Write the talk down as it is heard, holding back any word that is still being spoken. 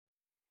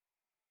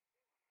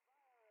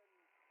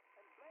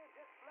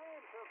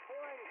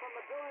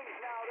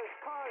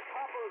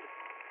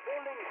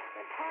building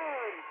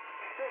entire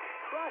just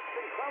crushed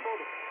and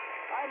crumbled.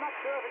 I'm not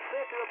sure if it's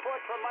safe to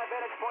report from my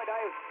vantage point.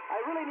 I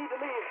really need to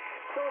leave.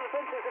 So the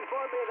fences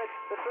inform me that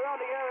the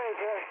surrounding areas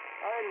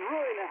are in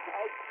ruin.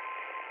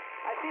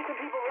 I see some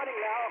people running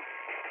now.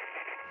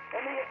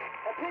 In the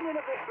opinion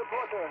of this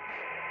reporter,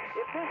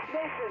 if this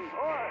nation,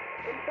 or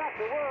in fact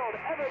the world,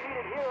 ever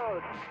needed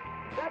heroes,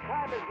 that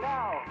time is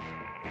now.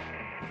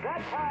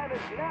 That time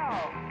is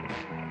now.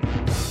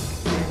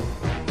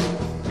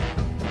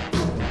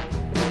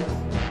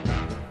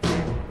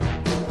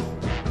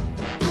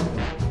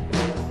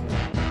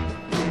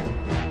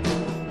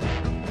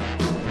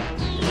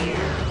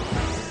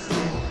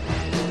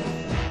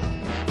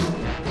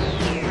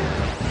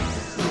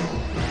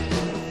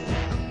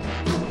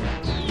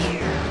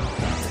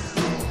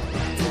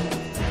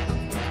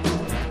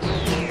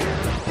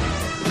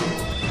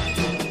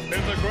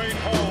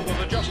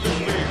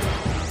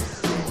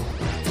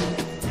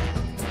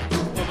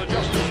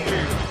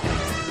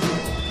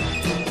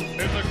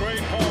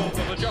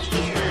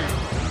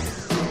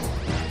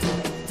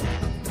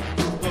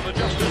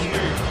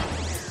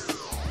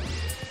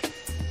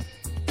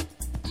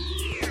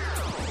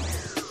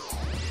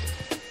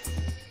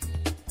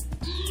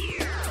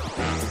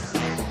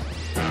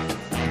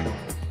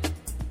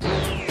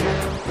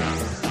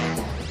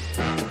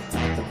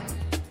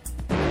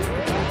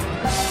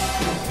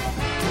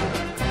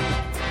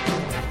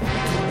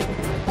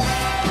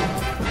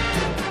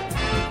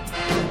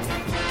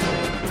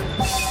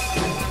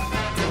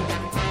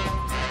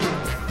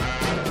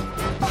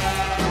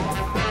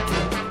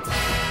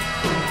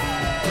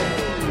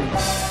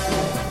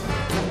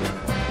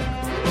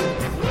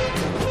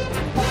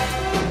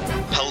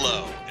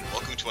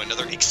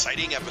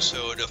 Exciting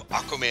episode of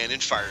Aquaman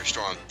and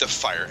Firestorm, the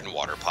Fire and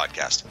Water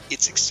podcast.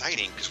 It's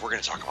exciting because we're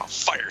going to talk about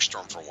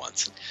Firestorm for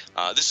once.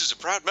 This is a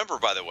proud member,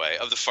 by the way,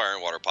 of the Fire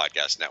and Water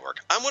podcast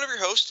network. I'm one of your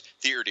hosts,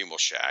 the Irredeemable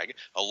Shag.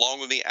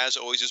 Along with me, as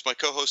always, is my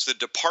co-host, the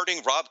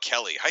departing Rob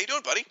Kelly. How you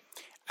doing, buddy?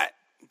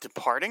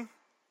 Departing?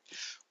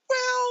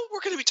 Well,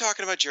 we're going to be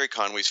talking about Jerry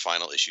Conway's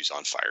final issues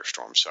on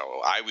Firestorm.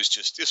 So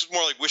this is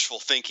more like wishful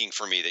thinking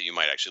for me that you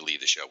might actually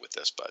leave the show with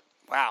this, but.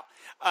 Wow.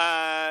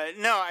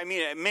 No, I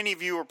mean, many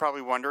of you are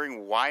probably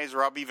wondering, why is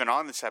Rob even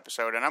on this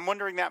episode? And I'm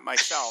wondering that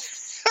myself.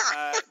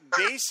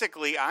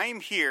 Basically, I'm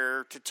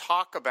here to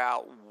talk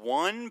about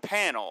one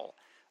panel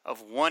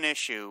of one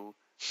issue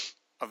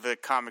of the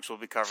comics we'll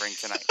be covering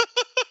tonight.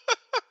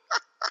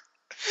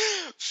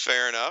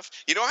 Fair enough.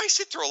 You know, I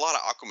sit through a lot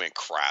of Aquaman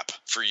crap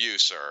for you,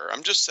 sir.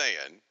 I'm just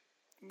saying.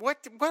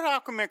 What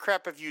Aquaman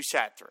crap have you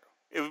sat through?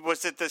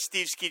 Was it the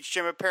Steve Skeets,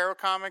 Jim Aparo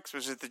comics?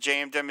 Was it the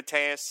J.M.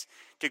 DeMatteis,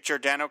 Dick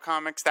Giordano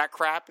comics? That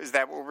crap? Is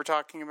that what we're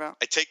talking about?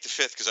 I take the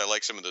fifth because I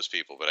like some of those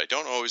people, but I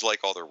don't always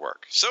like all their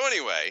work. So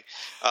anyway,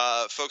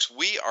 folks,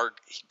 we are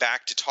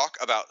back to talk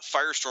about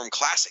Firestorm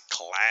Classic,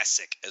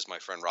 as my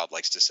friend Rob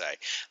likes to say.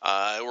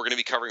 We're going to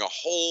be covering a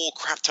whole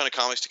crap ton of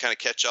comics to kind of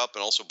catch up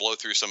and also blow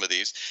through some of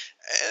these.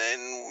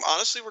 And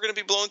honestly, we're going to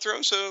be blowing through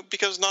them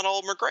because not all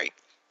of them are great.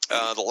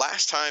 The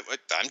last time,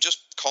 I'm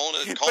just calling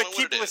it what it is. But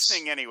keep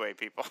listening anyway,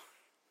 people.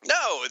 No,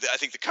 I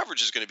think the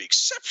coverage is going to be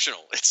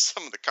exceptional. It's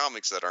some of the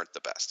comics that aren't the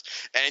best.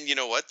 And you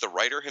know what? The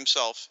writer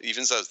himself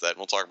even says that, and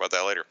we'll talk about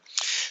that later.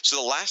 So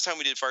the last time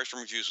we did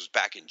Firestorm Reviews was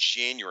back in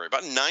January,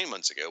 about 9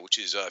 months ago, which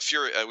is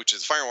which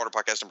is Fire and Water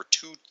podcast number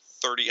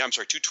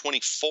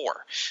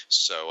 224.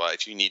 So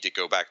if you need to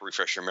go back and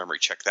refresh your memory,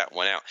 check that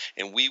one out.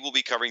 And we will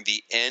be covering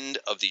the end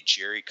of the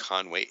Jerry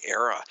Conway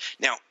era.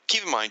 Now,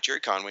 keep in mind, Jerry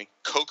Conway,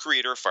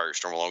 co-creator of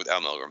Firestorm along with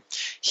Al Milgrom,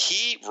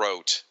 he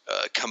wrote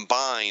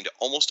combined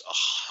almost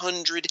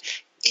 100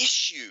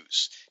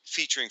 issues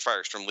featuring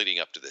Firestorm leading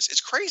up to this.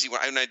 It's crazy.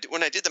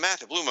 When I did the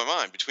math, it blew my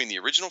mind. Between the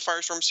original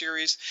Firestorm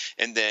series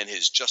and then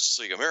his Justice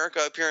League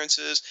America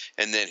appearances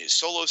and then his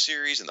solo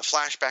series and the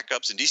Flash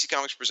backups and DC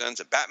Comics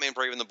Presents and Batman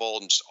Brave and the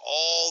Bold and just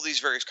all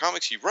these various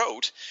comics he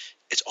wrote,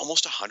 it's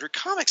almost 100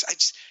 comics.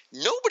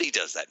 Nobody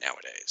does that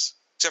nowadays,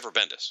 except for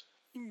Bendis.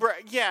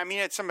 Right. Yeah, I mean,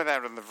 it's some of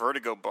that in the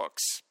Vertigo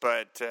books,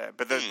 but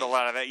there's a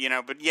lot of that,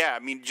 But yeah, I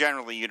mean,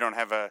 generally, you don't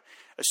have a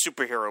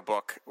superhero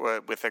book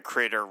with a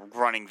creator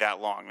running that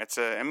long.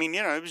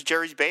 It was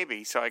Jerry's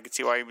baby, so I could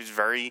see why he was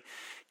very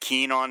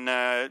keen on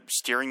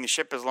steering the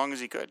ship as long as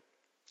he could.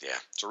 Yeah,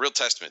 it's a real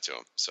testament to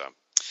him. So.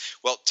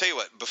 Well, tell you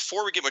what,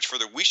 before we get much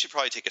further, we should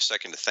probably take a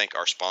second to thank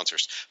our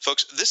sponsors.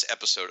 Folks, this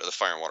episode of the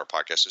Fire and Water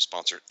podcast is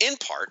sponsored in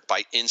part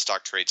by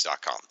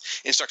InStockTrades.com.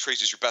 InStock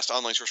Trades is your best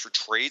online source for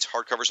trades,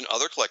 hardcovers, and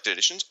other collected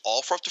editions,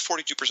 all for up to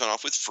 42%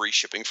 off with free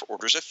shipping for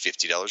orders of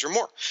 $50 or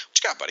more. What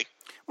you got, buddy?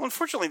 Well,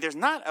 unfortunately, there's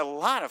not a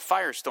lot of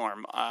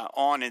Firestorm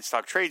on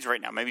In-Stock Trades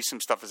right now. Maybe some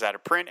stuff is out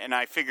of print, and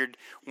I figured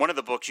one of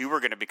the books you were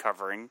going to be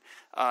covering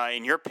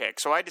in your pick.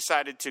 So I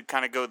decided to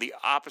kind of go the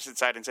opposite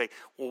side and say,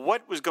 well,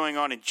 what was going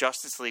on in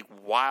Justice League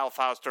while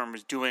Firestorm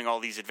was doing all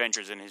these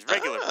adventures in his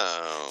regular book.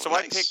 So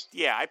nice.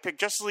 I picked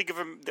Justice League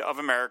of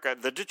America,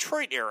 the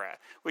Detroit era,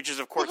 which is,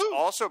 of course,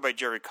 also by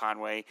Jerry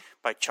Conway,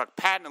 by Chuck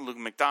Patton and Luke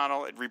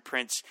McDonnell. It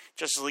reprints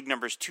Justice League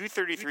numbers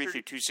 233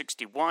 through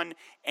 261,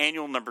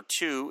 Annual number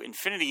 2,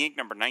 Infinity Inc.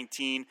 number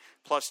 19,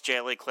 plus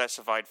JLA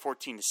Classified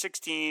 14 to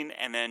 16,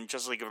 and then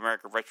Justice League of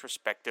America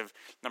Retrospective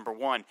number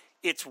 1.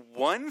 It's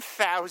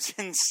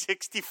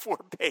 1,064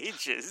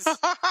 pages.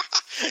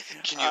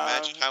 Can you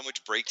imagine how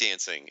much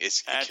breakdancing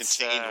is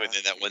contained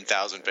within that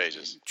 1,000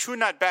 pages? True,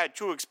 not bad.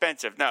 True,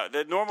 expensive. No,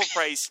 the normal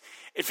price.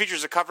 It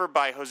features a cover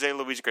by Jose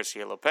Luis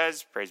Garcia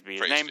Lopez. Praise be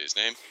his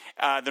name.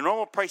 The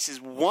normal price is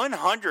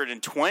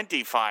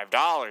 $125.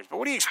 But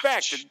what do you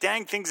expect? The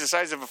dang thing's the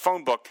size of a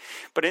phone book.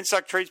 But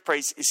in-stock trades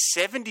price is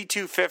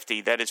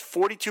 $72.50. That is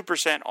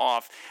 42%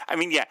 off. I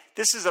mean, yeah,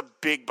 this is a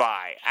big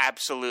buy,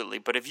 absolutely.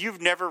 But if you've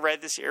never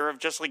read this era of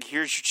Justice League,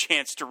 here's your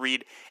chance to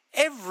read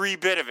every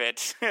bit of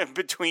it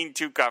between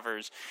two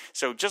covers.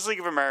 So Justice League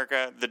of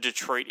America, the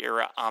Detroit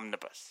era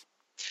omnibus.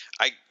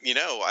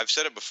 I've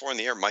said it before in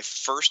the air. My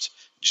first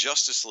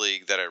Justice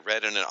League that I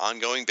read on an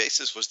ongoing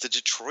basis was the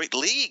Detroit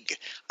League.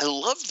 I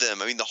loved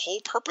them. I mean, the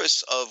whole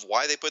purpose of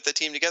why they put that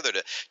team together,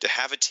 to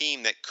have a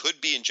team that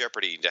could be in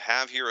jeopardy, to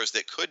have heroes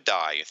that could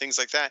die, and things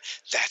like that.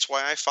 That's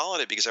why I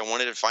followed it, because I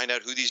wanted to find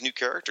out who these new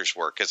characters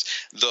were. Because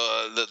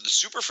the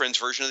Super Friends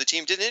version of the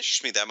team didn't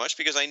interest me that much,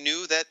 because I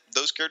knew that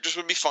those characters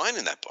would be fine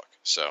in that book.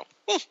 So,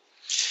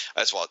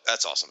 that's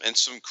awesome, and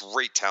some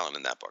great talent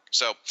in that book.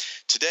 So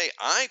today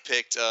I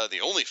picked the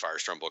only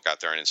Firestorm book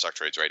out there in stock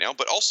trades right now,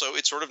 but also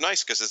it's sort of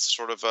nice because it's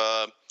sort of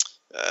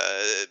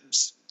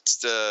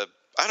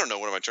I don't know,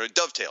 what am I trying to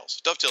dovetails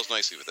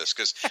nicely with this,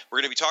 because we're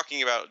going to be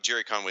talking about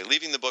Jerry Conway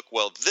leaving the book.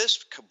 Well, this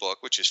book,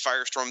 which is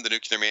Firestorm, the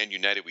Nuclear Man,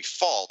 United We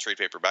Fall, trade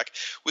paperback,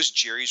 was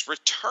Jerry's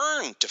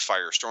return to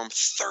Firestorm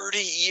 30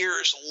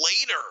 years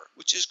later,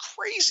 which is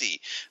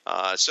crazy.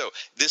 So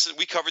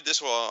we covered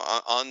this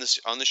on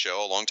the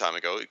show a long time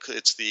ago.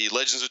 It's the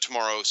Legends of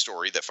Tomorrow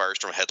story that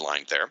Firestorm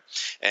headlined there,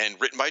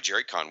 and written by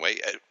Jerry Conway,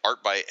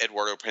 art by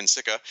Eduardo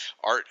Pensica,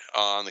 art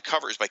on the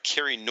cover is by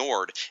Carrie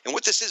Nord. And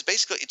what this is,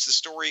 basically, it's the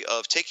story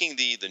of taking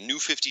the New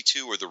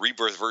 52 or the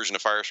rebirth version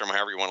of Firestorm,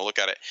 however you want to look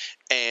at it,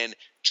 and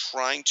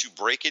trying to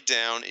break it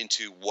down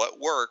into what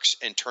works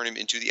and turn him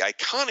into the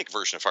iconic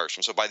version of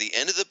Firestorm. So by the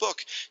end of the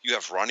book, you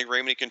have Ronnie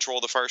Raymond in control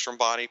of the Firestorm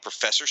body.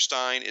 Professor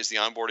Stein is the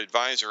onboard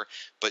advisor,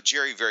 but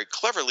Jerry very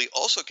cleverly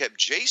also kept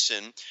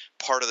Jason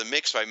part of the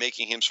mix by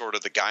making him sort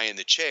of the guy in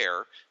the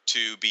chair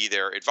to be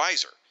their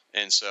advisor.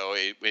 And so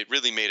it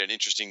really made an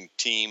interesting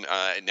team.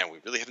 Now, we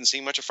really haven't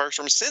seen much of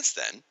Firestorm since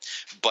then,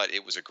 but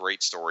it was a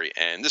great story.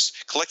 And this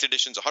collected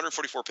edition is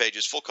 144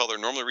 pages, full color,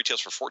 normally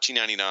retails for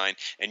 $14.99,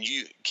 and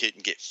you can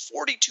get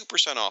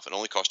 42% off. It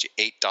only costs you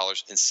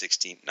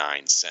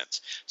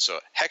 $8.69. So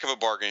heck of a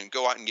bargain.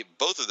 Go out and get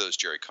both of those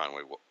Jerry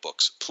Conway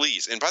books,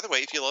 please. And by the way,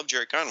 if you love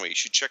Jerry Conway, you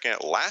should check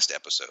out last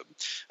episode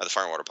of the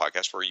Fire and Water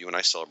podcast, where you and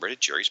I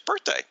celebrated Jerry's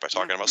birthday by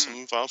talking about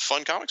some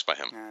fun comics by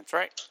him. That's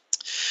right.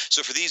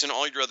 So for these and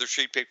all your other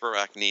trade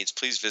paperback needs,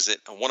 please visit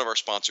one of our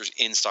sponsors,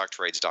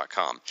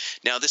 InStockTrades.com.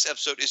 Now, this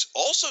episode is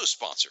also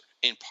sponsored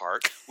in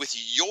part with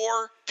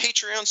your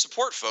Patreon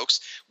support, folks.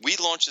 We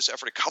launched this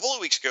effort a couple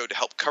of weeks ago to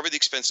help cover the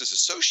expenses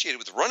associated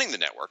with running the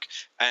network,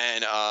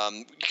 and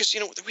because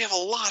we have a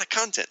lot of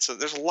content, so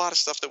there's a lot of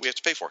stuff that we have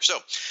to pay for.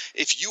 So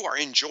if you are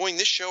enjoying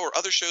this show or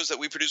other shows that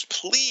we produce,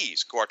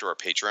 please go out to our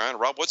Patreon.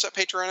 Rob, what's that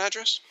Patreon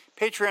address?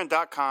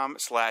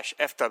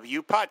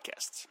 Patreon.com/FW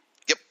Podcasts.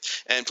 Yep.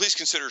 And please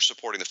consider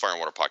supporting the Fire and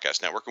Water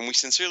Podcast Network. And we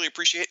sincerely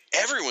appreciate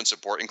everyone's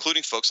support,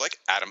 including folks like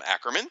Adam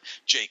Ackerman,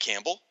 Jay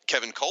Campbell,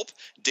 Kevin Culp,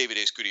 David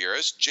Ace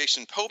Gutierrez,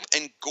 Jason Pope,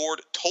 and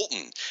Gord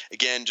Tolton.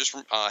 Again, just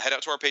head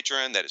out to our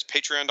Patreon. That is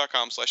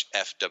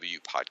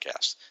patreon.com/FW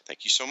Podcast.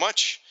 Thank you so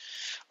much.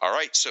 All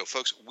right. So,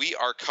 folks, we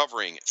are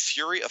covering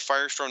Fury of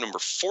Firestorm number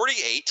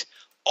 48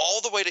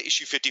 all the way to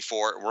issue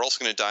 54. We're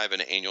also going to dive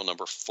into annual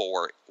number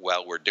 4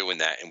 while we're doing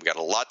that. And we got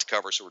a lot to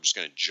cover, so we're just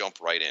going to jump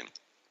right in.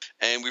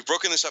 And we've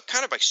broken this up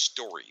kind of by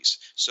stories.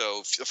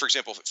 So, for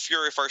example,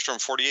 Fury of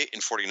Firestorm 48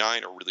 and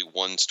 49 are really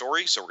one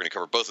story, so we're going to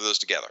cover both of those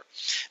together.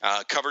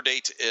 Cover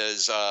date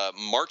is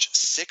March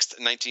 6th,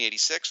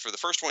 1986 for the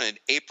first one, and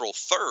April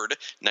 3rd,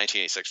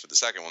 1986 for the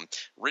second one.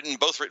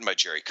 Both written by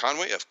Jerry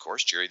Conway, of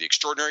course, Jerry the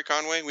Extraordinary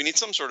Conway. We need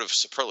some sort of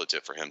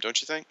superlative for him,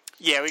 don't you think?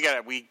 Yeah, we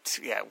got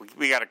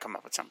to come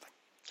up with something.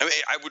 I mean,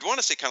 I would want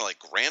to say kind of like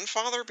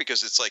grandfather,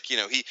 because it's like,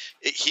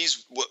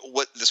 he's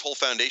what this whole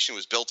foundation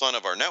was built on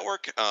of our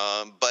network.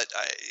 But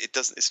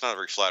it's not a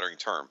very flattering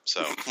term.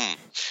 So we'll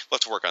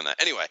have to work on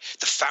that. Anyway,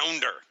 the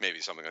founder,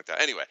 maybe something like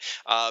that. Anyway,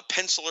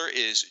 penciler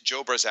is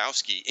Joe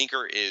Brzezowski.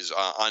 Inker is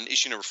on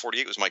issue number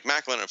 48 was Mike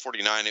Macklin. On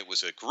 49, it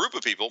was a group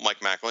of people: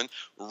 Mike Macklin,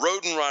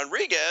 Roden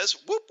Rodriguez,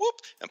 whoop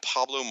whoop, and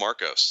Pablo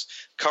Marcos.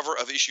 Cover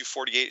of issue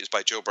 48 is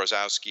by Joe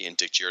Brzezowski and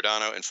Dick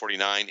Giordano, and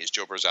 49 is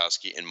Joe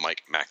Brzezowski and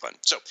Mike Macklin.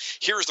 So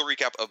here here is the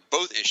recap of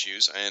both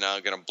issues, and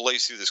I'm going to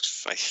blaze through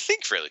this, I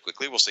think, fairly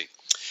quickly. We'll see.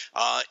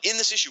 In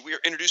this issue, we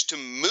are introduced to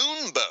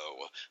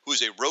Moonbow, who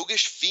is a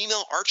roguish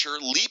female archer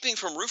leaping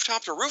from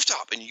rooftop to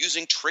rooftop and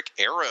using trick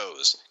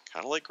arrows.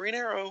 Kind of like Green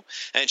Arrow.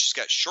 And she's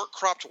got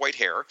short-cropped white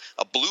hair,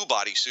 a blue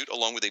bodysuit,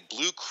 along with a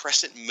blue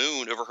crescent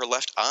moon over her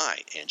left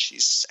eye. And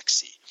she's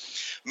sexy.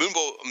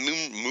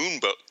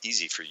 Moonbow,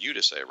 easy for you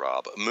to say,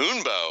 Rob.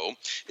 Moonbow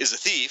is a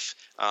thief,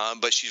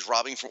 but she's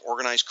robbing from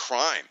organized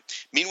crime.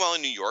 Meanwhile,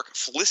 in New York,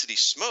 Felicity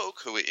Smoke,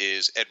 who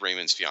is Ed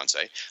Raymond's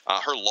fiancée,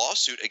 her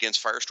lawsuit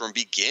against Firestorm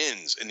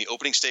begins. And the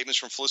opening statements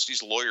from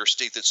Felicity's lawyer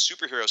state that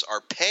superheroes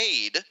are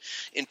paid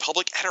in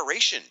public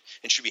adoration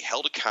and should be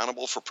held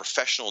accountable for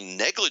professional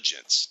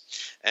negligence.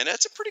 And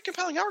that's a pretty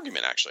compelling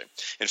argument, actually.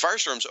 And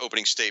Firestorm's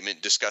opening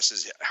statement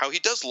discusses how he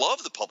does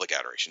love the public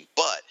adoration,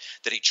 but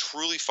that he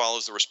truly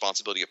follows the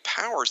responsibility of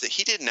powers that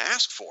he didn't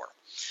ask for.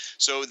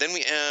 So then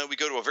we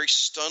go to a very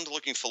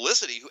stunned-looking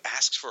Felicity who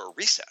asks for a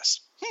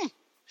recess.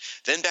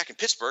 Then back in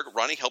Pittsburgh,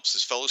 Ronnie helps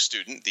his fellow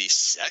student, the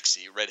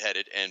sexy,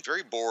 redheaded, and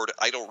very bored,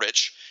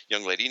 idle-rich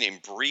young lady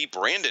named Bree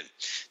Brandon.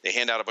 They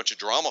hand out a bunch of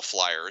drama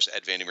flyers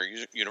at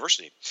Vandermeer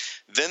University.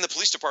 Then the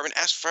police department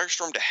asks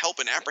Firestorm to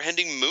help in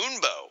apprehending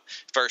Moonbow.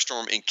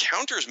 Firestorm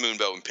encounters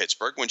Moonbow in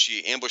Pittsburgh when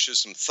she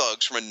ambushes some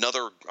thugs from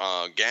another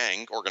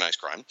gang, organized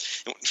crime.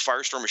 And when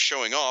Firestorm is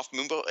showing off,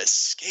 Moonbow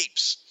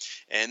escapes.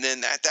 And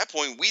then at that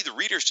point, we, the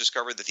readers,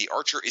 discover that the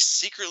archer is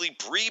secretly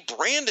Bree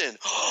Brandon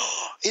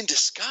in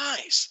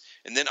disguise.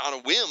 And then on a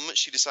whim,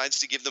 she decides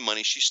to give the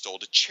money she stole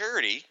to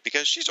charity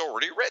because she's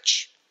already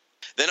rich.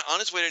 Then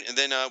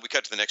we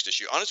cut to the next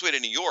issue. On his way to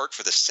New York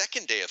for the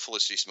second day of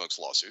Felicity Smoke's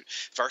lawsuit,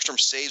 Firestorm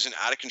saves an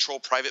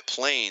out-of-control private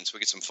plane, so we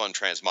get some fun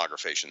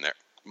transmogrification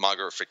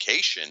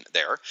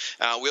there.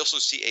 We also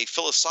see a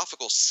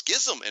philosophical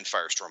schism in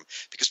Firestorm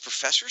because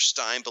Professor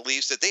Stein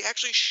believes that they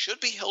actually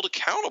should be held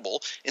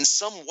accountable in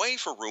some way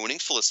for ruining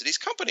Felicity's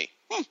company.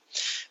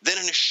 Then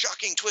in a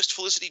shocking twist,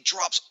 Felicity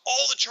drops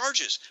all the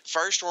charges.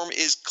 Firestorm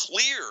is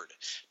cleared.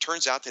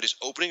 Turns out that his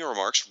opening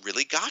remarks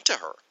really got to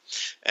her.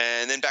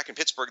 And then back in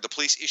Pittsburgh, the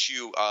police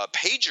issue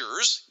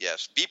pagers,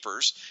 yes,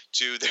 beepers,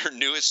 to their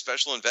newest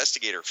special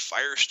investigator,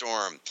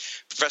 Firestorm.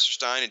 Professor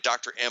Stein and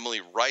Dr.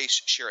 Emily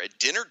Rice share a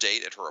dinner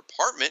date at her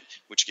apartment,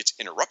 which gets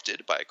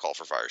interrupted by a call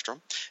for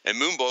Firestorm.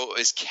 And Moonbow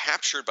is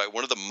captured by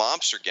one of the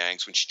mobster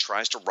gangs when she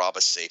tries to rob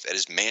a safe at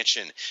his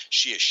mansion.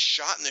 She is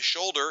shot in the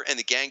shoulder, and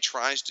the gang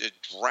tries to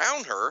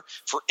drown her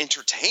for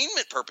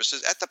entertainment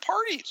purposes at the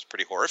party. It's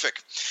pretty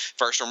horrific.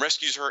 Firestorm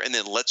rescues her and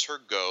then lets her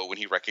go when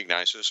he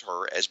recognizes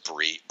her as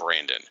Bree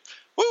Brandon.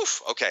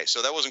 Woof! Okay,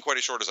 so that wasn't quite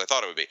as short as I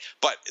thought it would be.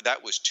 But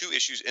that was two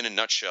issues in a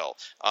nutshell.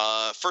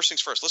 First things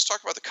first, let's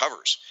talk about the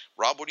covers.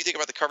 Rob, what do you think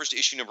about the covers to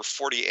issue number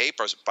 48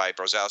 by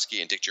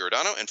Brzezowski and Dick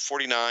Giordano and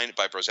 49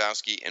 by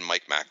Brzezowski and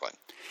Mike Macklin?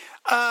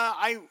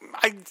 I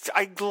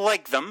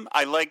like them.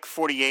 I like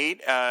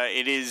 48.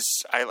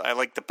 I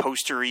like the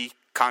postery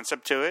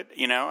concept to it,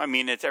 you know. I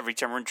mean, it's every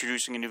time we're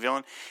introducing a new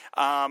villain.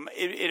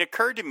 It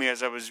occurred to me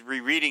as I was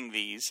rereading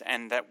these,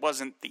 and that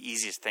wasn't the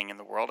easiest thing in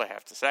the world, I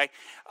have to say.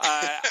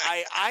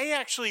 I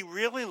actually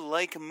really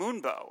like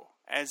Moonbow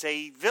as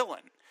a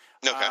villain.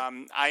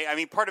 Okay. I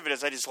mean, part of it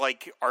is I just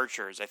like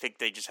archers. I think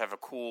they just have a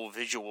cool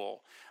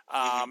visual,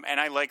 and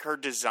I like her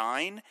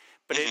design.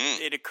 But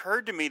it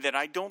occurred to me that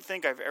I don't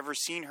think I've ever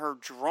seen her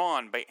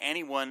drawn by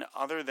anyone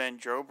other than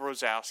Joe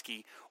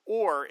Brzezowski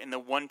or, in the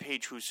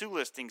one-page Who's Who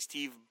listing,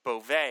 Steve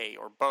Beauvais,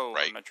 or Beau,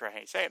 right. I'm not sure how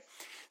you say it.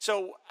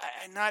 So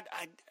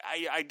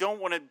I don't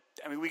want to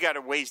 – I mean, we got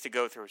a ways to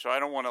go through, so I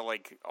don't want to,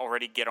 like,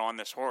 already get on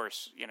this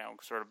horse, you know,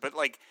 sort of. But,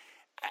 like,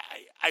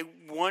 I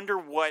wonder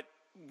what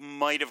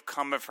might have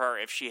come of her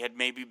if she had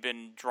maybe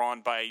been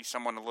drawn by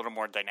someone a little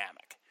more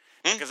dynamic.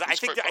 Because I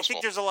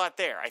think there's a lot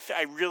there.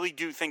 I really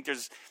do think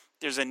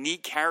there's a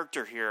neat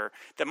character here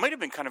that might have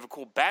been kind of a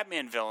cool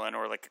Batman villain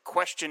or like a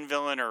Question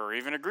villain or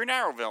even a Green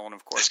Arrow villain,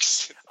 of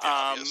course.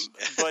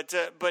 But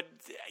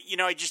you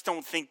know, I just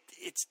don't think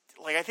it's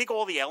like, I think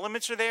all the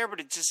elements are there, but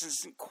it just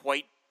isn't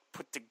quite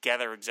put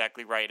together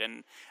exactly right.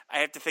 And I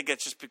have to think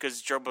that's just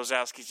because Joe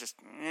Brzezowski's just,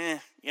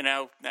 you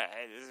know,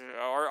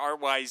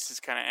 art-wise is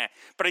kind of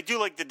But I do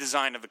like the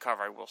design of the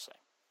cover, I will say.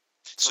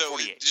 So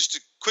just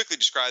to quickly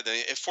describe them,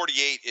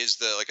 48 is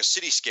like a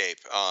cityscape.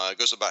 It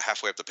goes about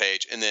halfway up the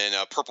page, and then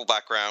a purple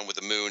background with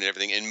the moon and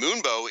everything. And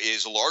Moonbow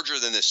is larger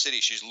than the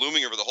city. She's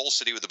looming over the whole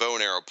city with the bow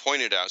and arrow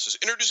pointed out. So it's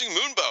introducing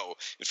Moonbow.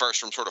 And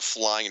Firestorm sort of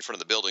flying in front of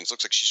the buildings.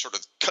 Looks like she's sort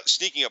of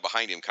sneaking up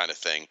behind him kind of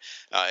thing,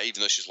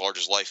 even though she's large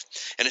as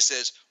life. And it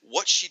says,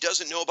 what she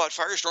doesn't know about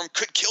Firestorm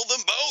could kill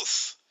them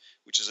both,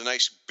 which is a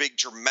nice big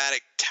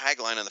dramatic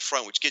tagline on the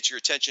front, which gets your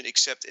attention,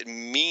 except it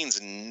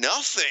means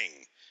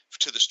nothing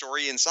to the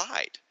story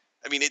inside.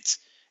 I mean, it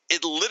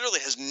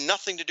literally has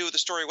nothing to do with the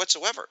story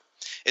whatsoever.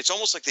 It's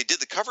almost like they did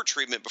the cover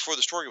treatment before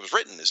the story was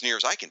written, as near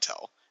as I can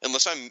tell.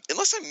 Unless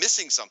I'm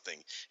missing something,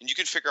 and you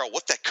can figure out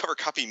what that cover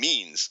copy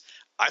means,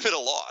 I'm at a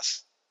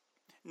loss.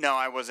 No,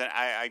 I wasn't.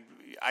 I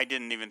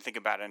didn't even think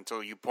about it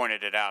until you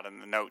pointed it out in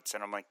the notes,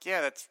 and I'm like,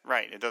 yeah, that's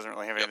right. It doesn't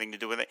really have anything to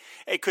do with it.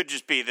 It could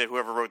just be that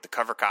whoever wrote the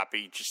cover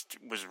copy just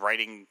was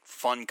writing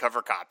fun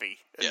cover copy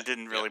and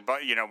didn't really,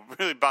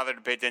 really bother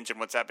to pay attention to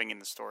what's happening in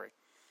the story.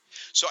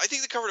 So I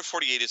think the cover to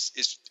 48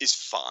 is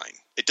fine.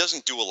 It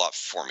doesn't do a lot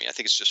for me. I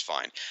think it's just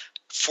fine.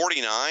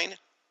 49,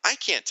 I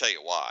can't tell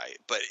you why,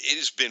 but it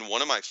has been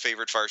one of my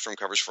favorite Firestorm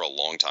covers for a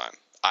long time.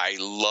 I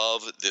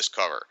love this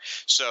cover.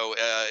 So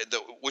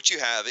what you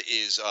have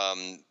is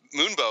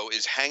Moonbow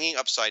is hanging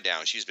upside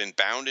down. She's been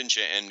bound and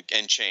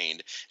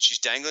chained. She's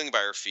dangling by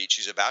her feet.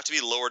 She's about to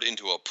be lowered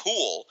into a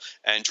pool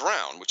and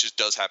drown, which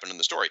does happen in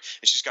the story.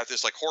 And she's got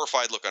this like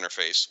horrified look on her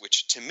face,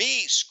 which to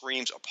me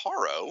screams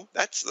Aparo.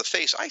 That's the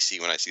face I see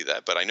when I see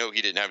that, but I know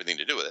he didn't have anything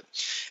to do with it.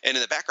 And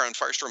in the background,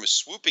 Firestorm is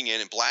swooping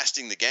in and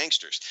blasting the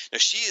gangsters. Now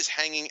she is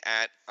hanging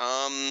at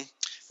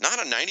not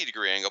a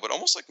 90-degree angle, but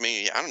almost like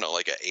maybe, I don't know,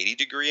 like an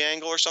 80-degree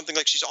angle or something.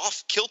 Like she's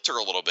off kilter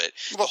a little bit.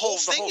 The whole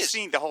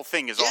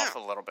thing is off a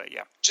little bit,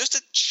 yeah.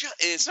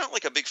 It's not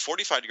like a big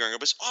 45-degree angle,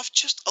 but it's off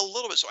just a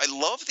little bit. So I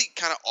love the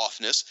kind of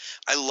offness.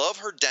 I love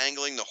her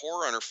dangling, the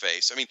horror on her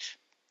face. I mean,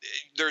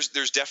 there's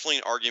definitely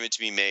an argument to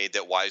be made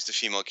that why is the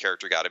female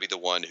character got to be the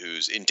one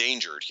who's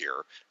endangered here?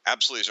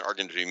 Absolutely, there's an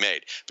argument to be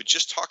made. But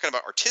just talking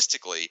about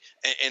artistically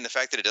and the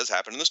fact that it does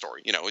happen in the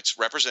story, it's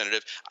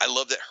representative. I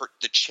love that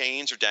the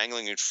chains are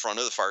dangling in front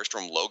of the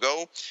Firestorm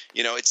logo.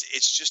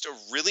 It's just a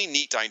really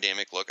neat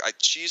dynamic look.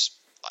 She's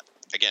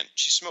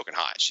smoking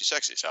hot. She's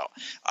sexy as hell.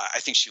 I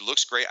think she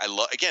looks great.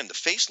 The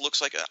face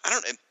looks like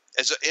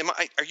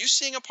are you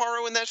seeing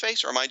Aparo in that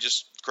face, or am I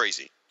just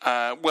crazy?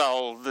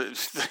 Well,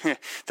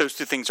 those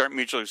two things aren't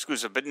mutually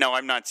exclusive. But no,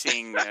 I'm not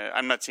seeing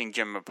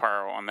Jim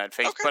Aparo on that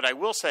face. Okay. But I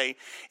will say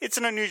it's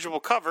an unusual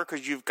cover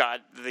because you've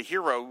got the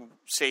hero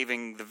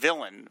saving the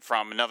villain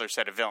from another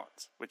set of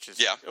villains, which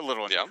is a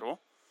little unusual. Yeah.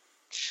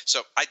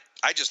 So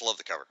I just love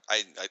the cover.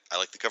 I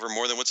like the cover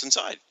more than what's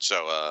inside.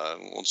 So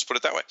we'll just put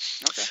it that way.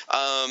 Okay.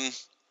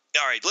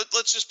 All right.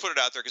 Let's just put it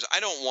out there because I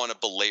don't want to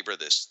belabor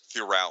this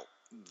throughout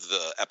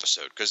the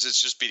episode because it's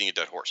just beating a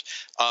dead horse.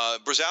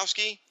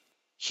 Brzezowski,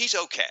 he's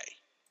okay,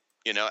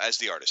 as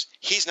the artist.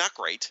 He's not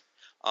great.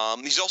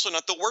 He's also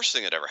not the worst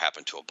thing that ever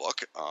happened to a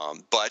book.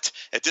 But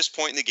at this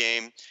point in the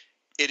game,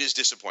 it is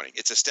disappointing.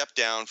 It's a step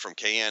down from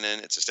K-Anon.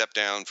 It's a step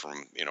down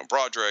from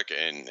Broderick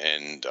and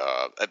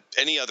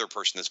any other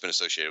person that's been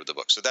associated with the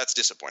book. So that's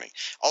disappointing.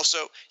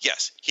 Also,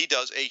 yes, he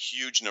does a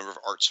huge number of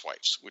art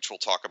swipes, which we'll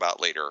talk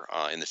about later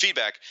in the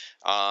feedback.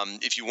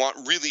 If you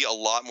want really a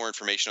lot more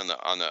information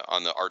on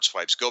the art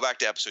swipes, go back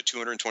to episode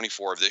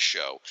 224 of this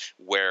show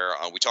where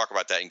we talk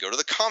about that, and go to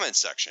the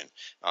comments section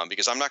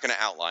because I'm not going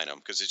to outline them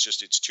because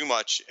it's too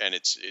much and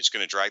it's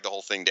going to drag the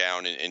whole thing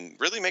down and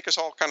really make us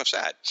all kind of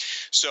sad.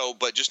 So,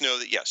 but just know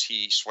that yes,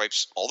 he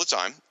swipes all the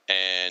time,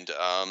 and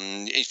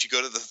if you go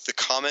to the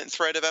comment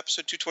thread of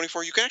episode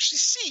 224, you can actually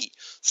see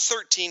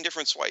 13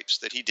 different swipes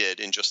that he did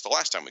in just the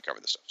last time we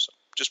covered this stuff. So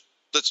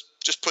let's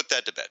just put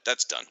that to bed.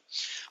 That's done.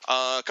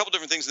 A couple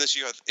different things in this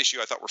issue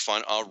I thought were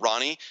fun.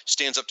 Ronnie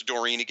stands up to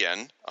Doreen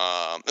again.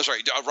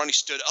 Ronnie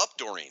stood up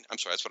Doreen. I'm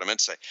sorry, that's what I meant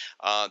to say.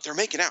 They're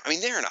making out. I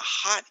mean, they're in a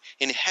hot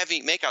and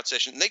heavy makeout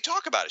session, and they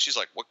talk about it. She's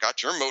like, "What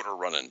got your motor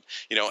running?"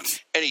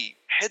 And he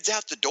heads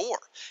out the door.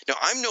 Now,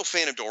 I'm no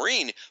fan of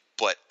Doreen,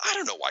 but I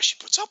don't know why she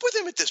puts up with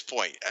him at this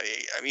point.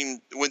 I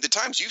mean, when the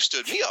times you've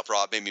stood me up,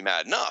 Rob, made me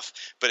mad enough.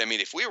 But I mean,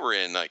 if we were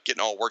in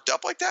getting all worked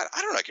up like that,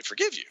 I don't know. I could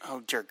forgive you.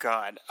 Oh dear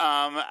God.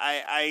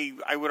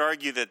 I would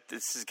argue that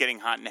this is getting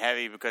hot and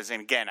heavy because,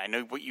 and again, I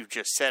know what you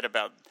just said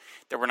about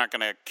that we're not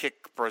going to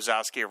kick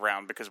Brzezowski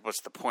around because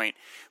what's the point?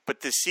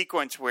 But the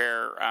sequence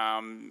where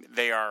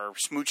they are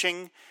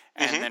smooching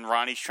and then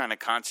Ronnie's trying to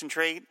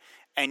concentrate.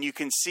 And you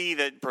can see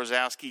that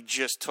Brzezowski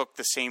just took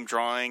the same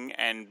drawing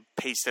and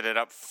pasted it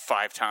up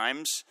 5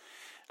 times.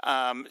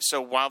 So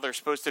while they're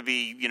supposed to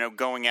be,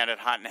 going at it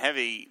hot and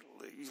heavy,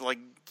 like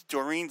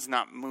Doreen's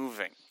not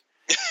moving.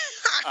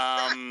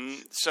 All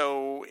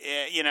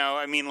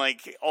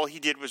he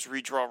did was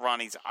redraw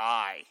Ronnie's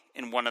eye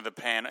in in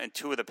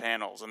 2 of the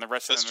panels, and the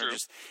rest of them are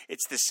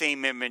it's the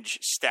same image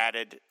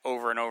statted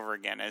over and over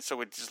again. And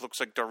so it just looks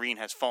like Doreen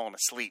has fallen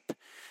asleep.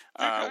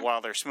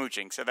 While they're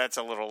smooching. So that's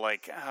a little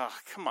like, oh,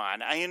 come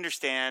on. I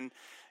understand,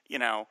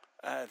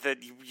 that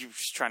you're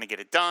just trying to get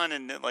it done.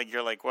 And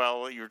you're like,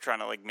 well, you're trying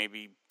to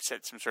maybe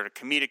set some sort of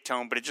comedic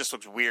tone, but it just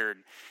looks weird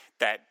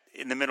that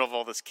in the middle of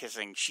all this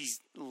kissing, she's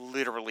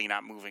literally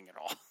not moving at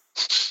all.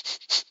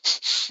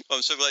 Well,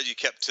 I'm so glad you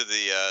kept to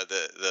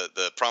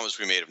the promise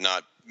we made of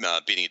not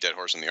beating a dead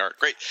horse in the art.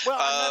 Great. Well,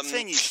 I'm not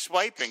saying he's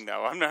swiping,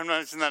 though.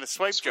 It's not a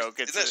swipe joke.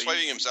 Isn't that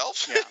swiping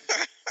himself? Yeah.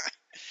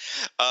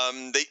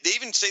 They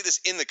even say this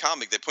in the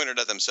comic. They pointed it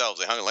out themselves.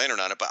 They hung a lantern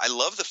on it. But I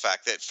love the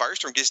fact that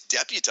Firestorm gets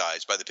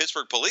deputized by the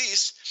Pittsburgh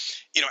police,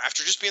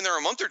 after just being there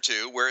a month or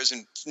 2, whereas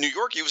in New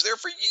York he was there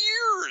for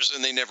years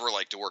and they never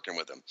liked working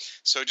with him.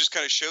 So it just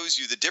kind of shows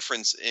you the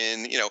difference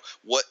in,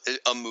 what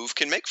a move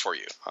can make for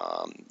you.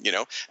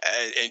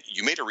 And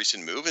you made a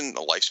recent move and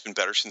the life's been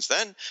better since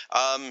then.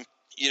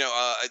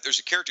 There's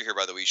a character here,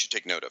 by the way, you should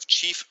take note of,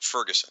 Chief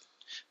Ferguson.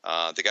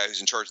 the guy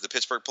who's in charge of the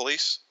Pittsburgh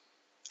police.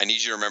 I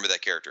need you to remember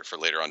that character for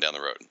later on down the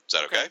road. Is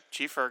that okay?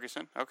 Chief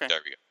Ferguson. Okay. There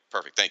we go.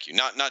 Perfect. Thank you.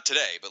 Not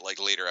today, but like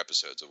later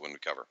episodes of when we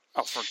cover.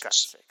 Oh, for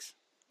God's sakes.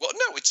 Well,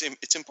 no,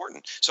 it's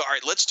important. So, all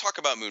right, let's talk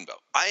about Moonbow.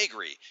 I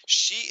agree.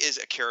 She is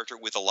a character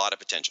with a lot of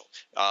potential.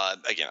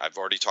 Again, I've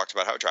already talked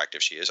about how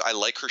attractive she is. I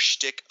like her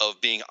shtick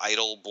of being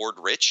idle, bored,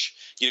 rich,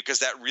 because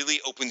that really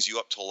opens you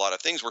up to a lot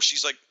of things where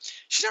she's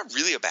not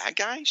really a bad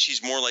guy.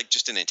 She's more like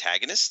just an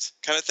antagonist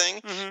kind of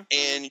thing. Mm-hmm.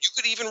 And you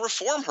could even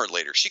reform her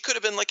later. She could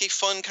have been like a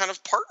fun kind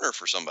of partner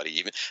for somebody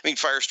even. I mean,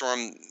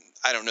 Firestorm,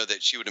 I don't know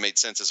that she would have made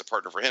sense as a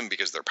partner for him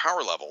because their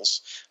power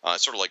levels,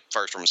 sort of like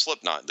Firestorm and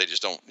Slipknot, they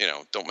just don't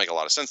make a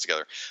lot of sense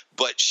together.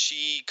 But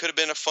she could have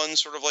been a fun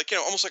sort of like,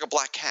 almost like a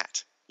Black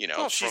Cat,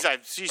 Well, she's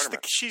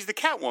the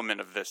Catwoman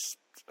of this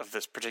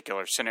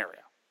particular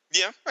scenario.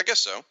 Yeah, I guess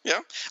so. Yeah,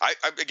 I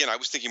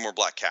was thinking more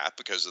Black Cat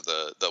because of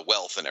the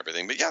wealth and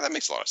everything, but yeah, that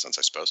makes a lot of sense,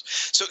 I suppose.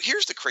 So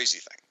here's the crazy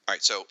thing. All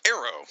right, so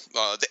Arrow,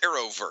 the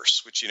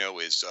Arrowverse, which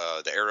is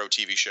the Arrow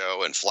TV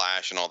show and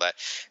Flash and all that,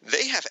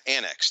 they have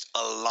annexed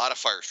a lot of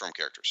Firestorm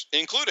characters,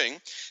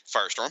 including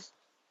Firestorm,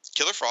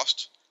 Killer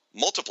Frost,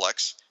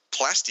 Multiplex,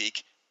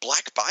 Plastique,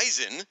 Black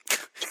Bison,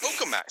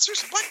 Tokamak.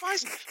 Seriously, Black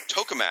Bison,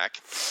 Tokamak,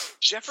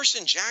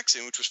 Jefferson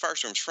Jackson, which was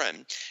Firestorm's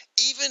friend,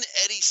 even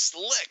Eddie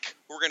Slick,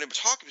 who we're going to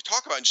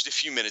talk about in just a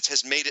few minutes,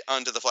 has made it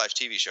onto the Flash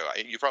TV show.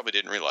 You probably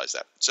didn't realize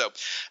that. So,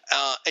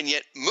 and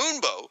yet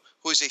Moonbow,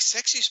 who is a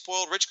sexy,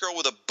 spoiled, rich girl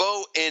with a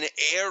bow and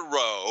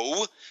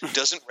arrow,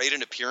 doesn't rate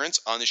an appearance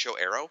on the show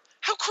Arrow.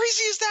 How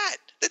crazy is that?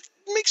 That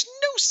makes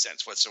no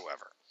sense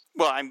whatsoever.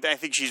 Well, I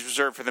think she's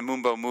reserved for the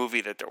Moonbow movie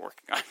that they're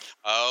working on.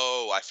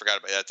 Oh, I forgot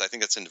about that. I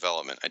think that's in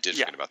development. I did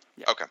forget about that.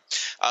 Yeah. Okay.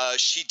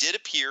 She did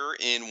appear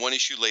in one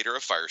issue later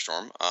of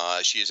Firestorm.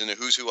 She is in the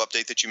Who's Who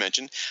update that you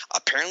mentioned.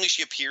 Apparently,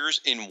 she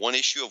appears in one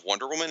issue of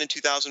Wonder Woman in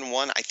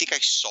 2001. I think I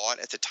saw it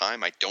at the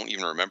time. I don't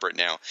even remember it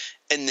now.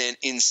 And then,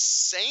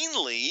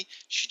 insanely,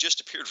 she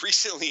just appeared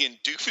recently in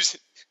Doomsday.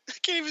 I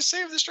can't even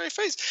say it with a straight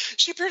face.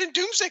 She appeared in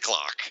Doomsday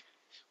Clock,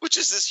 which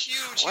is this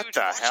huge. What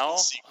the hell?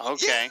 Sequel.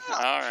 Okay, yeah.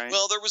 All right.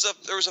 Well, there was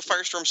a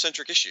Firestorm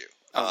centric issue.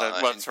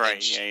 That's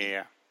right.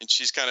 Yeah. And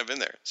she's kind of in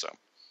there. So, all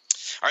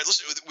right,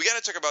 we got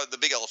to talk about the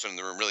big elephant in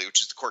the room, really,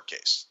 which is the court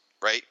case,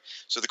 right?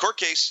 So the court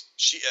case,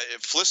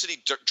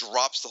 Felicity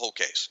drops the whole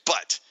case,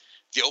 but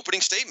the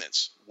opening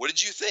statements. What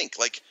did you think?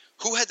 Like,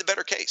 who had the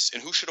better case,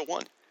 and who should have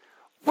won?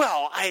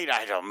 Well,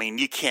 I don't mean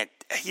you can't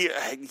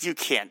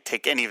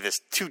take any of this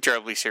too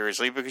terribly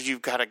seriously because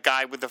you've got a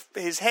guy with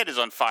his head is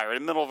on fire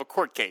in the middle of a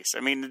court case.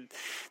 I mean,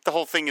 the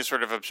whole thing is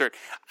sort of absurd.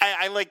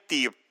 I like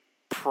the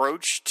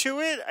approach to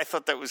it. I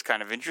thought that was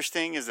kind of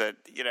interesting. Is that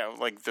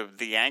like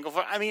the angle?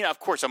 I mean, of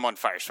course, I'm on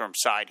Firestorm's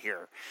side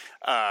here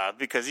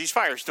because he's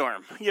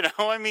Firestorm.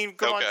 I mean,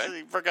 come on,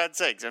 for God's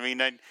sakes. I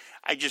mean,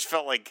 I just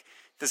felt like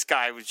this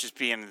guy was just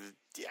being.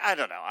 I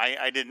don't know.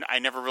 I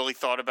never really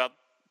thought about.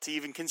 To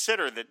even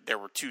consider that there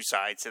were two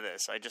sides to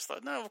this. I just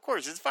thought, no, of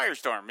course, it's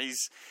Firestorm.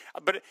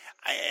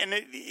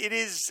 It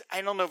is,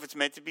 I don't know if it's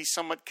meant to be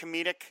somewhat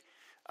comedic,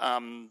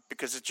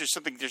 because it's just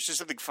there's just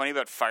something funny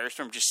about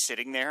Firestorm just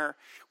sitting there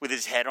with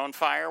his head on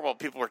fire while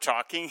people are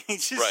talking.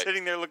 He's just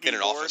sitting there looking in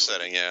an bored. Office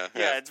setting, yeah.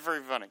 Yeah, it's very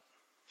funny.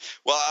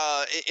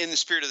 Well, in the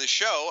spirit of the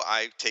show,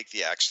 I take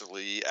the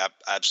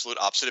absolute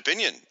opposite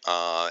opinion.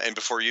 And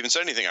before you even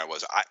said anything,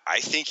 I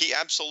think he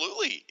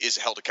absolutely is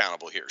held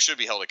accountable here, should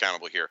be held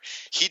accountable here.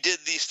 He did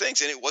these things,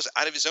 and it was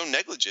out of his own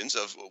negligence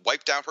of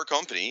wiped out her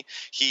company.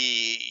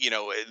 He,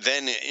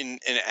 then in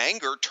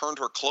anger turned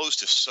her clothes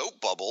to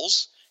soap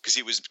bubbles.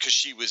 Because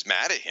she was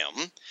mad at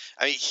him.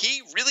 I mean,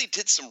 he really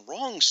did some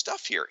wrong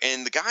stuff here.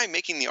 And the guy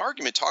making the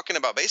argument, talking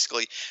about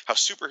basically how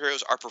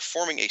superheroes are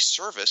performing a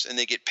service and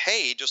they get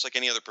paid just like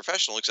any other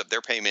professional, except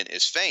their payment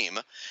is fame,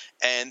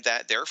 and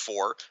that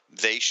therefore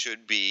they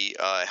should be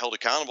held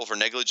accountable for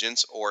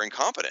negligence or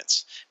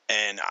incompetence.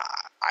 And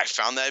I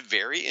found that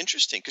very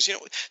interesting because,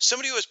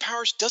 somebody who has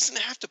powers doesn't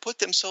have to put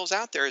themselves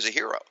out there as a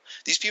hero.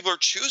 These people are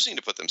choosing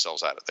to put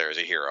themselves out there as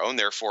a hero, and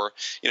therefore,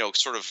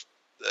 sort of.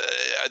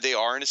 They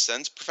are, in a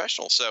sense,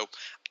 professional. So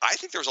I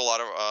think there's a lot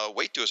of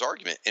weight to his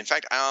argument. In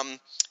fact,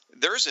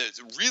 there's a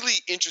really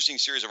interesting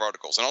series of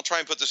articles, and I'll try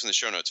and put this in the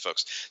show notes,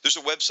 folks. There's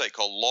a website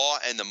called Law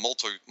and the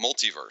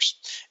Multiverse,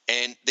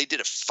 and they did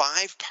a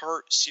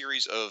 5-part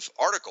series of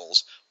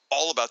articles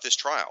all about this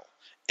trial.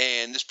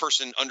 And this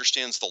person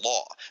understands the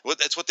law.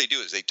 That's what they do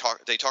is they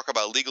talk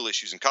about legal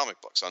issues in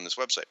comic books on this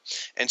website.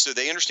 And so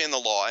they understand the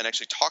law and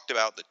actually talked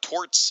about the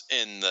torts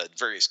and the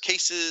various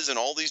cases and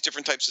all these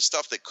different types of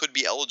stuff that could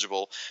be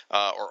eligible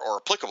or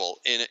applicable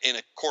in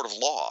a court of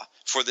law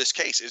for this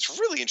case. It's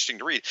really interesting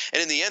to read.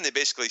 And in the end, they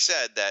basically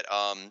said that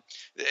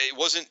it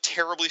wasn't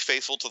terribly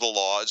faithful to the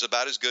law. It's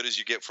about as good as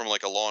you get from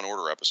like a Law and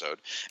Order episode.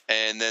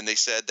 And then they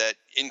said that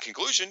in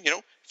conclusion,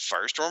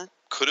 Firestorm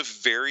could have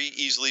very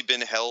easily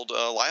been held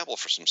liable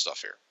for some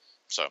stuff here.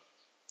 So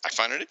I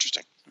find it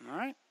interesting. All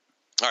right,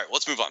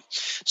 let's move on.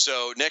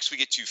 So next we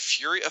get to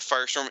Fury of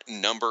Firestorm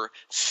number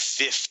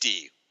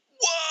 50.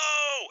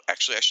 Whoa!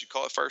 Actually, I should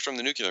call it Firestorm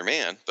the Nuclear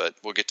Man, but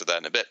we'll get to that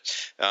in a bit.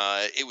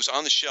 It was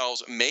on the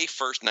shelves May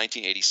 1st,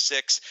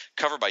 1986,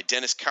 cover by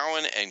Dennis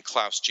Cowan and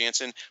Klaus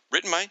Janson,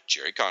 written by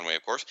Jerry Conway,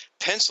 of course,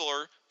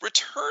 penciler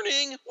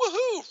returning,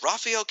 woohoo,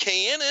 Raphael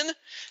Kayanin.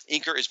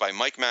 Inker is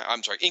Mike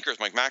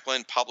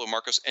Macklin, Pablo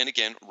Marcos, and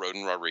again,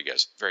 Roden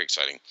Rodriguez. Very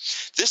exciting.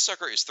 This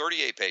sucker is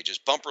 38 pages,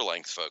 bumper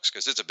length, folks,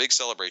 because it's a big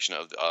celebration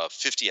of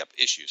 50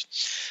 issues.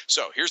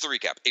 So here's the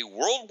recap. A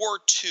World War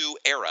II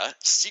era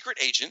secret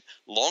agent,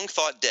 long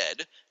thought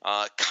dead,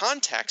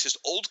 contacts his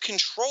old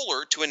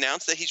controller to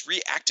announce that he's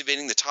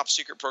reactivating the top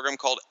secret program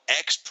called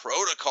X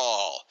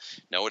Protocol.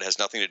 No, it has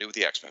nothing to do with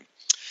the X-Men.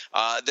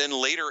 Then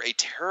later, a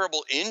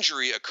terrible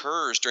injury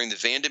occurs during the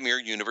Vandermeer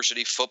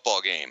University football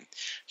game.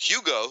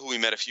 Hugo, who we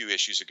met a few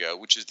issues ago,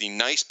 which is the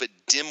nice but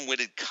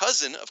dim-witted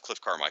cousin of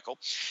Cliff Carmichael,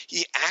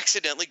 he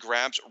accidentally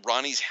grabs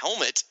Ronnie's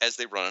helmet as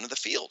they run onto the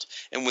field.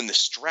 And when the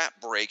strap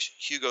breaks,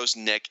 Hugo's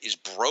neck is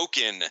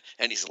broken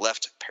and he's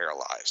left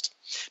paralyzed.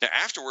 Now,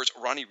 afterwards,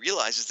 Ronnie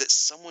realizes that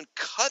someone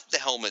cut the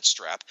helmet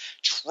strap,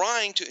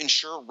 trying to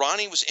ensure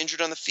Ronnie was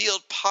injured on the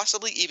field,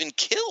 possibly even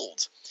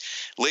killed.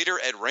 Later,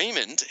 Ed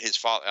Raymond, his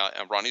father,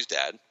 Ronnie's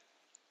dad,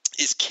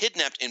 is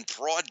kidnapped in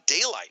broad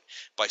daylight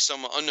by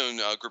some unknown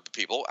group of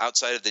people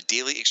outside of the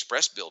Daily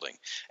Express building,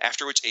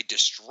 after which a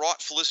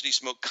distraught Felicity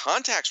Smoke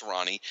contacts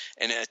Ronnie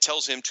and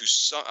tells him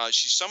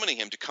she's summoning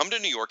him to come to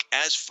New York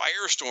as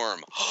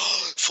Firestorm.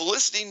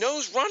 Felicity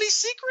knows Ronnie's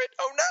secret.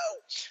 Oh, no.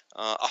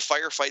 A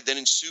firefight then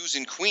ensues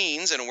in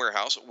Queens in a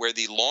warehouse where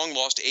the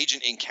long-lost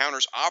agent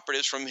encounters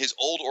operatives from his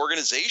old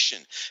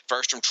organization.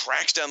 Firestorm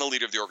tracks down the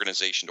leader of the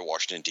organization to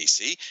Washington,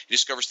 D.C. He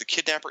discovers the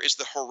kidnapper is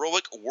the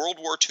heroic World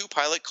War II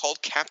pilot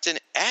called Captain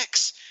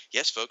X.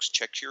 Yes, folks,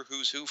 check your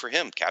who's who for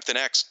him, Captain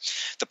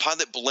X. The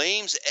pilot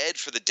blames Ed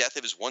for the death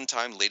of his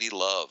one-time lady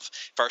love.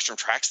 Firestorm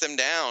tracks them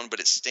down, but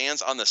it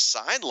stands on the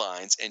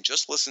sidelines and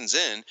just listens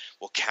in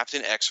while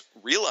Captain X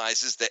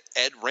realizes that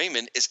Ed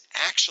Raymond is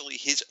actually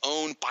his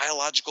own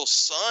biological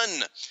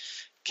son.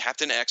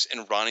 Captain X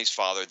and Ronnie's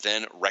father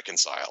then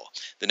reconcile.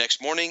 The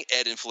next morning,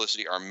 Ed and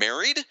Felicity are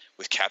married,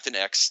 with Captain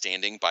X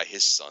standing by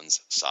his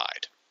son's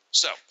side.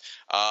 So,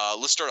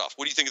 let's start off.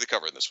 What do you think of the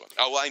cover in this one?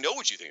 Oh, well, I know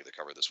what you think of the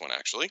cover of this one,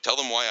 actually. Tell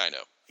them why I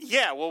know.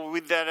 Yeah, well,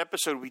 with that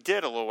episode we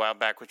did a little while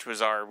back, which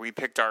was we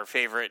picked our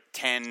favorite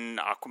 10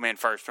 Aquaman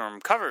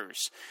Firestorm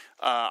covers.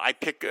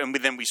 And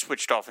then we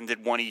switched off and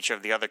did one each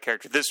of the other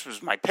characters. This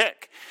was my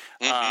pick.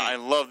 Mm-hmm. I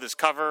love this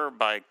cover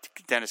by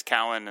Dennis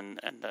Cowan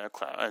and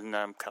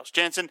Klaus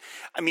Janson.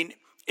 I mean,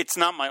 it's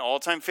not my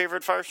all-time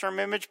favorite Firestorm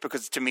image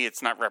because to me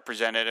it's not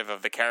representative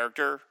of the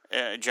character.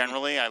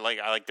 Generally, I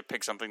like to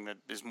pick something that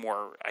is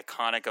more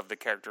iconic of the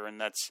character,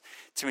 and that's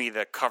to me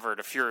the cover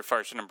to Fury of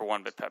Firestorm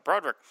 #1 by Pat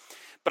Broderick.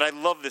 But I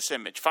love this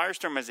image.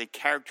 Firestorm as a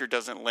character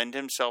doesn't lend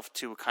himself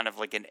to kind of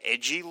like an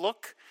edgy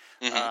look.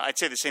 Mm-hmm. I'd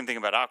say the same thing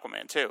about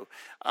Aquaman too.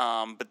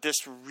 But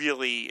this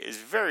really is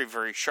very,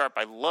 very sharp.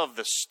 I love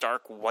the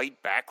stark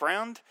white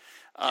background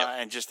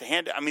and just the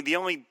hand. I mean, the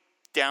only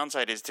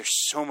downside is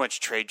there's so much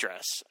trade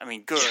dress. I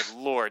mean, good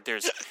Lord.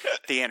 There's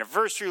the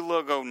anniversary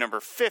logo, number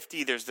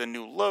 50. There's the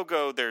new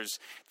logo. There's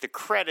the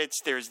credits.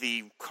 There's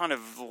the kind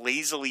of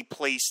lazily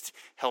placed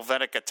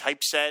Helvetica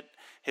typeset.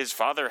 His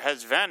father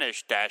has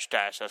vanished, ..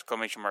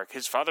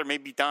 His father may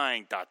be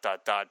dying, ...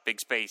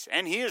 big space.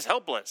 And he is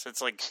helpless.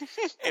 It's like,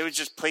 it was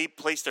just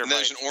placed there. And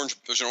there's an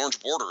orange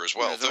border as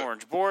well. There's an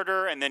orange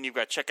border. And then you've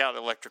got check out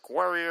Electric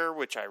Warrior,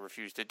 which I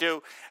refuse to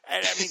do.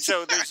 And I mean,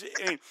 so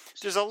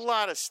there's a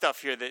lot of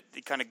stuff here that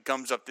kind of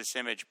gums up this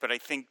image. But I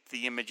think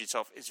the image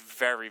itself is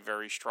very,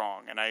 very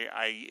strong. And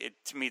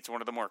to me, it's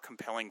one of the more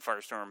compelling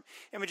Firestorm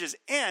images.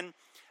 And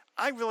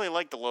I really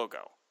like the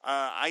logo.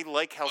 I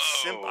like how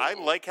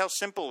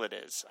simple it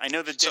is. I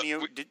know that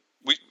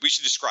we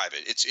should describe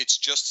it. It's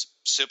just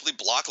simply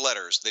block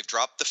letters. They've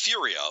dropped the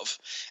Fury of,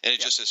 and it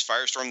just says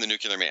Firestorm the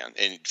Nuclear Man.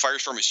 And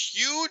Firestorm is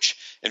huge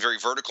and very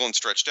vertical and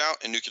stretched out,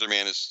 and Nuclear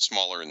Man is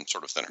smaller and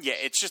sort of thinner. Yeah,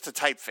 it's just a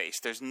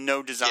typeface. There's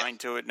no design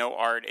to it, no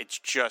art. It's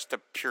just a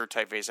pure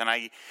typeface. And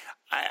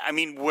I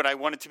mean, would I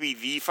want it to be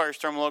the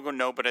Firestorm logo?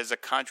 No, but as a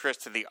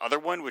contrast to the other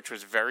one, which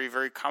was very,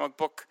 very comic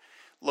book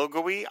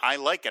logo-y, I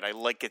like it. I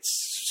like its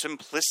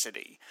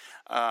simplicity,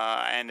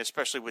 and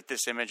especially with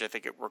this image, I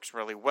think it works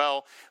really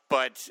well.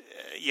 But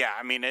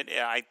I mean,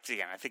 I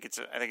think it's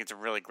a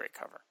really great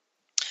cover.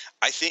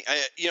 I think,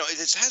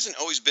 this hasn't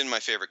always been my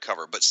favorite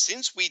cover, but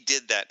since we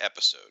did that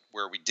episode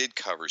where we did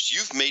covers,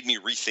 you've made me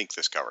rethink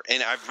this cover.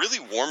 And I've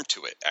really warmed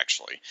to it,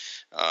 actually.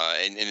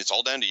 And it's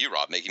all down to you,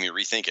 Rob, making me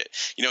rethink it.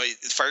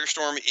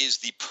 Firestorm is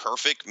the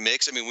perfect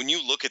mix. I mean, when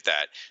you look at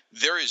that,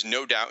 there is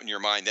no doubt in your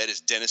mind that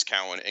is Dennis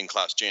Cowan and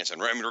Klaus Janson.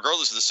 Right? I mean,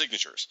 regardless of the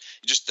signatures.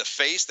 Just the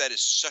face, that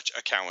is such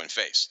a Cowan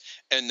face.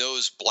 And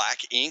those black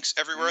inks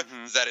everywhere,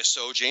 that is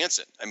so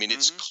Janson. I mean,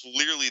 it's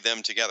clearly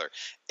them together.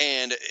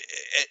 And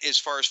as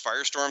far as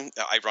Firestorm,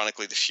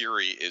 ironically, the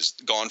Fury is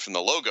gone from the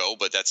logo,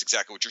 but that's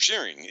exactly what you're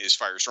sharing is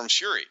Firestorm's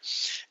Fury.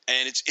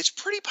 And it's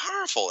pretty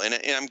powerful, and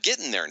I'm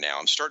getting there now.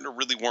 I'm starting to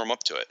really warm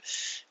up to it.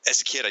 As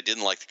a kid, I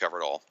didn't like the cover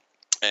at all.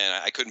 And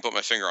I couldn't put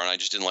my finger on it. I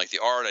just didn't like the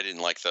art. I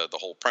didn't like the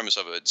whole premise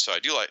of it. So I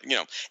do like,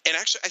 and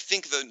actually I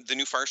think the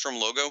new Firestorm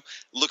logo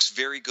looks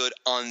very good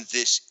on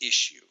this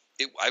issue.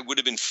 I would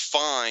have been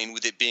fine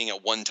with it being a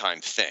one-time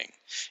thing.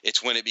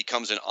 It's when it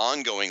becomes an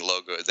ongoing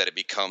logo that it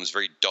becomes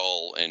very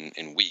dull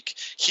and weak.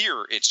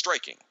 Here, it's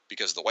striking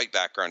because of the white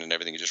background and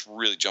everything. It just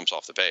really jumps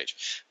off the page.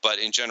 But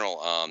in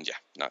general,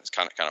 it's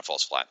kind of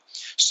falls flat.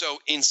 So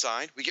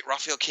inside, we get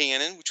Raphael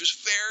Kayanin, which was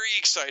very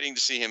exciting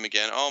to see him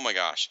again. Oh my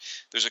gosh,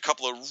 there's a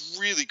couple of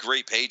really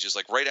great pages,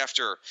 like right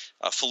after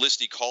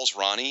Felicity calls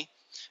Ronnie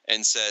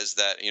and says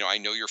that, I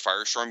know you're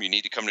Firestorm, you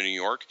need to come to New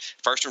York.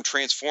 Firestorm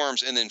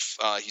transforms, and then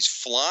he's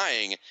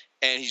flying,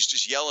 and he's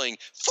just yelling,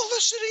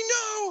 Felicity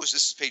knows!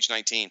 This is page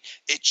 19.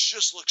 It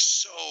just looks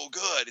so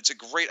good. It's a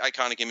great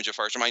iconic image of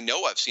Firestorm. I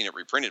know I've seen it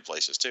reprinted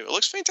places, too. It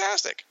looks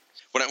fantastic.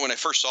 When I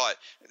first saw it,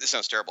 this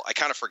sounds terrible, I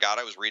kind of forgot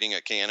I was reading a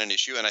Kayanin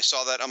issue, and I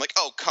saw that. I'm like,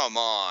 oh, come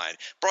on.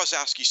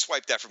 Brzozowski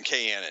swiped that from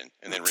Kayanin,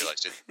 and then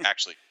realized it's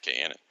actually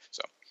Kayanin.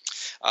 So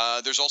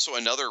there's also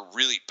another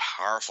really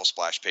powerful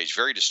splash page,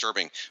 very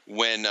disturbing,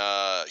 when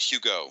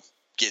Hugo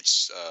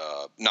gets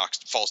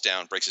falls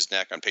down, breaks his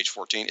neck on page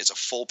 14. It's a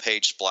full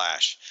page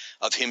splash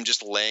of him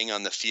just laying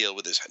on the field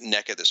with his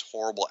neck at this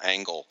horrible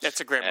angle.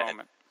 That's a great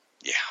moment.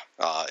 Yeah,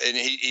 and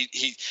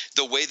he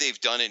the way they've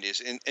done it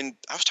is, and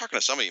I was talking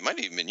to somebody, it might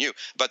have even been you,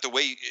 but the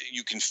way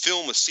you can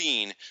film a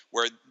scene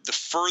where the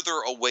further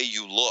away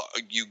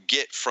you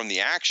get from the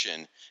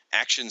action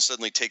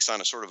suddenly takes on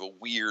a sort of a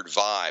weird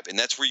vibe, and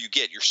that's where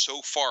you're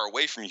so far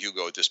away from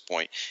Hugo at this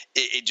point,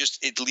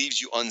 it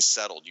leaves you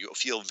unsettled. You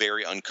feel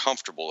very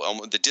uncomfortable.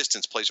 The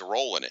distance plays a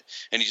role in it,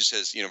 and he just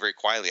says, very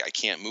quietly, I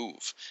can't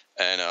move,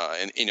 and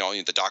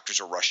the doctors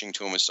are rushing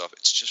to him and stuff.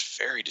 It's just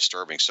very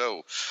disturbing.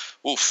 So,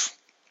 oof.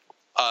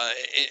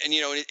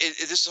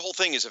 This whole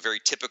thing is a very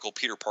typical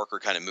Peter Parker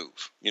kind of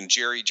move.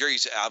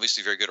 Jerry's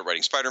obviously very good at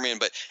writing Spider-Man,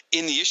 but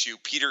in the issue,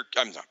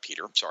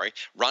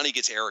 Ronnie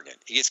gets arrogant.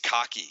 He gets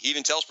cocky. He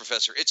even tells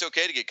Professor, it's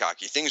okay to get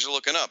cocky. Things are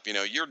looking up.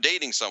 You're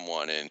dating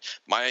someone, and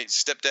my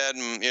stepdad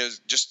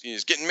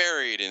is getting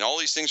married, and all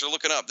these things are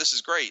looking up. This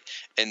is great.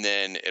 And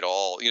then it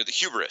all, the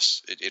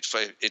hubris.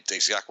 It's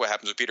exactly what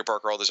happens with Peter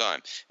Parker all the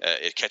time.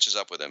 It catches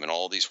up with him, and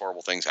all these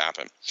horrible things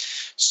happen.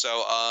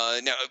 So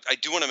now I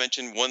do want to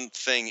mention one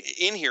thing.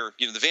 In here,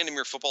 the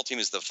Vandermeer football team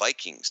is the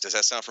Vikings. Does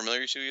that sound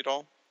familiar to you at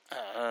all?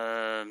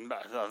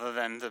 Other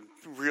than the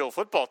real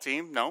football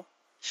team, no.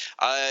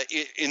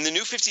 In the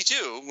New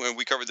 52, when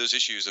we covered those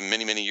issues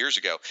many, many years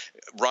ago,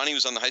 Ronnie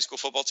was on the high school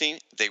football team.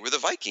 They were the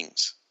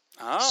Vikings.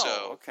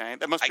 Oh, okay.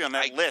 That must be on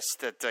that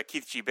list that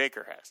Keith G.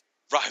 Baker has.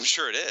 Right, I'm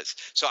sure it is.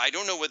 So I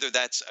don't know whether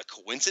that's a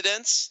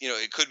coincidence.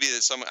 It could be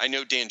that I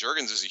know Dan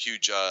Jurgens is a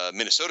huge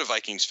Minnesota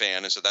Vikings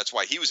fan, and so that's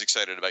why he was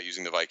excited about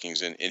using the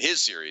Vikings in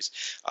his series.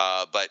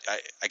 But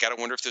I got to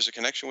wonder if there's a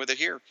connection with it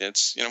here.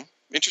 It's,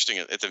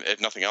 interesting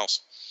if nothing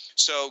else.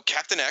 So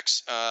Captain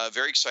X,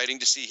 very exciting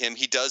to see him.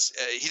 He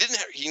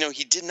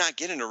did not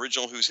get an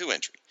original Who's Who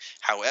entry.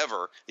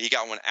 However, he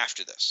got one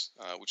after this,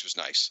 which was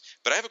nice.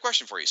 But I have a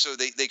question for you. So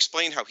they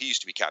explain how he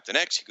used to be Captain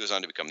X. He goes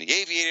on to become the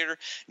Aviator.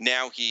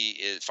 Now he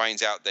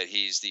finds out that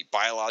he's the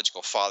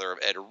biological father of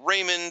Ed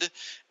Raymond.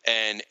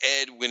 And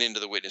Ed went into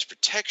the Witness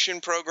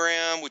Protection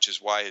Program, which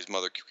is why his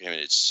mother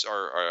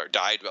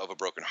died of a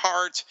broken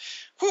heart.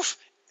 Whew.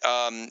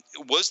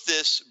 Was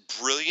this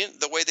brilliant,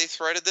 the way they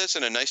threaded this,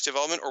 and a nice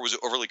development, or was it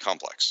overly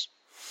complex?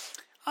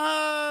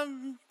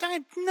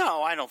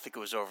 No, I don't think it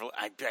was overly.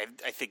 I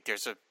think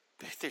there's a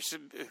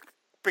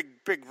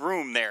big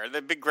room there,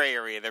 the big gray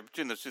area there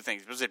between those two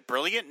things. Was it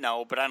brilliant?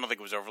 No, but I don't think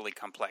it was overly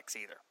complex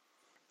either.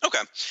 Okay.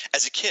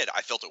 As a kid,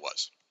 I felt it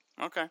was.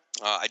 Okay.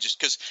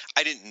 Because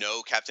I didn't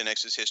know Captain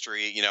X's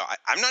history.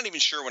 I'm not even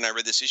sure when I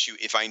read this issue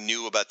if I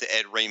knew about the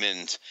Ed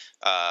Raymond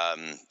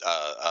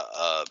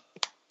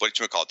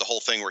the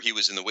whole thing where he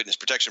was in the Witness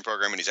Protection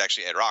Program and he's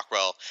actually Ed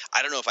Rockwell.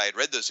 I don't know if I had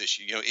read those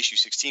issues, issue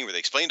 16 where they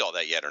explained all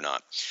that yet or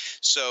not.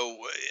 So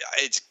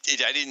I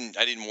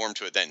didn't warm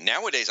to it then.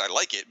 Nowadays I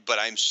like it, but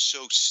I'm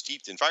so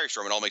steeped in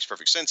Firestorm, it all makes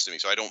perfect sense to me.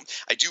 So I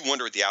do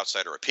wonder what the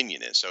outsider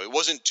opinion is. So it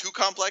wasn't too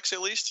complex,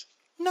 at least.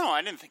 No,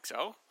 I didn't think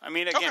so. I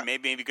mean, again,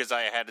 maybe because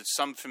I had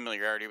some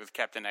familiarity with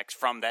Captain X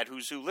from that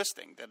Who's Who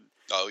listing. That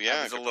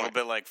I was a little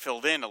bit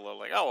filled in a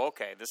little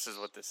okay, this is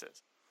what this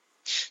is.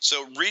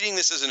 So reading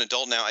this as an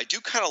adult now, I do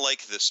kind of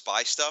like the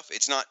spy stuff.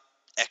 It's not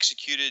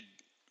executed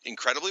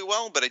incredibly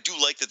well, but I do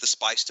like that the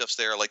spy stuff's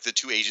there. I like the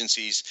two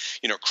agencies,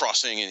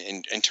 crossing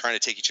and trying to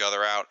take each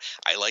other out.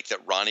 I like that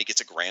Ronnie gets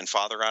a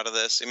grandfather out of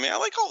this. I mean, I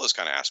like all those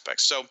kind of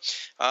aspects. So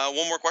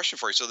one more question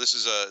for you. So this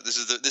is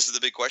the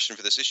big question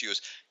for this issue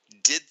is,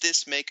 did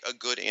this make a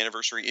good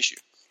anniversary issue?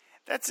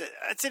 That's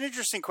an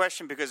interesting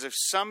question because of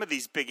some of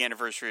these big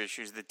anniversary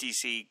issues that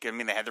DC,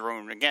 they had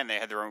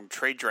their own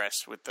trade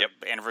dress with the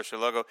anniversary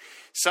logo.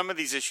 Some of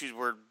these issues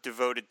were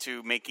devoted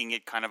to making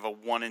it kind of a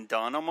one and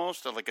done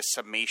almost, or like a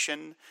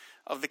summation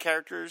of the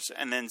characters.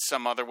 And then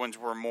some other ones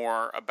were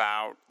more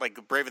about,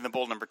 like Brave and the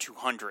Bold number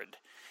 200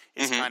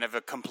 is kind of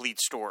a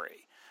complete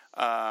story.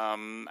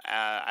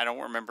 I don't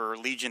remember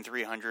Legion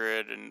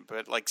 300,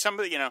 but like some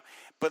of the,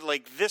 but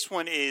like this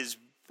one is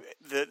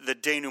the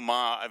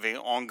denouement of an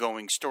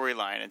ongoing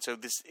storyline, and so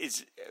this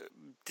is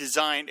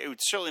designed.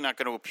 It's certainly not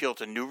going to appeal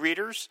to new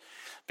readers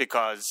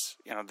because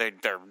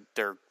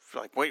they're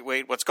like,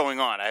 wait, what's going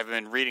on? I haven't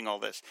been reading all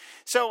this.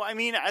 So I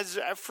mean,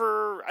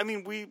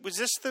 was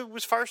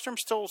Firestorm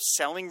still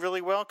selling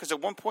really well? Because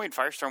at one point,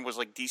 Firestorm was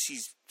like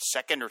DC's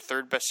second or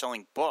third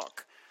best-selling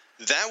book.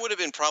 That would have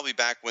been probably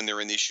back when they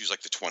were in the issues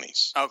like the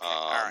 20s. Okay,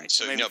 all right.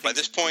 So maybe by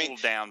this point,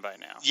 cooled down by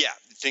now. Yeah,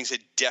 things had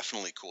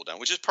definitely cooled down,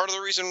 which is part of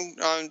the reason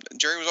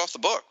Jerry was off the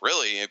book.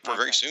 Really,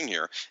 very soon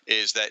here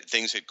is that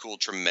things had cooled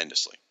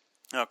tremendously.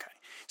 Okay,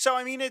 so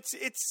I mean, it's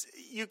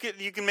you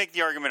can make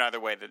the argument either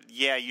way that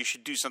you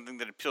should do something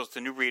that appeals to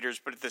new readers,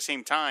 but at the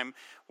same time,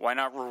 why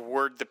not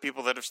reward the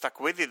people that have stuck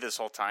with you this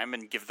whole time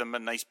and give them a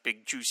nice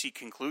big juicy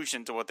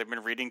conclusion to what they've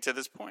been reading to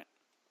this point?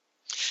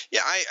 Yeah,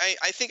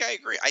 I think I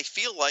agree. I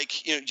feel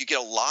like, you get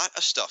a lot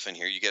of stuff in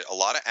here. You get a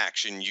lot of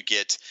action. You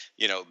get,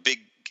 big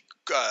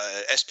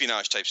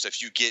espionage type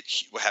stuff. You get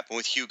what happened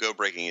with Hugo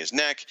breaking his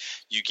neck.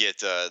 You get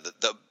the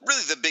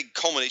big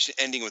culmination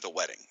ending with a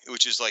wedding,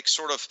 which is like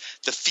sort of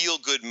the feel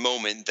good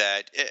moment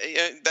that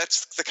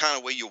that's the kind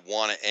of way you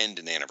want to end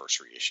an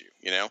anniversary issue.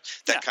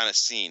 That kind of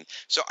scene.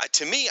 So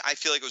to me, I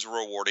feel like it was a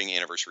rewarding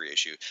anniversary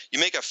issue. You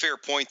make a fair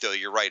point, though.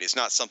 You're right. It's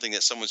not something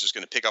that someone's just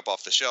going to pick up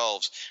off the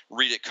shelves,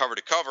 read it cover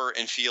to cover,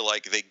 and feel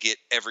like they get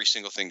every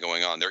single thing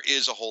going on. There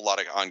is a whole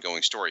lot of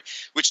ongoing story,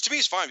 which to me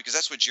is fine because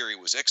that's what Jerry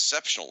was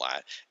exceptional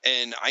at.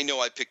 And I know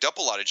I picked up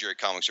a lot of Jerry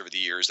comics over the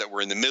years that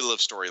were in the middle of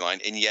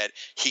storyline, and yet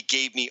he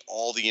gave me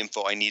all the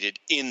info I needed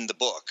in the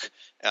book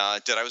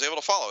that I was able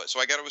to follow it. So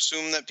I got to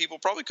assume that people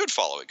probably could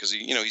follow it because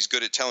he's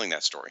good at telling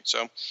that story.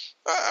 So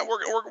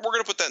we're going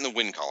to put that in the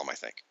win column, I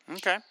think.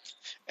 Okay.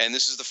 And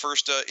this is the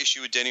first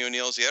issue with Denny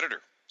O'Neil as the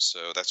editor.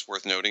 So that's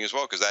worth noting as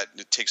well because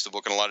that takes the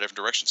book in a lot of different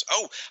directions.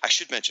 Oh, I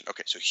should mention.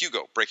 Okay, so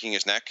Hugo breaking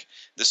his neck.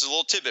 This is a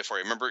little tidbit for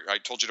you. Remember, I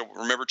told you to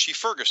remember Chief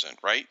Ferguson,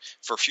 right?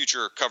 For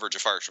future coverage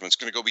of Firestorm. It's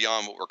going to go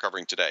beyond what we're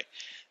covering today.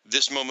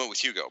 This moment with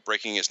Hugo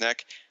breaking his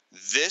neck.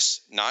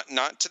 This, not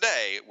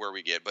today where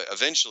we get, but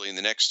eventually in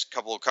the next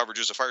couple of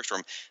coverages of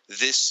Firestorm,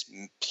 this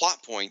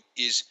plot point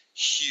is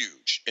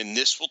huge. And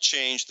this will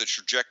change the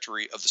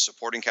trajectory of the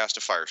supporting cast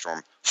of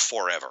Firestorm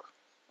forever.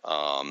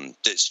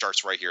 It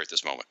starts right here at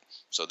this moment.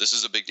 So this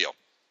is a big deal,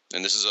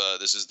 and this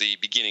is the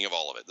beginning of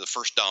all of it, the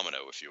first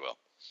domino, if you will.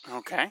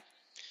 Okay.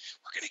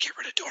 We're going to get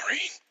rid of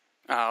Doreen.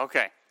 Oh,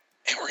 okay.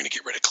 And we're going to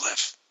get rid of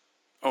Cliff.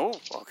 Oh,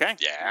 okay.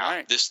 Yeah. All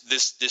right. This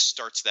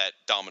starts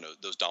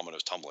those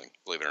dominoes tumbling.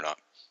 Believe it or not.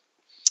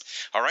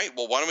 All right.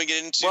 Well, why don't we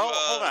get into? Well,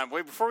 hold on.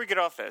 Wait, before we get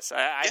off this,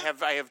 I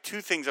have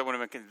two things I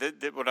want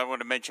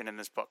to mention in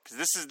this book because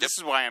this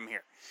is why I'm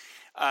here.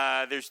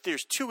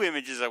 There's two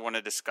images I want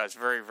to discuss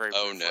very, very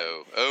briefly.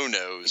 Oh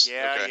no.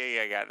 Yeah,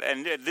 okay. yeah.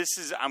 And this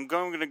is I'm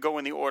going to go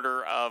in the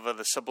order of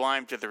the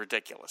sublime to the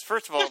ridiculous.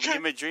 First of all, the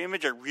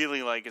image I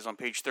really like is on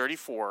page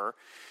 34,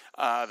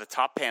 the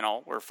top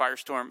panel where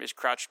Firestorm is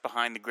crouched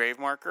behind the grave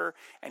marker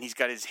and he's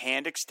got his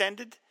hand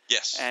extended.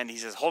 Yes. And he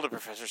says, "Hold it,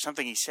 Professor.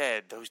 Something he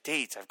said. Those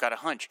dates. I've got a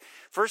hunch."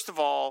 First of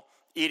all,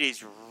 it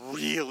is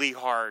really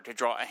hard to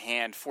draw a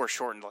hand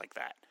foreshortened like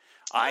that.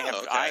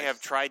 I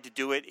have tried to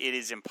do it. It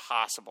is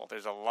impossible.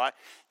 There's a lot.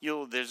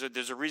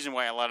 There's a reason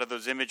why a lot of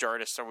those image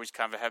artists always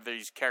kind of have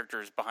these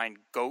characters behind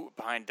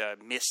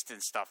mist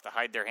and stuff to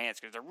hide their hands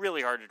because they're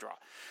really hard to draw.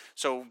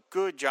 So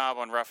good job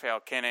on Raphael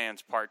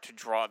Kenahan's part to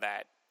draw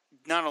that.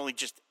 Not only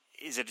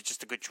is it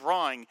just a good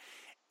drawing,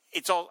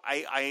 it's all.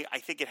 I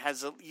think it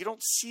has. You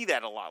don't see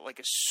that a lot, like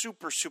a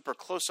super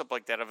close up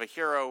like that of a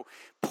hero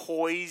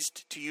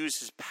poised to use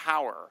his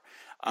power.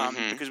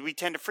 Because we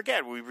tend to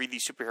forget when we read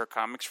these superhero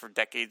comics for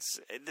decades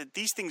that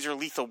these things are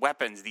lethal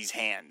weapons. These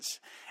hands,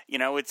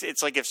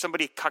 it's like if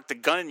somebody cocked a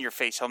gun in your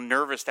face, how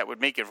nervous that would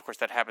make you. Of course,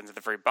 that happens at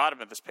the very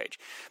bottom of this page.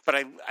 But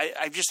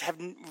I just have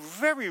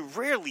very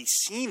rarely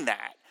seen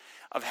that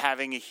of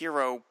having a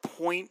hero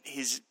point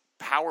his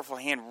powerful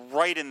hand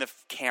right in the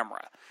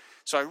camera.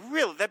 So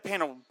that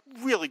panel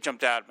really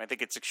jumped out at me. I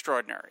think it's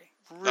extraordinary.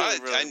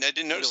 I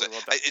didn't notice that.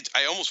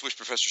 I almost wish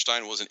Professor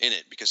Stein wasn't in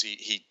it because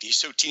he's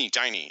so teeny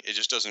tiny. It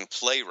just doesn't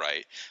play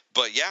right.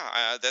 But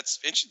that's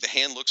interesting. The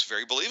hand looks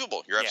very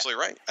believable. You're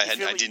absolutely right. I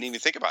didn't even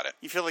think about it.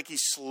 You feel like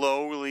he's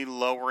slowly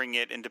lowering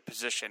it into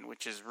position,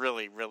 which is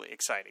really, really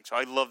exciting. So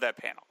I love that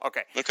panel.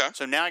 Okay.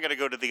 So now I got to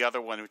go to the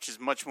other one, which is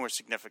much more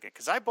significant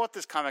because I bought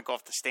this comic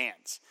off the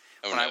stands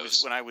when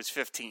I was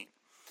 15.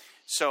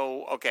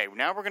 So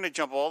now we're going to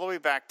jump all the way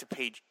back to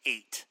page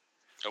 8.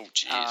 Oh,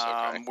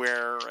 jeez. Okay.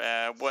 Where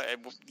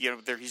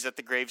he's at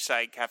the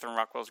gravesite, Catherine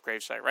Rockwell's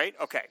gravesite, right?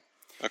 Okay.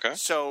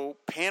 So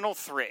panel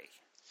 3.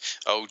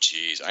 Oh,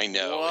 jeez. I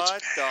know.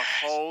 What the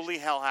holy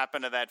hell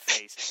happened to that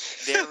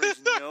face? There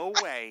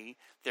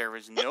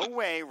is no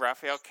way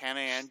Raphael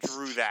Kenahan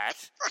drew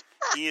that.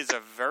 He is a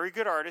very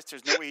good artist.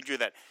 There's no way he drew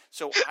that.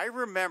 So I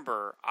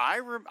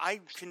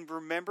can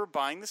remember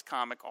buying this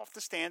comic off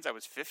the stands. I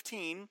was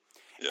 15,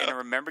 and I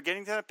remember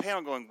getting to that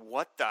panel going,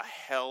 "What the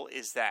hell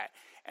is that?"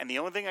 And the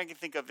only thing I can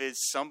think of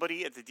is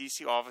somebody at the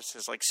DC office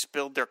has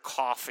spilled their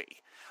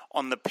coffee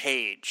on the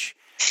page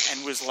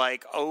and was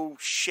like, oh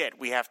shit,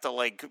 we have to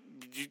like,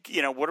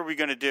 what are we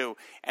going to do?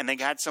 And they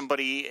had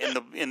somebody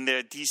in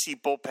the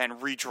DC bullpen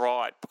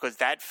redraw it because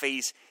that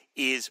face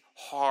is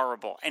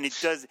horrible. And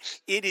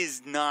it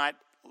is not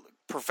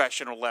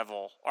professional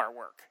level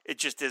artwork. It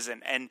just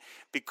isn't. And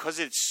because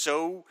it's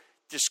so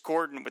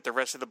discordant with the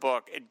rest of the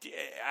book,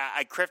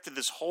 I crafted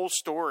this whole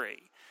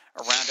story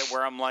around it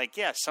where I'm like,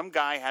 yeah, some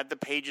guy had the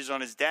pages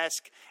on his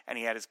desk and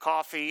he had his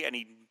coffee and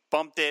he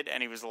bumped it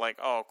and he was like,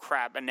 oh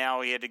crap, and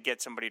now he had to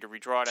get somebody to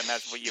redraw it, and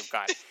that's what you've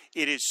got.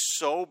 It is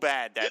so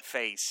bad, that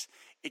face.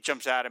 It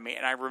jumps out at me.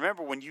 And I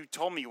remember when you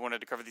told me you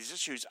wanted to cover these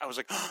issues, I was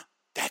like, oh,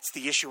 that's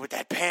the issue with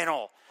that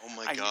panel. Oh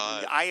my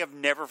God. I have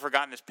never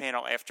forgotten this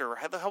panel after,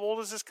 how old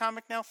is this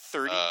comic now?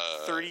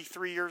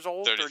 33 years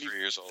old? 33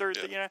 years old,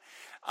 30, yeah.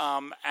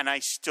 And I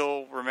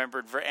still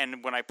remembered,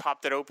 and when I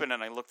popped it open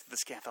and I looked at the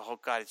scan, I thought, oh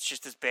God, it's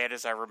just as bad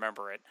as I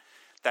remember it.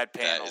 That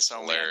panel. That is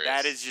so hilarious. Man,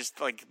 that is just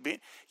like,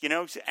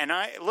 and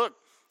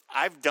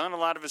I've done a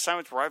lot of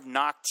assignments where I've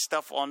knocked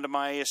stuff onto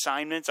my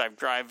assignments.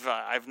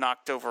 I've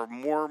knocked over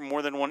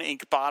more than one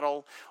ink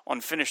bottle on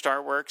finished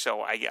artwork,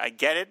 so I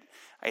get it.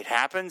 It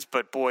happens,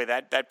 but boy,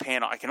 that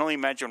panel, I can only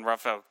imagine when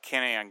Raphael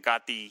Canahan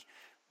got the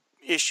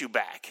issue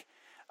back.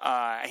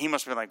 He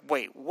must have been like,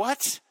 wait,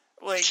 what?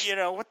 Like,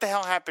 what the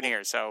hell happened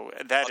here? So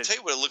I'll tell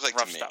you what it looked like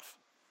rough to me. Stuff.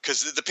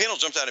 Because the panel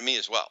jumped out at me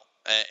as well.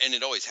 And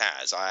it always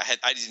has.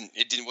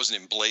 It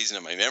wasn't emblazoned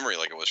in my memory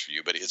like it was for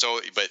you, but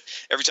but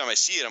every time I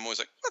see it, I'm always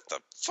like, what the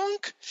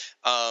funk?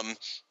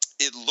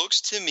 It looks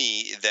to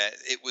me that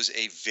it was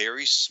a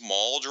very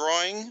small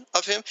drawing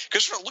of him.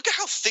 Because look at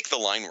how thick the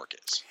line work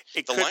is.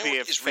 It the could line be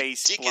work a is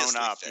face blown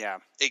up, thick. yeah.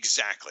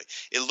 Exactly.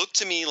 It looked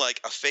to me like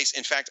a face.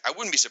 In fact, I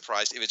wouldn't be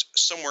surprised if it's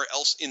somewhere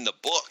else in the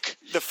book.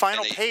 The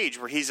final page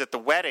where he's at the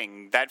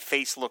wedding, that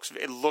face looks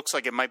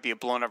like it might be a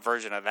blown up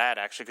version of that,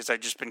 actually, because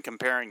I've just been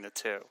comparing the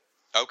two.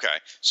 Okay.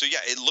 So, yeah,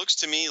 it looks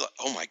to me like,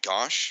 oh, my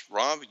gosh,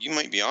 Rob, you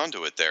might be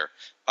onto it there.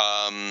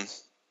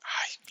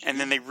 And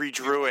then they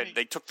redrew it.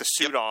 They took the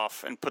suit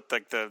off and put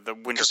the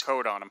winter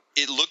coat on him.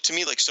 It looked to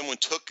me like someone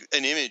took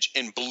an image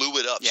and blew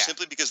it up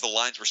simply because the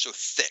lines were so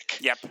thick.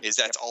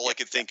 That's all I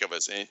could think of.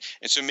 And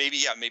so maybe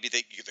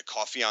they get the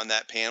coffee on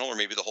that panel, or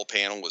maybe the whole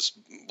panel was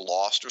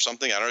lost or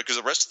something. I don't know, because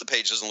the rest of the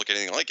page doesn't look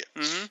anything like it.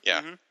 Mm-hmm,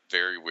 yeah. Mm-hmm.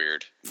 Very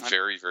weird.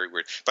 Very, very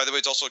weird. By the way,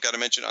 it's also got to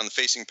mention on the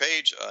facing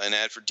page an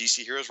ad for DC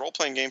Heroes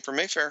role-playing game for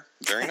Mayfair.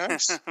 Very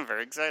nice.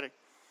 Very exciting.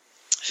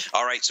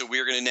 All right, so we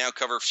are going to now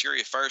cover Fury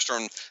of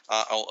Firestorm.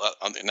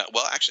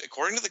 Well, actually,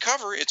 according to the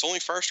cover, it's only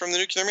Firestorm the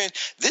Nuclear Man.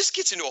 This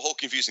gets into a whole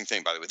confusing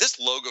thing, by the way. This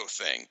logo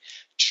thing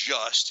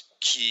just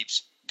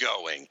keeps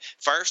going.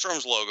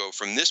 Firestorm's logo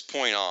from this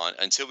point on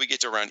until we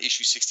get to around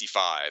issue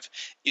 65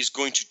 is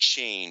going to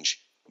change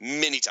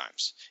many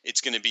times.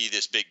 It's going to be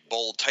this big,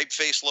 bold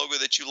typeface logo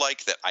that you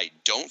like that I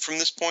don't from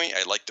this point.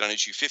 I liked it on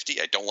issue 50.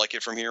 I don't like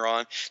it from here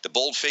on. The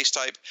bold face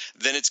type.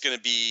 Then it's going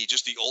to be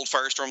just the old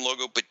Firestorm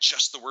logo, but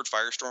just the word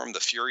Firestorm, the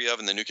Fury of,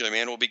 and the Nuclear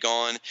Man will be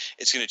gone.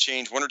 It's going to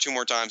change one or two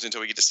more times until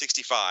we get to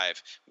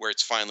 65, where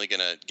it's finally going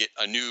to get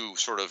a new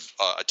sort of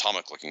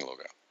atomic-looking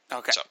logo.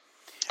 Okay. So,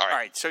 all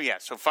right. So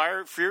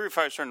Fury of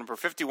Firestorm number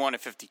 51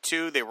 and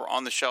 52. They were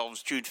on the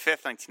shelves June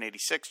 5th,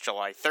 1986,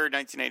 July 3rd,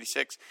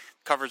 1986.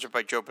 Covers are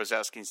by Joe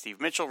Brzezowski and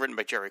Steve Mitchell, written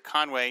by Jerry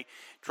Conway,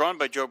 drawn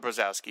by Joe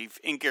Brzezowski.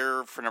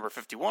 Inker for number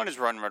 51 is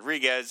Ron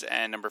Rodriguez,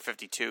 and number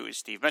 52 is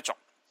Steve Mitchell.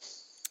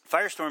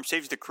 Firestorm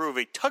saves the crew of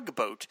a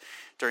tugboat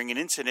during an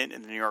incident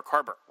in the New York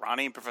harbor.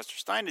 Ronnie and Professor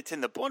Stein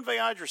attend the Bon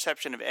Voyage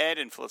reception of Ed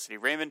and Felicity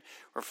Raymond,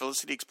 where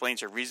Felicity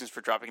explains her reasons for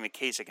dropping the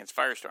case against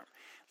Firestorm.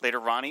 Later,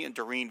 Ronnie and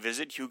Doreen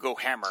visit Hugo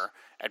Hammer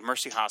at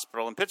Mercy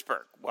Hospital in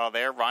Pittsburgh. While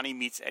there, Ronnie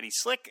meets Eddie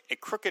Slick, a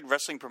crooked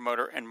wrestling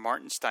promoter and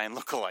Martin Stein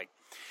lookalike.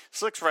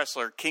 Slick's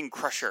wrestler, King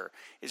Crusher,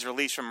 is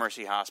released from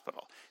Mercy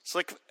Hospital.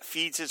 Slick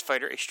feeds his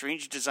fighter a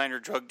strange designer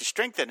drug to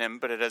strengthen him,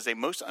 but it has a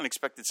most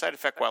unexpected side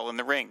effect while in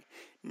the ring.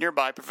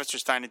 Nearby, Professor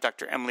Stein and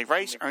Dr. Emily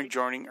Rice are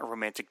enjoying a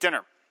romantic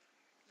dinner.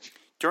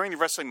 During the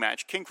wrestling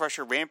match, King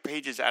Crusher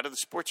rampages out of the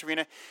sports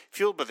arena,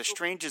 fueled by the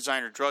strange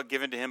designer drug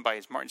given to him by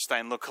his Martin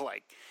Stein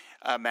lookalike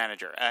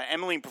manager.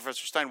 Emily and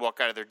Professor Stein walk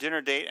out of their dinner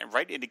date and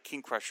right into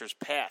King Crusher's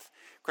path.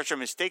 Crusher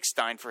mistakes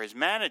Stein for his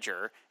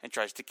manager and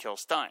tries to kill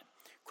Stein.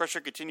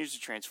 Crusher continues to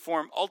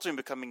transform, ultimately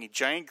becoming a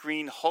giant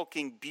green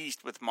hulking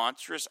beast with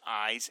monstrous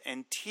eyes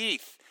and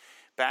teeth.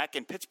 Back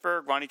in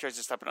Pittsburgh, Ronnie tries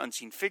to stop an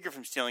unseen figure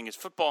from stealing his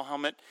football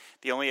helmet.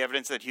 The only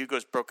evidence that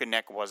Hugo's broken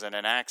neck wasn't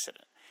an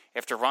accident.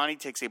 After Ronnie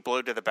takes a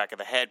blow to the back of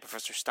the head,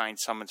 Professor Stein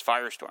summons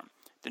Firestorm.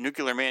 The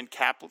Nuclear Man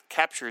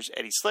captures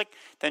Eddie Slick,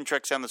 then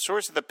tracks down the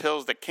source of the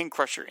pills that King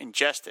Crusher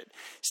ingested.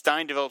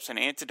 Stein develops an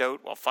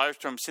antidote, while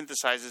Firestorm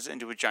synthesizes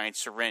into a giant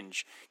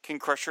syringe. King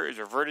Crusher is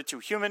reverted to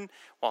human,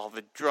 while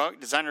the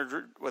drug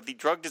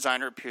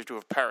designer appears to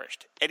have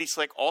perished. Eddie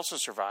Slick also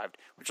survived,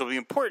 which will be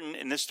important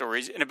in this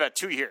story in about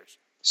 2 years.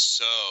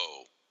 So,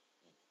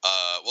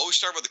 we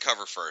start with the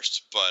cover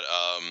first, but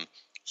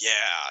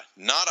yeah,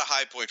 not a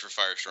high point for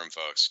Firestorm,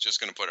 folks.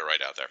 Just going to put it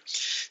right out there.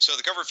 So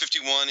the cover of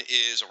 51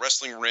 is a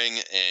wrestling ring,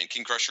 and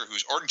King Crusher,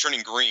 who's already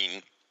turning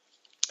green,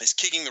 He's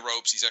kicking the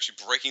ropes. He's actually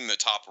breaking the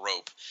top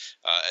rope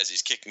as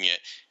he's kicking it.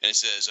 And it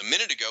says, a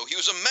minute ago, he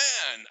was a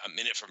man. A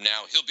minute from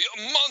now, he'll be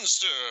a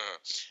monster.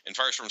 And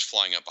Firestorm's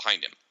flying up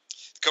behind him.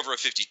 The cover of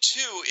 52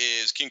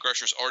 is King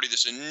Crusher's already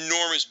this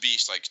enormous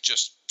beast, like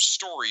just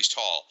stories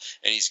tall.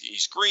 And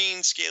he's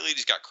green, scaly,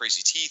 he's got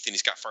crazy teeth, and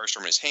he's got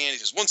Firestorm in his hand. He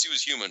says, once he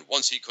was human,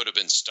 once he could have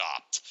been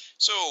stopped.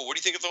 So what do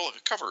you think of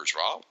the covers,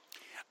 Rob?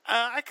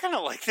 I kind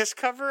of like this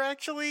cover,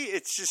 actually.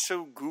 It's just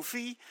so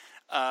goofy.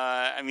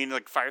 I mean,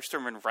 like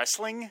Firestorm in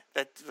wrestling.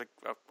 That's like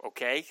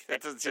okay.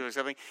 That doesn't seem like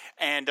something.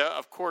 And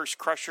of course,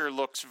 Crusher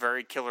looks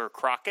very Killer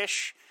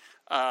Croc-ish,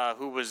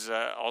 who was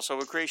also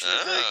a creation.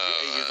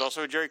 He was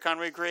also a Jerry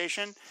Conway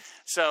creation.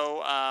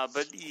 So,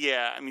 but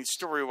yeah, I mean,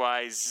 story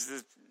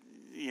wise,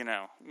 you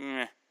know.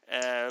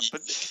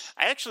 But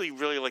I actually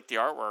really like the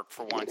artwork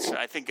for once.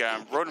 I think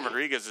Roden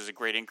Rodriguez is a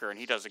great inker, and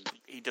he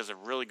does a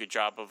really good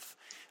job of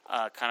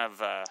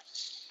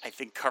I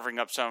think covering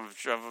up some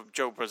of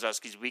Joe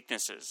Brzezinski's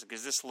weaknesses,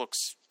 because this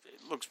looks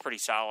pretty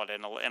solid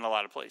in a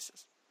lot of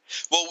places.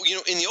 Well, you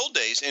know, in the old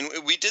days, and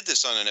we did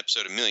this on an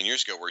episode a million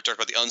years ago where we talked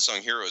about the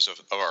unsung heroes of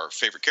our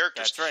favorite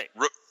characters. That's right.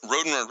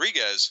 Roden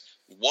Rodriguez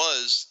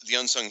was the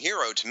unsung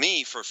hero to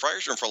me for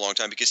Firestorm for a long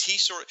time, because he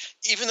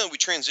even though we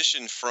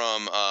transitioned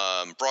from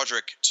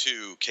Broderick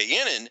to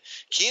Kayanin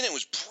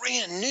was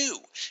brand new.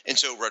 And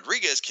so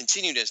Rodriguez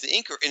continued as the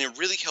inker, and it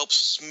really helps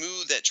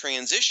smooth that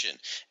transition.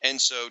 And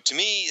so to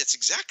me, that's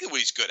exactly what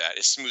he's good at,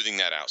 is smoothing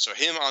that out. So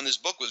him on this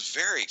book was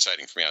very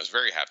exciting for me. I was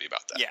very happy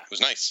about that. Yeah. It was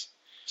nice.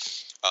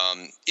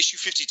 Issue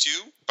 52,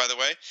 by the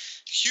way,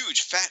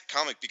 huge fat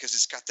comic, because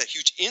it's got that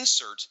huge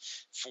insert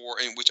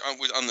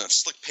on the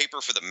slick paper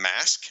for the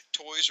Mask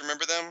toys.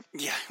 Remember them?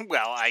 Yeah,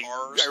 well, I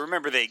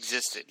remember they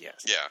existed.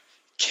 Yes. Yeah,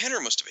 Kenner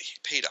must have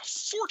paid a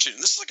fortune.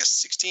 This is like a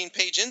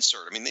 16-page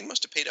insert. I mean, they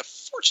must have paid a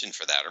fortune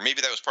for that, or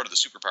maybe that was part of the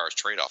Superpowers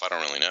trade-off. I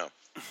don't really know.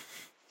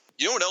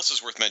 You know what else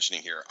is worth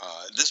mentioning here?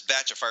 This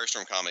batch of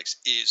Firestorm comics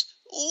is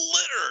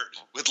littered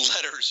with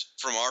letters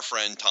from our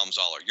friend Tom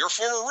Zoller, your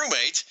former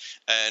roommate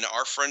and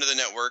our friend of the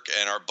network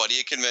and our buddy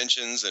at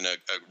conventions, and a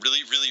really,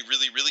 really,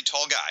 really, really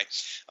tall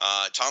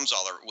guy. Tom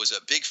Zoller was a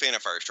big fan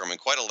of Firestorm and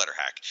quite a letter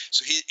hack.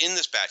 So in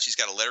this batch, he's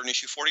got a letter in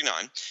issue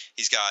 49.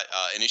 He's got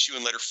an issue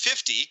in letter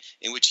 50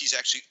 in which he's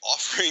actually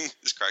offering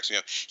 – this cracks me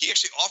up – he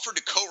actually offered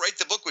to co-write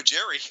the book with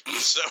Jerry.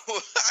 So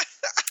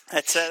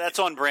that's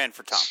on brand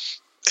for Tom.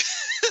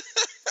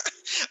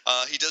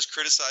 He does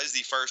criticize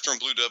the Firestorm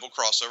Blue Devil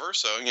crossover,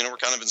 so you know we're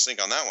kind of in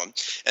sync on that one.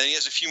 And he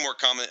has a few more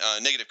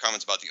negative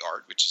comments about the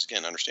art, which is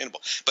again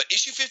understandable. But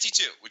issue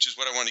 52, which is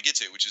what I wanted to get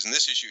to, which is in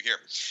this issue here,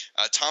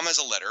 Tom has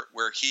a letter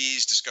where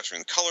he's discussing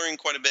the coloring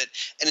quite a bit,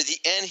 and at the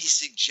end he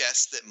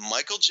suggests that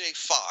Michael J.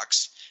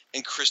 Fox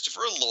and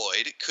Christopher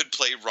Lloyd could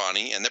play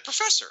Ronnie and the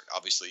Professor,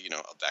 obviously, you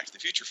know, of Back to the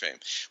Future fame,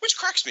 which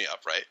cracks me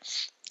up, right?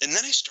 And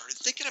then I started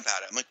thinking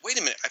about it. I'm like, wait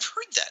a minute, I've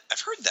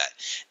heard that.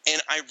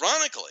 And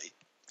ironically,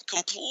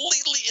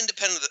 completely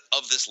independent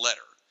of this letter,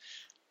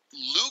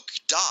 Luke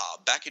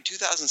Daub, back in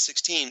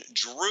 2016,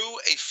 drew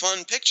a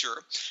fun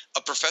picture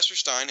of Professor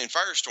Stein and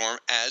Firestorm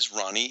as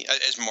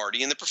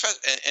Marty and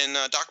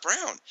Doc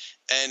Brown,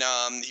 and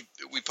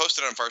we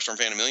posted it on Firestorm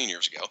Fan a million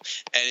years ago.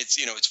 And it's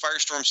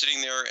Firestorm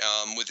sitting there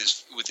with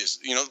his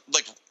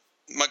like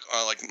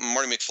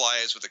Marty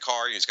McFly is with the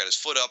car. He's got his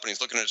foot up and he's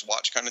looking at his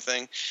watch, kind of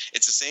thing.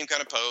 It's the same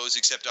kind of pose,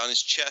 except on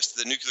his chest,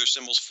 the nuclear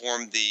symbols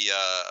form the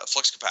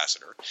flux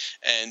capacitor.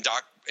 And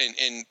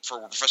and for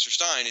Professor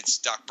Stein, it's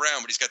Doc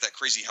Brown, but he's got that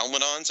crazy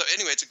helmet on. So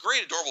anyway, it's a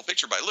great, adorable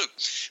picture by Luke,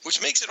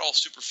 which makes it all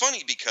super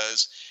funny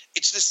because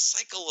it's this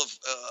cycle of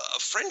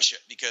friendship.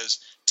 Because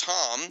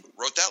Tom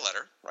wrote that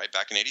letter right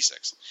back in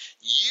 '86.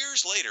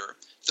 Years later,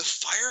 the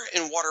Fire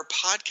and Water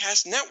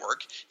Podcast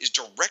Network is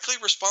directly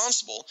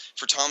responsible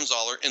for Tom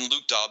Zoller and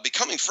Luke Daub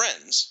becoming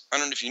friends. I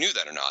don't know if you knew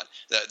that or not.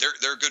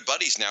 They're good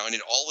buddies now, and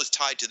it all is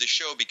tied to this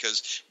show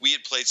because we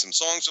had played some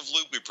songs of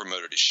Luke. We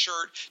promoted his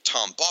shirt.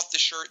 Tom bought the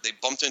shirt. They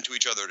bumped into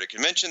each other at a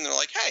convention. They're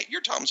like, "Hey,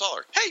 you're Tom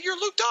Zoller. Hey, you're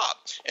Luke Daub,"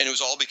 and it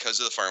was all because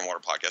of the Fire and Water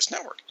Podcast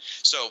Network.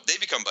 So they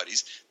become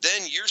buddies.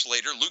 Then years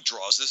later, Luke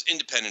draws this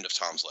independent of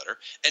Tom's letter,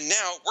 and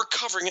now we're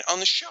covering it on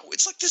the show.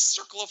 It's like this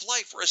circle of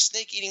life where a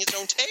snake eating its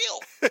own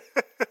tail.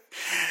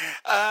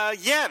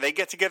 Yeah, they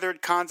get together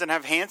at cons and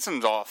have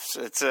handsome offs.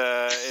 It's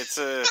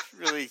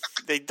really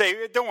they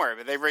don't worry,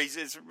 but they raise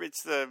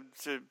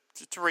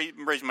to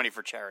raise money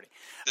for charity.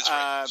 That's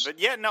right. But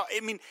yeah, no,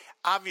 I mean,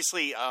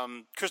 obviously,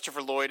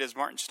 Christopher Lloyd as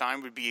Martin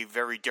Stein would be a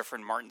very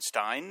different Martin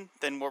Stein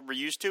than what we're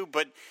used to.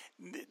 But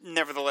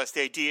nevertheless,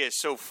 the idea is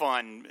so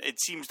fun. It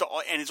seems to,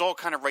 and it's all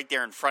kind of right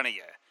there in front of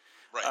you.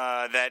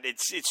 Right. That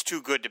it's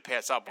too good to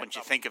pass up once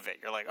you think of it.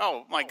 You're like,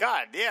 oh my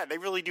God, yeah, they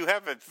really do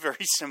have a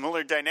very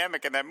similar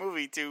dynamic in that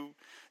movie to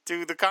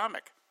the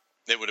comic.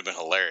 It would have been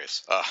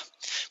hilarious.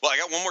 Well, I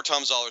got one more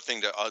Tom Zoller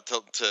thing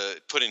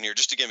to put in here,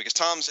 just again because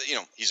Tom's,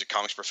 he's a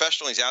comics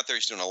professional. He's out there.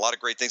 He's doing a lot of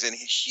great things, and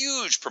he's a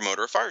huge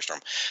promoter of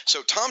Firestorm.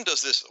 So Tom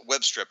does this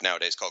web strip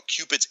nowadays called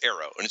Cupid's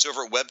Arrow, and it's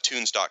over at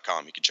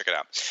webtoons.com. You can check it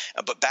out.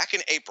 But back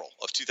in April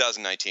of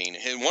 2019,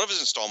 one of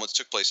his installments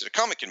took place at a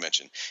comic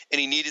convention,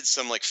 and he needed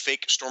some like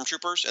fake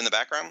stormtroopers in the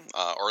background,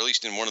 or at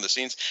least in one of the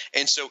scenes.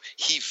 And so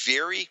he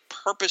very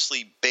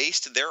purposely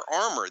based their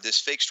armor, this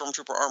fake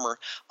stormtrooper armor,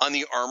 on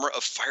the armor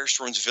of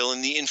Firestorm's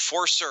villain, the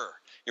Enforcer.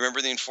 You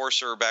remember the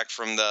Enforcer back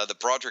from the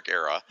Broderick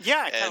era?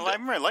 Yeah, I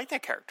remember. I like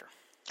that character.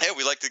 Yeah,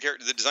 we liked the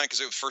design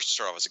because it was first to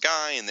start off as a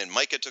guy, and then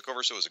Micah took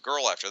over, so it was a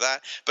girl after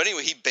that. But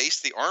anyway, he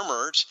based the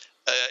armors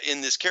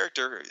in this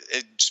character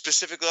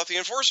specifically off the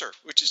Enforcer,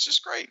 which is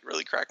just great.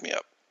 Really cracked me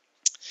up.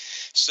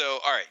 So,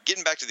 all right,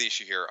 getting back to the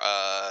issue here.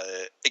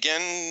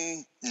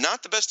 Again,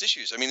 not the best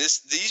issues. I mean,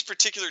 these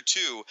particular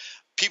two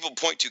people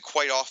point to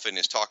quite often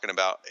is talking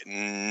about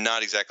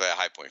not exactly a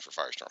high point for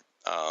Firestorm.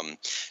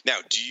 Now,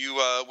 what'd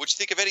you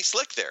think of Eddie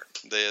Slick there,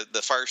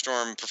 the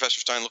Firestorm Professor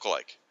Stein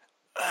lookalike?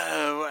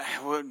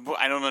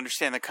 I don't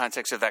understand the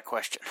context of that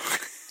question.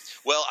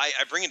 Well, I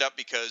bring it up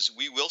because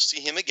we will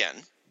see him again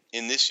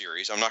in this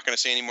series. I'm not going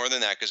to say any more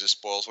than that because it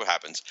spoils what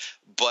happens.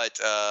 But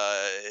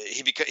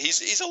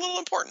he's a little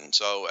important.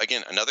 So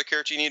again, another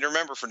character you need to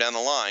remember for down the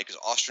line, because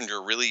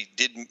Ostrander really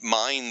did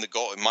mine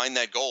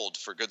that gold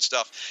for good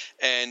stuff.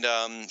 And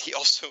he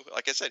also,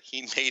 like I said,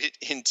 he made it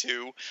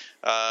into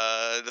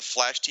the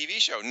Flash TV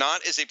show,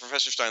 not as a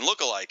Professor Stein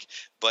lookalike,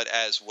 but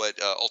as what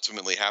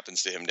ultimately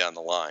happens to him down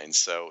the line.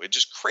 So it's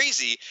just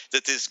crazy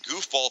that this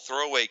goofball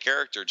throwaway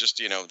character, just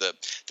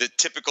the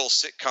typical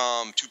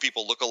sitcom two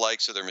people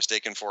lookalike, so they're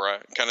mistaken for a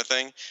kind of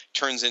thing,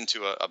 turns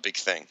into a big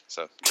thing.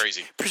 So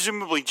crazy.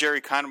 Presumably Jerry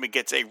Conway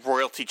gets a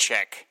royalty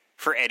check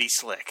for Eddie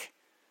Slick.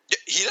 Yeah,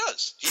 he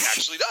does. He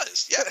actually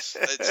does. Yes.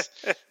 It's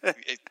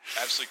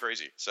absolutely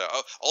crazy. So,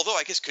 although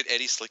I guess could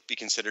Eddie Slick be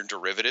considered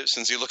derivative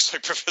since he looks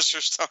like Professor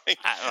Stein?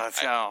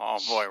 Oh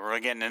boy, we're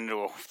getting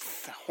into a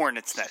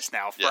hornet's nest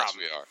now. Yes,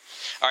 we are.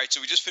 All right,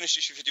 so we just finished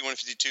issue 51 and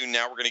 52.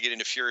 Now we're going to get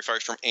into Fury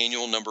Firestorm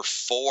Annual number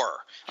 4.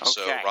 Okay.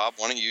 So, Rob,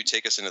 why don't you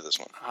take us into this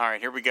one? All right,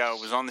 here we go.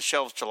 It was on the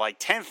shelves July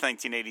 10th,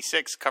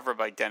 1986, covered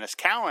by Dennis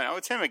Cowan. Oh,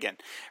 it's him again.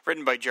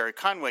 Written by Jerry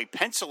Conway.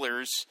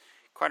 Pencilers,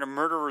 quite a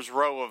murderer's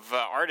row of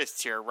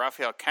artists here.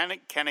 Raphael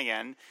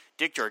Kanayan,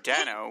 Dick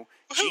Giordano,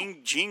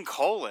 Gene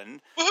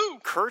Colan,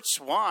 Kurt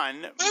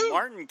Swan,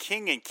 Martin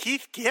King, and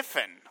Keith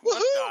Giffen. What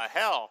the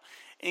hell?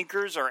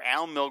 Inkers are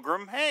Al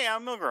Milgrom. Hey, Al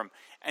Milgrom.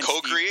 And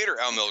Co-creator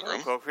Al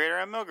Milgrom. Co-creator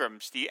Al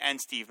Milgrom.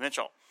 And Steve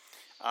Mitchell.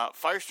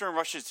 Firestorm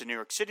rushes to New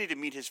York City to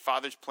meet his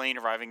father's plane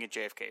arriving at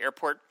JFK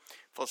Airport.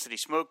 Felicity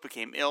Smoke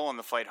became ill on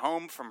the flight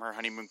home from her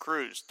honeymoon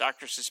cruise.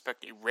 Doctors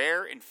suspect a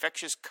rare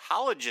infectious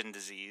collagen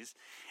disease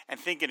and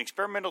think an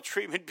experimental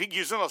treatment being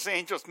used in Los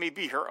Angeles may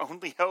be her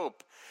only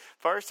hope.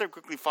 Firestorm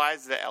quickly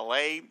flies to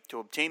L.A. to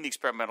obtain the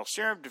experimental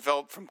serum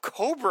developed from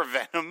cobra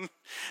venom.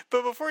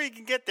 But before he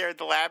can get there,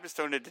 the lab is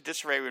thrown into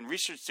disarray when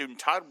research student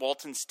Todd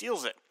Walton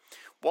steals it.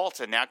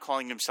 Walton, now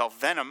calling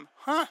himself Venom,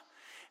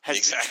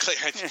 Exactly.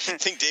 I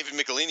think David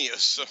Michelini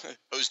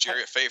owes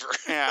Jerry a favor.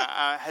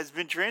 Has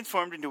been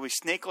transformed into a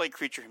snake-like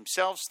creature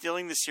himself,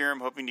 stealing the serum,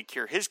 hoping to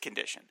cure his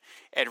condition.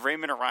 Ed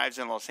Raymond arrives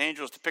in Los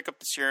Angeles to pick up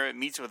the serum and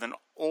meets with an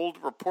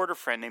old reporter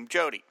friend named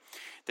Jody.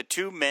 The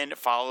two men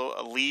follow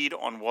a lead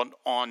on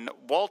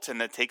Walton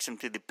that takes him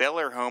to the Bel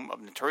Air home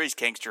of notorious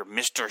gangster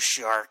Mr.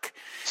 Shark.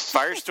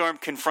 Firestorm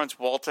confronts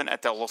Walton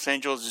at the Los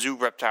Angeles Zoo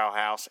Reptile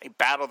House, a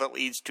battle that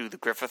leads to the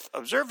Griffith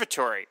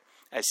Observatory,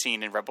 as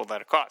seen in Rebel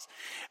Without a Cause.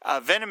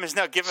 Venom has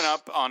now given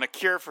up on a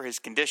cure for his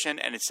condition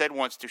and instead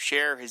wants to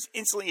share his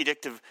instantly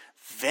addictive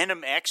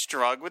Venom X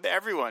drug with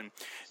everyone.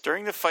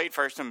 During the fight,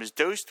 Firestorm is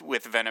dosed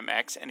with Venom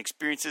X and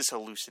experiences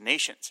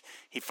hallucinations.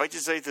 He fights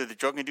his way through the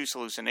drug-induced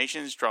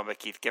hallucinations, drawn by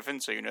Keith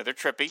Giffen, so you know they're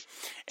trippy.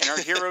 And our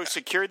hero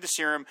secured the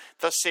serum,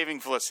 thus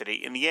saving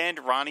Felicity. In the end,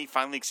 Ronnie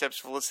finally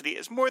accepts Felicity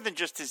as more than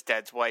just his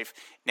dad's wife.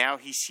 Now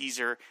he sees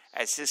her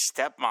as his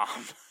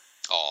stepmom.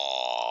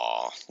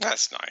 Aw,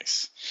 that's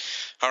nice.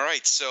 All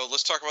right, so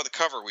let's talk about the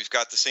cover. We've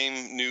got the same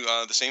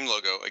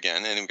logo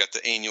again, and we've got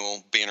the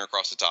annual banner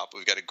across the top.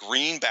 We've got a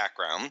green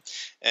background,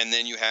 and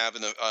then you have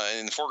in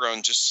the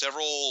foreground just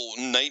several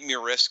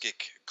nightmare-esque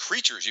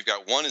creatures. You've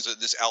got one is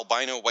this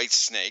albino white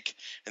snake,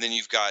 and then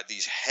you've got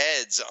these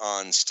heads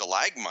on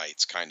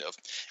stalagmites, kind of,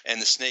 and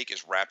the snake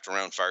is wrapped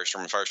around Firestorm,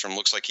 and Firestorm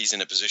looks like he's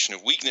in a position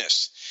of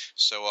weakness.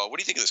 So what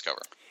do you think of this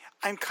cover?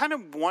 I'm kind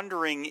of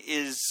wondering,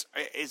 is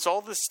all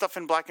this stuff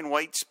in black and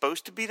white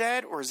supposed to be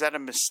that, or is that a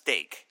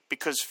mistake?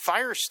 Because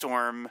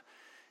Firestorm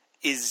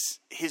his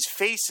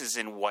face is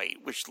in white,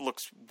 which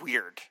looks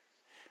weird.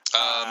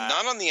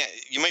 Not on the.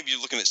 You might be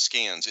looking at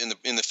scans. In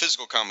the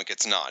physical comic,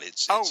 it's not.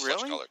 It's really?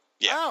 flesh colored.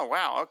 Yeah. Oh,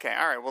 wow. Okay.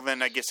 All right. Well,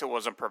 then I guess it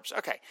was on purpose.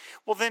 Okay.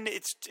 Well, then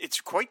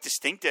it's quite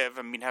distinctive.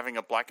 I mean, having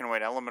a black and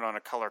white element on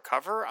a color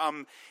cover.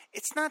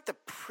 It's not the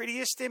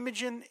prettiest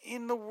image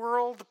in the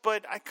world,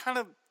 but I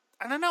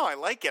I don't know. I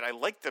like it. I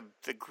like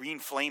the green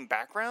flame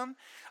background.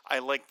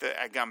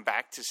 I've gone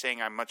back to saying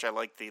how much I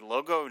like the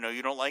logo. No,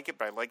 you don't like it,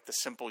 but I like the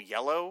simple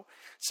yellow.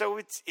 So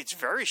it's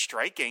very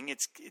striking.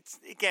 It's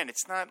again,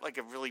 it's not like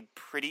a really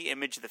pretty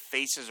image. The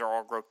faces are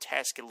all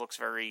grotesque. It looks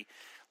very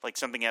like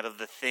something out of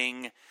The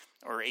Thing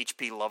or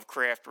H.P.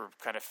 Lovecraft, where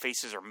kind of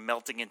faces are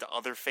melting into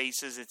other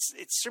faces.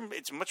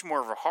 It's much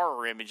more of a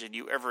horror image than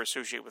you ever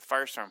associate with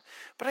Firestorm.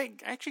 But I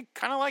actually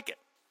kind of like it.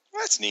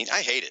 Well, that's neat.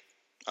 I hate it.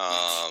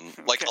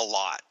 Like a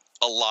lot.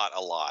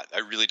 I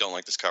really don't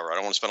like this cover. I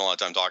don't want to spend a lot of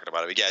time talking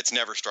about it. But yeah, it's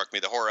never struck me.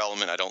 The horror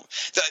element, I don't.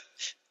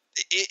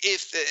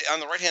 If on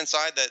the right-hand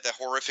side, that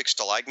horrific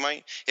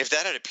stalagmite, if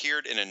that had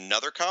appeared in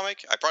another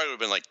comic, I probably would have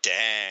been like,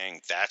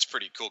 dang, that's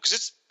pretty cool. Because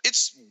it's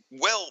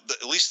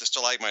at least the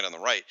stalagmite on the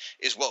right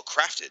is well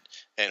crafted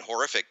and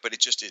horrific, but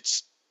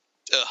it's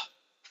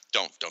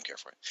don't care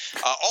for it.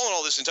 All in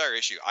all, this entire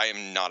issue, I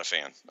am not a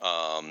fan.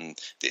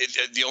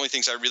 The only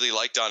things I really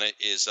liked on it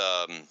is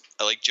I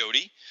like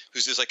Jody,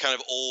 who's this like kind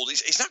of old.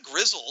 He's not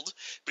grizzled,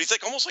 but he's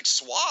like almost like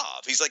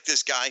suave. He's like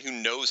this guy who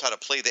knows how to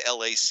play the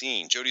LA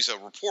scene. Jody's a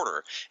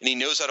reporter, and he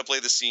knows how to play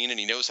the scene, and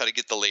he knows how to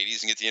get the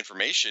ladies and get the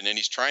information, and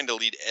he's trying to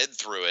lead Ed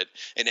through it,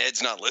 and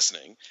Ed's not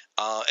listening.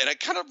 And I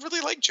kind of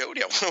really like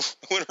Jody. I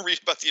want to read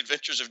about the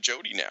adventures of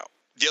Jody now.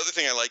 The other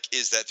thing I like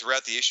is that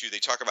throughout the issue, they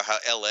talk about how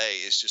L.A.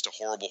 is just a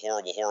horrible,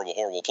 horrible, horrible,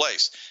 horrible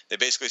place. They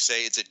basically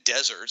say it's a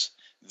desert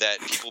that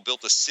people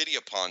built a city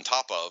upon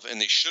top of, and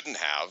they shouldn't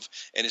have,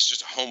 and it's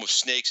just a home of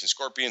snakes and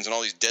scorpions and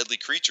all these deadly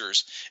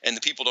creatures, and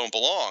the people don't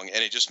belong.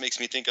 And it just makes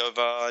me think of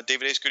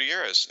David Ace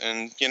Gutierrez,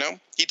 and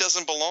he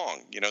doesn't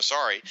belong.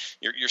 Sorry,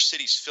 your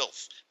city's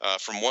filth.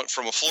 From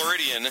a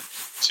Floridian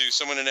to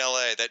someone in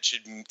L.A., that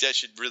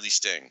should really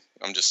sting.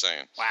 I'm just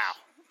saying. Wow.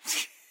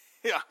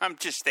 Yeah, I'm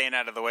just staying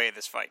out of the way of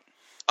this fight.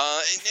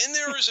 And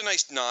there is a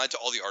nice nod to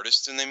all the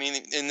artists in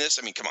this.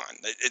 I mean, come on.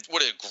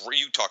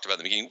 You talked about it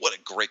in the beginning. What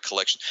a great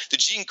collection. The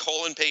Gene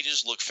Colan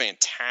pages look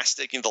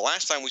fantastic. And the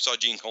last time we saw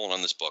Gene Colan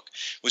on this book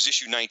was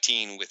issue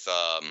 19 with,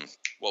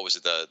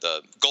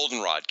 the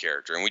Goldenrod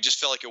character. And we just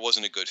felt like it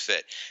wasn't a good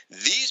fit.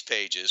 These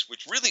pages,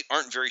 which really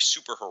aren't very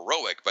super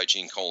heroic by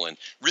Gene Colan,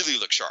 really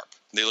look sharp.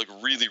 They look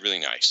really, really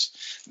nice.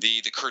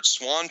 The Kurt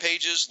Swan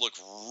pages look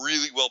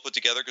really well put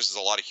together because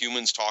there's a lot of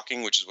humans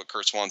talking, which is what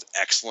Kurt Swan's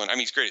excellent. I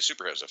mean, he's great at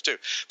superhero stuff too.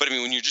 But I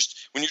mean, when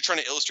you're trying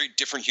to illustrate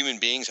different human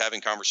beings having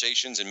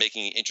conversations and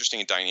making it interesting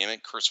and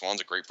dynamic, Kurt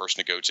Swan's a great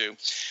person to go to.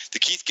 The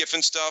Keith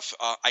Giffen stuff,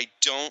 I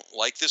don't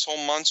like this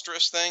whole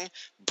monstrous thing,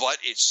 but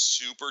it's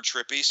super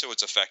trippy, so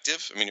it's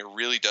effective. I mean, it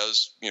really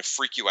does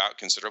freak you out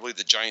considerably.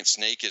 The giant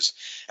snake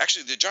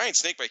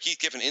by Keith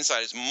Giffen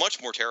inside is much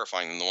more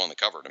terrifying than the one on the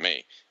cover to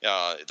me.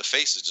 The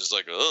face is just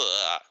like,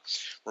 ugh.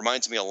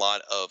 Reminds me a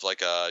lot of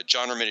like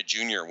John Romita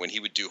Jr. when he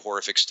would do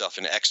horrific stuff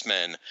in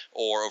X-Men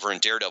or over in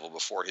Daredevil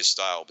before his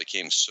style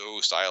became so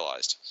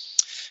stylized.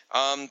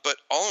 But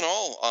all in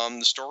all,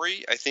 the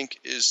story I think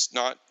is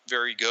not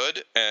very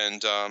good,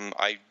 and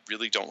I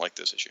really don't like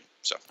this issue.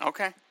 So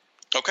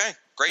Okay,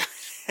 great.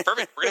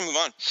 Perfect. We're going to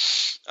move on.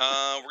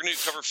 We're going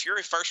to cover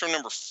Fury of Firestorm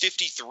number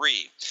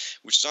 53,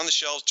 which is on the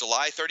shelves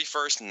July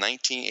 31st,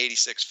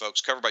 1986, folks.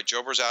 Covered by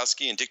Joe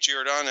Brzezowski and Dick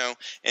Giordano,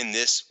 and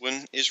this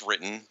one is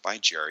written by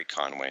Jerry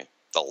Conway.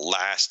 The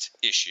last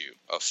issue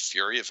of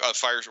Fury of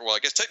Firestorm. Well, I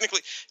guess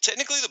technically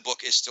the book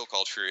is still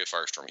called Fury of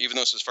Firestorm, even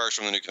though it says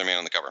Firestorm the Nuclear Man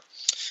on the cover.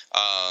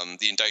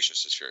 The indicia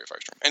says Fury of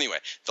Firestorm. Anyway,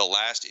 the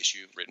last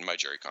issue written by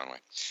Jerry Conway.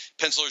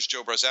 Penciler is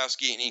Joe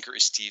Brzezowski, and inker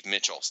is Steve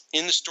Mitchell.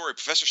 In the story,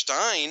 Professor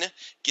Stein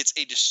gets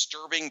a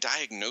disturbing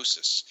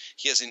diagnosis.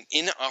 He has an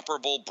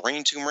inoperable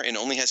brain tumor and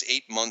only has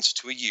 8 months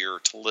to a year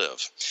to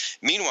live.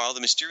 Meanwhile,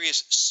 the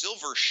mysterious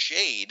Silver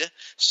Shade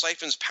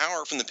siphons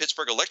power from the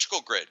Pittsburgh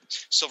electrical grid.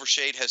 Silver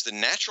Shade has the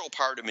natural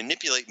power to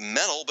manipulate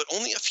metal, but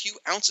only a few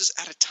ounces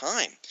at a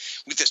time.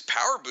 With this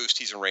power boost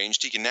he's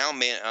arranged, he can now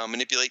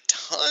manipulate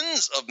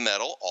tons of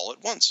metal all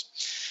at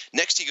once.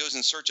 Next, he goes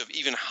in search of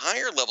even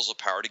higher levels of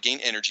power to gain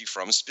energy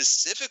from,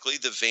 specifically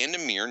the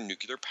Vandermeer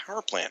nuclear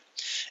power plant.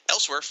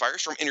 Elsewhere,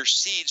 Firestorm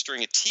intercedes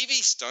during a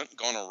TV stunt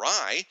gone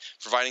awry,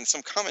 providing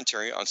some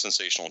commentary on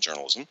sensational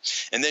journalism.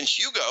 And then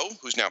Hugo,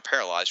 who's now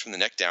paralyzed from the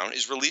neck down,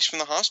 is released from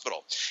the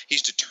hospital.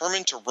 He's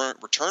determined to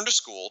return to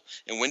school,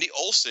 and Wendy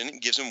Olson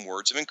gives him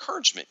words of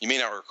encouragement. You may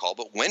not recall,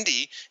 but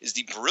Wendy is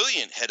the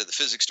brilliant head of the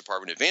physics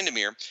department at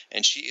Vandermeer,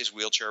 and she is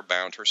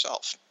wheelchair-bound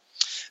herself.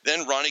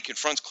 Then Ronnie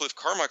confronts Cliff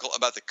Carmichael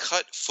about the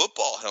cut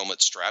football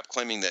helmet strap,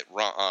 claiming that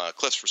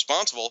Cliff's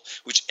responsible,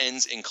 which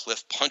ends in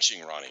Cliff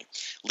punching Ronnie.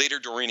 Later,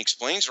 Doreen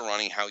explains to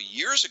Ronnie how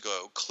years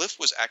ago, Cliff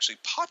was actually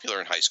popular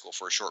in high school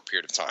for a short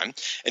period of time,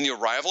 and the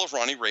arrival of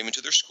Ronnie Raymond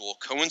to their school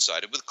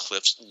coincided with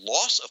Cliff's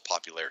loss of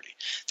popularity.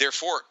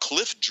 Therefore,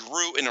 Cliff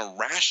drew an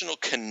irrational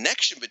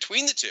connection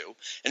between the two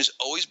and has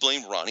always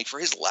blamed Ronnie for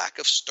his lack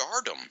of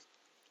stardom.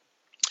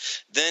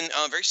 Then,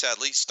 very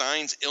sadly,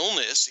 Stein's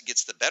illness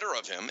gets the better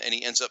of him, and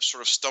he ends up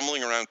sort of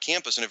stumbling around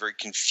campus in a very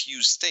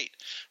confused state.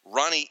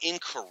 Ronnie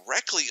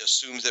incorrectly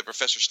assumes that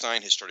Professor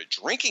Stein has started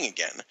drinking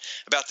again.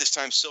 About this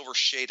time, Silver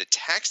Shade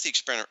attacks the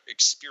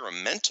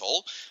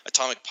experimental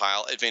atomic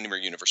pile at Vandermeer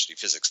University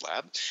Physics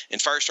Lab, and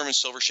Firestorm and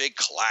Silver Shade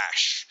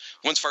clash.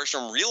 Once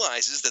Firestorm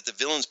realizes that the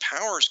villain's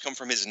powers come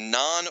from his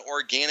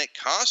non-organic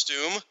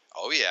costume,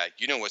 oh yeah,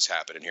 you know what's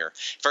happening here.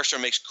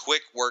 Firestorm makes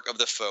quick work of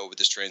the foe with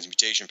his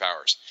transmutation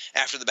powers.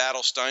 After the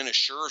battle, Stein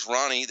assures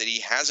Ronnie that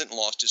he hasn't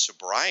lost his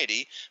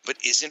sobriety, but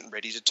isn't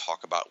ready to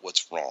talk about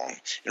what's wrong.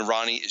 And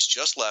Ronnie is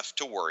just left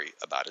to worry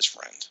about his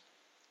friend.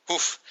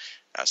 Oof.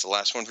 That's the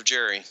last one for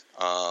Jerry.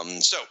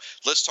 So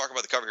let's talk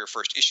about the cover here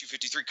first. Issue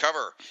 53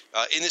 cover.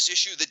 In this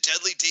issue, the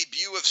deadly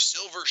debut of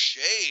Silver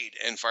Shade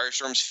and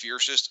Firestorm's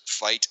fiercest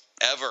fight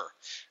ever.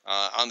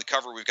 On the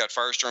cover, we've got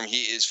Firestorm.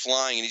 He is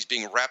flying, and he's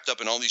being wrapped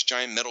up in all these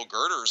giant metal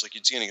girders like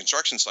you'd see on a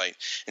construction site.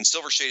 And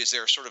Silver Shade is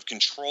there sort of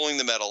controlling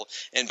the metal.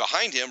 And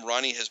behind him,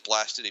 Ronnie has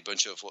blasted a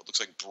bunch of what looks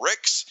like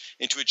bricks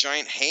into a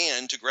giant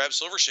hand to grab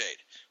Silver Shade.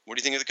 What do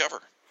you think of the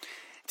cover?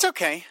 It's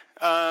okay.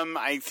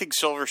 I think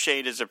Silver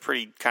Shade is a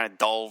pretty kind of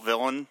dull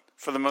villain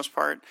for the most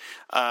part.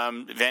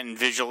 Then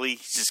visually,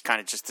 he's just kind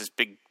of just this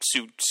big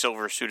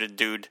silver-suited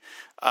dude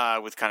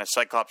with kind of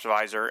Cyclops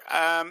visor.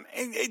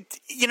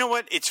 You know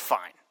what? It's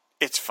fine.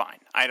 It's fine.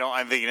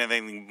 I think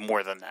anything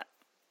more than that.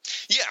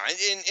 Yeah,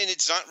 and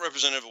it's not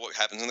representative of what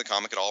happens in the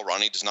comic at all.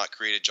 Ronnie does not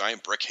create a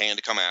giant brick hand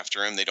to come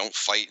after him. They don't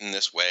fight in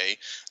this way.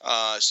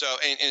 And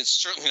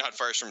it's certainly not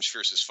Firestorm's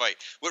fiercest fight.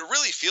 What it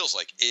really feels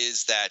like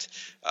is that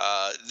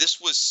this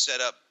was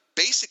set up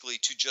basically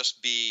to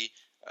just be,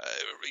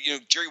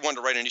 Jerry wanted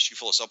to write an issue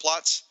full of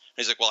subplots.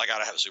 And he's like, well, I got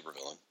to have a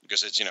supervillain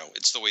because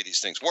it's the way these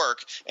things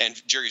work.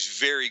 And Jerry's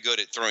very good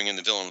at throwing in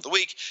the villain of the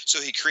week. So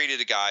he created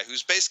a guy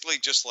who's basically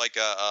just like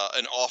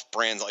an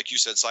off-brand, like you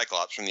said,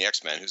 Cyclops from the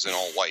X-Men, who's in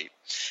all white.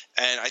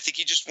 And I think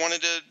he just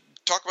wanted to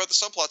talk about the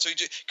subplot. So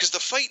because the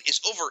fight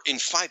is over in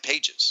 5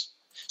 pages.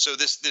 So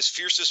this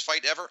fiercest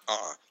fight ever?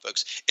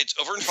 Folks, it's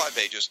over in 5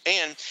 pages.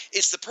 And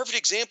it's the perfect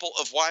example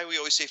of why we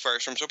always say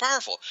Firestorm's so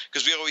powerful.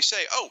 Because we always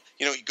say,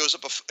 he goes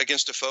up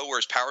against a foe where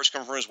his powers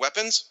come from his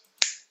weapons.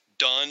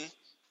 Done.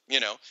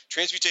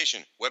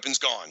 Transmutation, weapons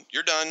gone.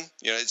 You're done.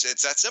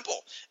 It's that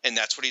simple. And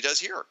that's what he does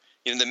here.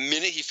 The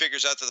minute he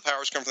figures out that the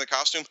powers come from the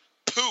costume,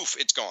 poof,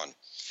 it's gone.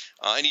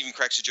 And even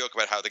cracks a joke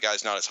about how the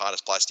guy's not as hot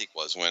as Plastique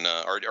was when,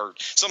 or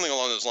something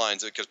along those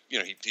lines, because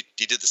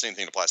he did the same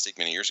thing to Plastique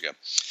many years ago.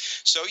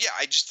 So yeah,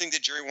 I just think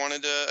that Jerry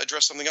wanted to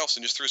address something else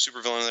and just threw a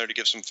supervillain in there to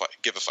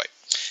give a fight.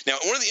 Now,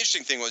 one of the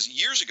interesting things was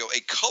years ago,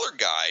 a color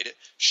guide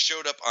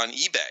showed up on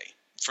eBay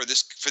for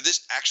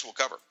this actual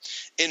cover,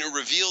 and it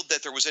revealed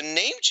that there was a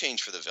name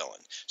change for the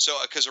villain. So,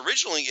 because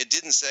originally it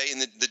didn't say in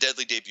the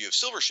deadly debut of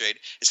Silver Shade,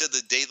 it said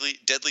the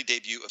deadly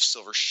debut of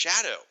Silver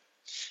Shadow.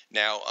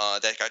 Now,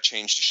 that got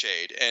changed to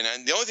Shade.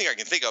 And the only thing I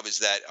can think of is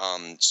that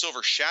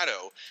Silver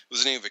Shadow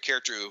was the name of a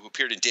character who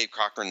appeared in Dave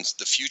Cochran's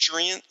The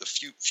Futurians.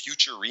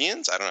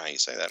 I don't know how you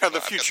say that. Oh, The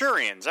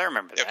Futurians. I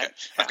remember that. Okay.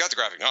 Yeah. I've got the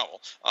graphic novel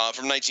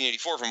from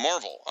 1984 from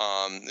Marvel.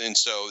 And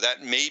so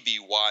that may be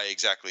why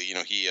exactly,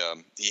 he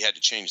had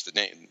to change the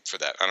name for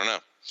that. I don't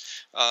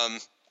know.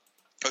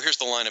 Here's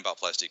the line about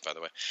Plastique, by the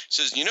way. It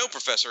says,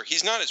 Professor,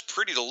 he's not as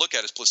pretty to look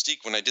at as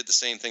Plastique when I did the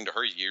same thing to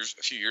her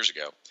a few years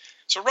ago.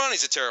 So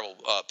Ronnie's a terrible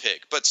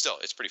pig, but still,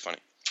 it's pretty funny.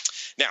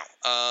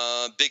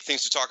 Now, big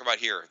things to talk about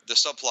here. The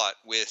subplot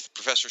with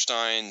Professor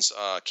Stein's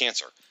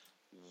cancer.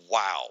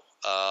 Wow.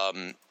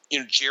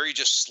 Jerry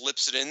just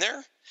slips it in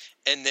there,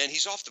 and then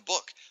he's off the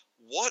book.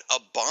 What a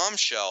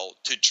bombshell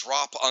to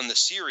drop on the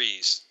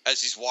series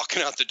as he's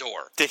walking out the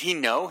door. Did he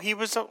know he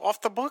was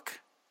off the book?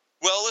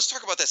 Well, let's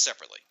talk about that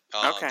separately.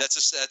 Okay.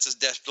 That's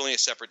definitely a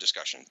separate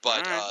discussion.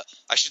 But right.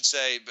 I should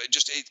say,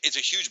 it's a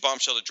huge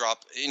bombshell to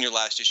drop in your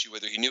last issue,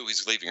 whether he knew he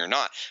was leaving or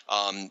not.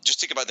 Just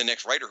think about the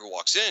next writer who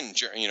walks in.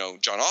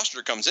 John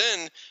Ostrander comes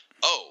in.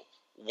 Oh,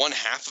 one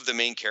half of the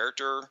main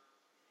character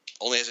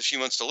only has a few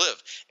months to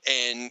live.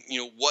 And,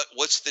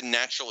 what's the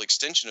natural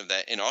extension of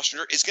that? And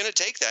Ostrander is going to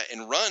take that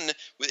and run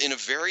in a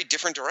very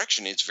different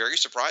direction. It's very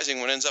surprising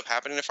what ends up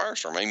happening in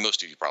Firestorm. I mean,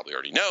 most of you probably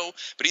already know,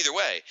 but either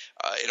way,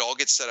 it all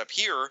gets set up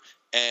here.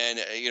 And,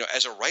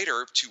 as a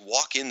writer, to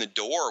walk in the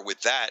door with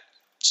that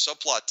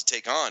subplot to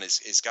take on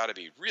is got to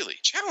be really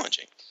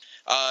challenging.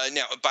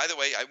 Now, by the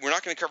way, we're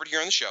not going to cover it here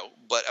on the show,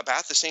 but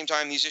about the same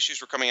time these issues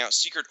were coming out,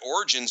 Secret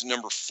Origins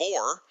number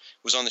 4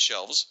 was on the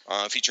shelves,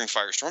 featuring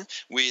Firestorm.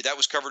 That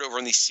was covered over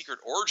on the Secret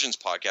Origins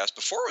podcast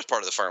before it was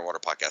part of the Fire and Water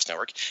Podcast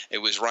Network. It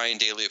was Ryan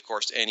Daly, of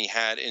course, and he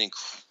had an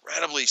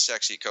incredibly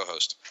sexy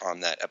co-host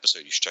on that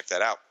episode. You should check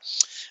that out.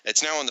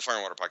 It's now on the Fire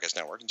and Water Podcast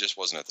Network. It just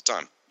wasn't at the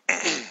time.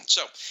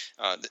 So,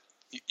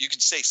 you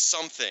could say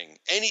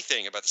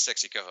anything about the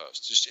sexy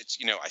co-host. Just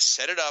I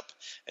set it up,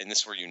 and this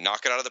is where you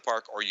knock it out of the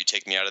park, or you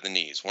take me out of the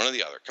knees. One or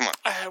the other. Come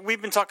on.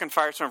 We've been talking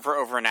Firestorm for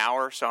over an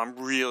hour, so I'm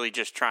really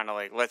just trying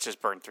to let's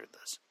just burn through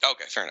this.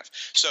 Okay, fair enough.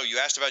 So you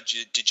asked about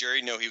did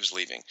Jerry know he was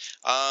leaving?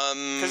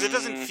 Because it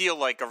doesn't feel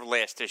like a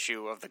last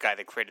issue of the guy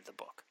that created the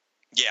book.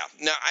 Yeah,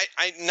 no,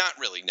 I not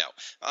really. No,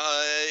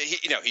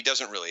 he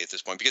doesn't really at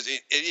this point because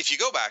if you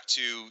go back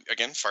to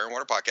again Fire and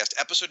Water podcast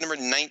episode number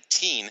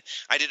 19,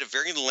 I did a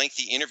very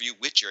lengthy interview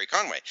with Jerry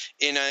Conway.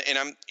 And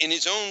I'm in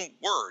his own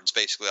words,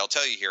 basically. I'll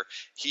tell you here.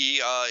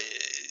 He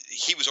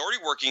was already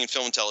working in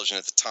film and television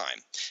at the time,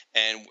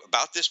 and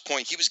about this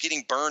point, he was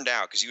getting burned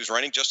out because he was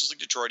writing Justice League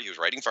Detroit, he was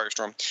writing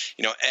Firestorm,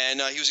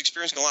 and he was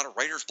experiencing a lot of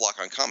writer's block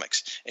on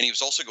comics, and he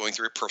was also going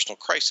through a personal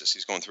crisis.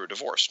 He's going through a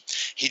divorce.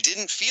 He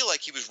didn't feel like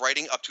he was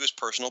writing up to his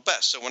personal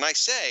best. So when I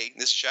say,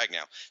 this is Shag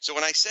now, so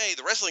when I say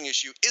the wrestling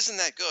issue isn't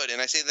that good,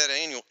 and I say that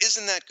annual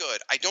isn't that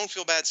good, I don't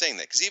feel bad saying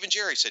that, because even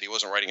Jerry said he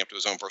wasn't writing up to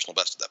his own personal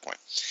best at that point.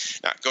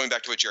 Now, going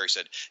back to what Jerry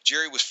said,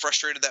 Jerry was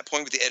frustrated at that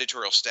point with the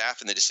editorial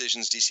staff and the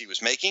decisions DC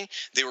was making.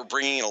 They were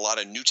bringing in a lot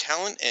of new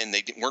talent, and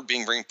they weren't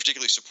being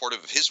particularly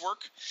supportive of his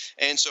work.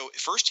 And so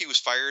first he was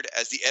fired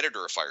as the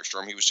editor of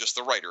Firestorm. He was just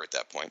the writer at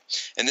that point.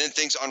 And then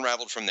things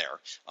unraveled from there.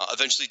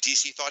 Eventually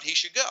DC thought he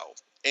should go.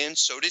 And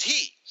so did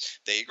he.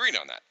 They agreed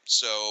on that.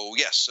 So,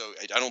 yes, so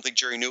I don't think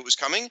Jerry knew it was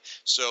coming.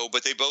 So,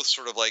 but they both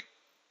sort of like,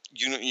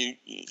 you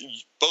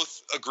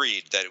both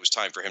agreed that it was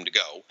time for him to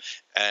go.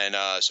 And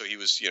so he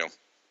was,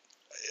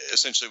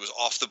 essentially was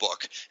off the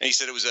book. And he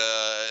said it was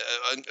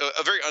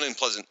a very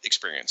unpleasant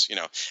experience, And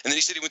then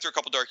he said he went through a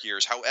couple dark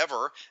years.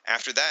 However,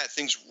 after that,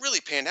 things really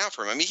panned out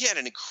for him. I mean, he had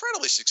an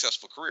incredibly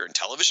successful career in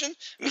television.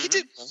 I mean, he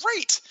did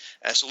great.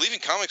 So leaving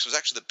comics was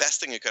actually the best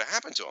thing that could have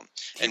happened to him.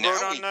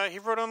 He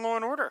wrote on Law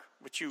and Order,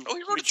 which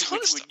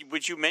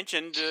you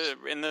mentioned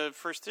in the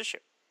first issue.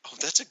 Oh,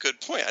 that's a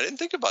good point. I didn't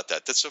think about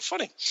that. That's so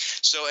funny.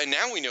 So, and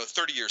now we know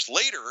 30 years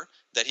later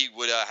that he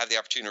would have the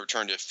opportunity to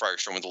return to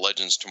Firestorm with the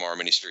Legends Tomorrow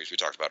miniseries we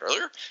talked about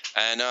earlier.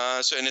 And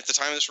and at the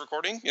time of this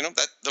recording,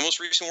 that the most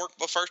recent work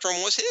of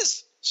Firestorm was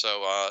his.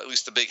 So at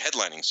least the big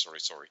headlining story.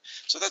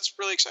 So that's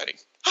really exciting.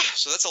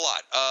 So that's a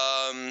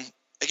lot.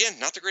 Again,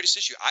 not the greatest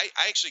issue. I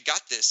actually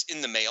got this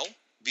in the mail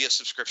via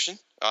subscription.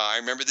 I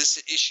remember this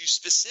issue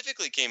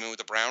specifically came in with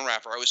a brown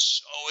wrapper. I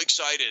was so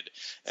excited.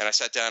 And I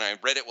sat down and I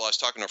read it while I was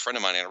talking to a friend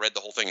of mine, and I read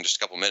the whole thing in just a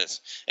couple of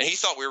minutes. And he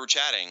thought we were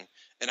chatting,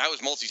 and I was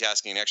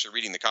multitasking and actually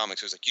reading the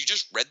comics. He was like, "You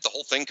just read the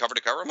whole thing cover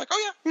to cover?" I'm like,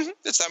 "Oh, yeah,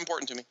 it's that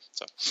important to me."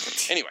 So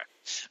anyway,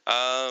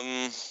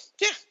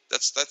 yeah,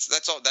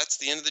 that's all. That's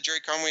the end of the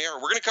Jerry Conway era.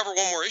 We're going to cover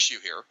one more issue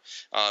here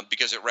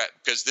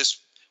because this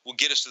will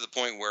get us to the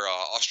point where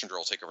Ostrander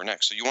will take over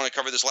next. So you want to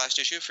cover this last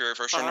issue, Fury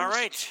Firestorm? All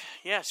right.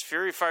 Yes,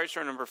 Fury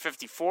Firestorm number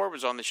 54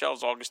 was on the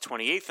shelves August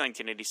 28th,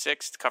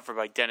 1986. It's covered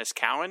by Dennis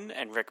Cowan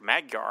and Rick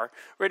Magyar.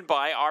 Written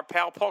by our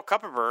pal Paul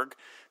Kupperberg,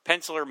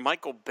 penciler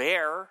Michael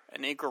Baer,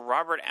 and inker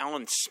Robert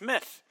Allen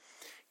Smith.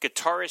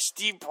 Guitarist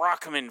Steve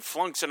Brockman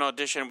flunks an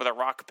audition with a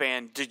rock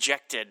band,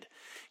 Dejected.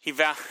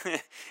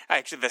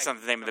 Actually, that's not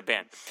the name of the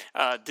band.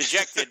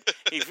 Dejected,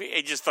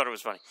 he just thought it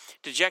was funny.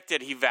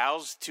 Dejected, he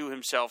vows to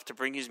himself to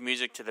bring his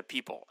music to the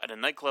people. At a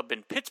nightclub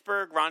in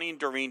Pittsburgh, Ronnie and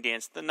Doreen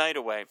dance the night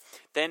away.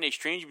 Then a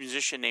strange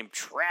musician named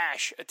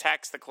Trash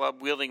attacks the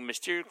club, wielding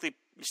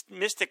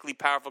mystically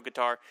powerful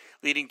guitar,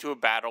 leading to a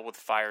battle with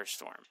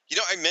Firestorm.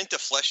 I meant to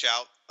flesh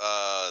out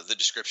the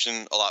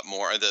description a lot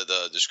more,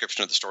 the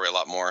description of the story a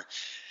lot more.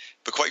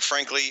 But quite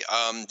frankly,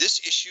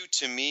 this issue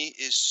to me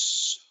is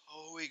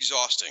so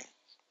exhausting.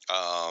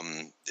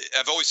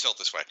 I've always felt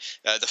this way.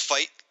 The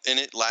fight in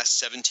it lasts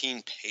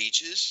 17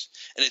 pages,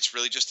 and it's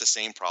really just the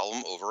same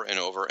problem over and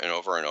over and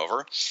over and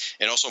over.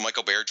 And also,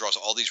 Michael Baer draws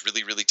all these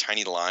really, really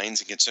tiny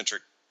lines and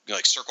concentric,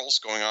 like circles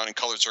going on in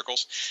colored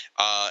circles.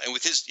 And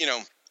with his,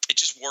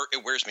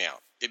 it wears me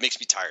out. It makes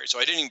me tired. So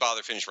I didn't even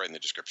bother finish writing the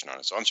description on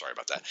it. So I'm sorry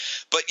about that.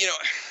 But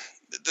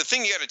the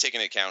thing you got to take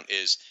into account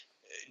is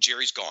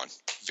Jerry's gone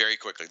very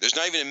quickly. There's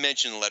not even a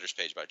mention in the letters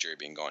page about Jerry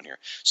being gone here.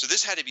 So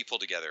this had to be pulled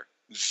together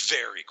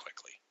very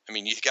quickly. I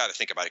mean, you got to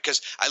think about it,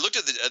 because I looked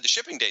at the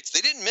shipping dates.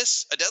 They didn't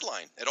miss a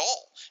deadline at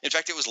all. In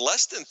fact, it was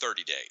less than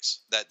 30 days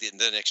that the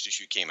next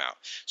issue came out.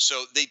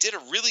 So they did a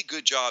really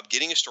good job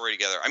getting a story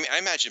together. I mean, I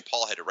imagine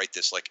Paul had to write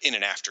this like in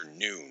an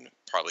afternoon,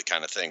 probably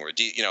kind of thing, where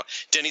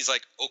Denny's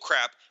like, "Oh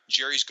crap,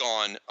 Jerry's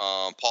gone.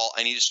 Paul,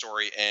 I need a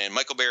story." And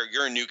Michael Baer,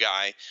 you're a new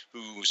guy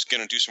who's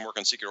going to do some work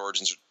on Secret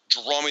Origins.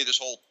 Draw me this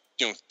whole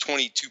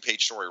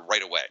 22-page story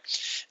right away.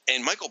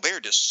 And Michael Baer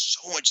does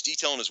so much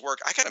detail in his work.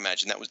 I can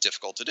imagine that was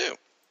difficult to do.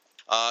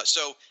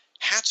 So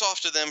hats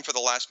off to them for the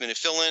last-minute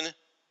fill-in,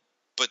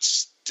 but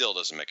still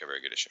doesn't make a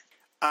very good issue.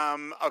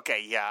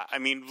 Okay, yeah. I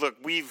mean, look,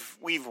 we've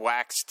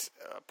waxed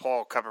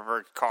Paul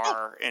Kupperberg's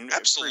car in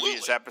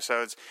previous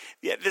episodes.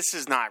 Yeah, this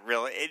is not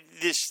really.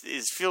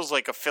 Feels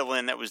like a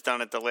fill-in that was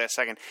done at the last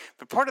second.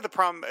 But part of the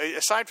problem,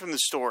 aside from the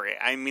story,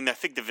 I mean, I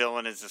think the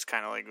villain is just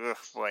kind of like, ugh,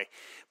 boy.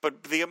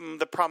 But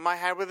the problem I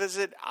had with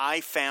it,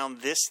 I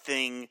found this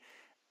thing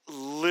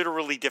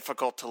literally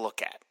difficult to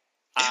look at.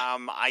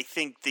 I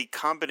think the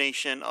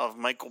combination of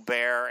Michael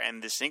Baer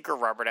and this inker,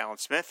 Robert Allen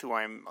Smith, who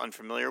I'm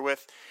unfamiliar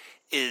with,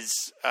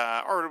 is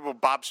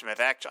Bob Smith.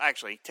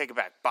 Actually, take it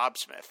back, Bob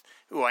Smith,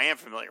 who I am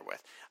familiar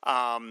with.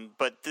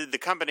 But the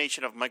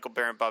combination of Michael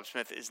Baer and Bob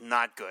Smith is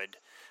not good.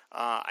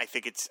 I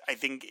think it's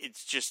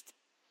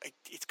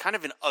kind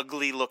of an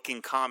ugly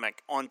looking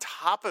comic. On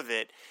top of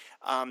it,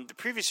 The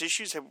previous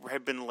issues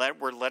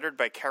were lettered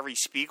by Carrie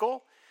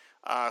Spiegel,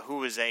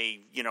 who is a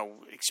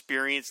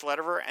experienced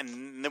letterer,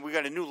 and then we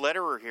got a new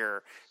letterer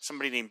here,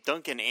 somebody named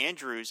Duncan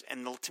Andrews,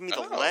 and to me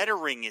the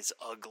lettering is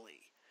ugly.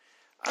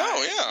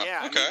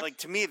 Yeah. Okay. I mean,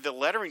 to me, the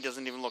lettering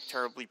doesn't even look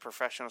terribly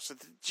professional. So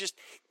just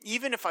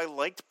even if I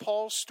liked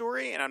Paul's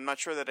story, and I'm not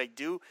sure that I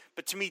do,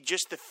 but to me,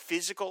 just the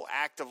physical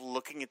act of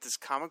looking at this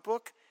comic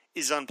book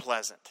is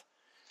unpleasant.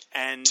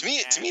 And to me,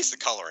 it's the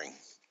coloring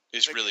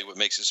is really what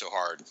makes it so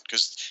hard,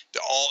 because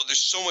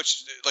there's so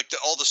much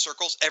all the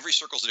circles. Every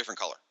circle's a different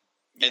color.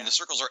 Yeah. And the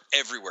circles are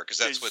everywhere because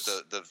that's what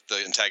the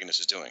antagonist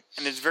is doing.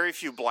 And there's very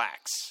few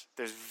blacks.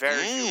 There's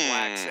very few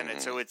blacks in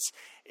it, so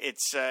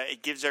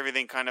it gives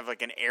everything kind of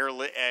like an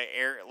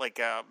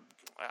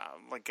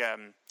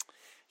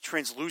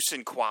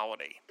translucent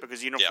quality,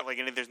 because you don't feel like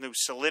there's no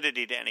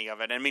solidity to any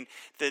of it. I mean,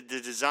 the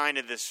design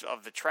of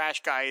the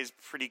trash guy is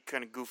pretty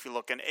kind of goofy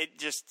looking. It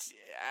just,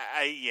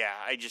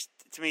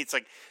 to me, it's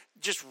like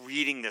just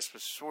reading this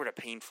was sort of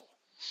painful.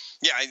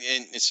 Yeah,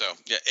 and so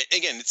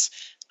again,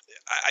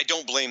 I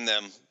don't blame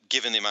them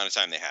given the amount of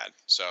time they had.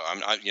 So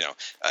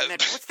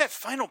what's that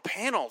final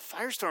panel?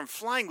 Firestorm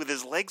flying with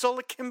his legs all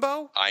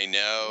akimbo? I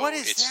know. What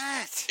is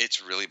that?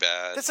 It's really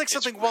bad. That's like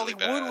something Wally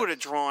Wood would have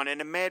drawn in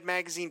a Mad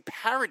Magazine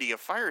parody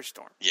of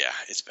Firestorm. Yeah,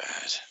 it's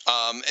bad.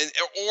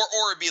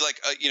 Or it'd be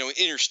like an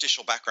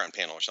interstitial background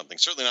panel or something.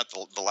 Certainly not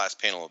the last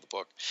panel of the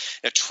book.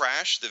 Now,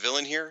 Trash, the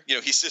villain here,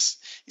 he's this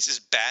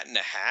bat in a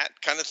hat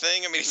kind of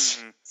thing. I mean,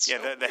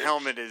 the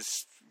helmet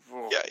is.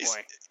 Oh, yeah,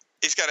 boy.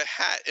 It's got a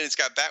hat and it's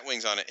got bat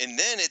wings on it. And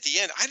then at the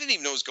end, I didn't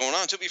even know what was going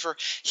on until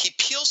he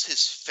peels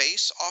his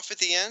face off at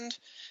the end.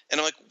 And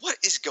I'm like, what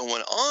is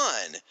going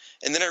on?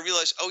 And then I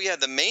realized,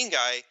 the main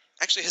guy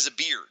actually has a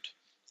beard.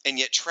 And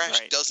yet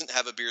Trash doesn't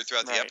have a beard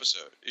throughout the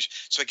episode.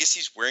 So I guess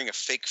he's wearing a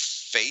fake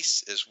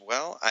face as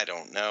well. I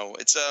don't know.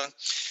 It's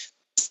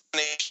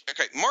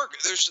okay, Mark,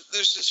 there's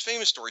this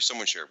famous story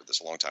someone shared with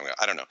us a long time ago.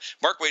 I don't know.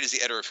 Mark Waid is the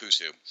editor of Who's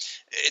Who.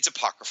 It's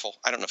apocryphal.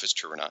 I don't know if it's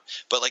true or not.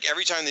 But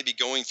every time they'd be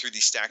going through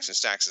these stacks and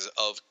stacks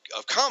of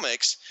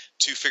comics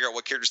to figure out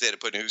what characters they had to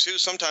put in Who's Who,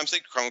 sometimes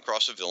they'd come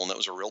across a villain that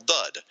was a real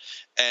dud.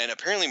 And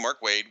apparently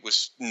Mark Waid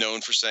was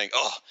known for saying,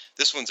 "Oh,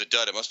 this one's a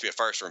dud. It must be a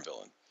Firestorm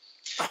villain."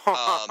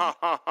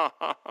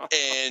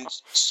 And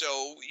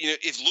so,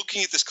 if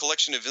looking at this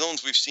collection of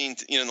villains we've seen,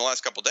 in the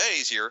last couple of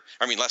days here,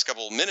 last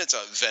couple of minutes,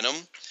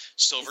 Venom,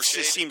 Silvershade,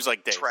 it seems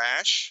like days.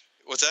 Trash.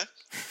 What's that?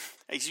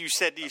 You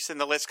said in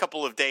the last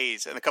couple of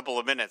days and a couple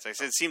of minutes. I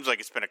said it seems like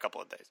it's been a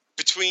couple of days.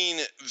 Between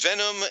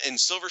Venom and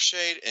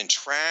Silvershade and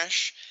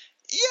Trash,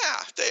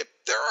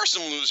 there are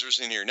some losers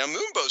in here. Now,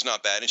 Moonbow's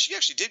not bad, and she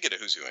actually did get a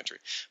Who's Who entry.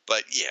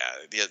 But,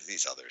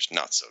 these others,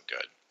 not so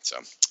good. So,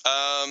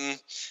 I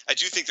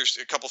do think there's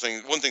a couple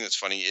things. One thing that's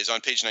funny is on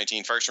page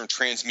 19, Firestorm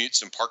transmutes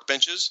some park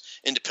benches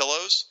into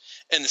pillows,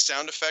 and the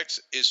sound effect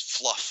is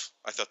fluff.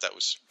 I thought that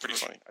was pretty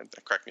funny.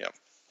 That cracked me up.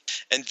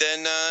 And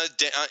then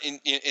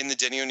in the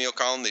Denny O'Neil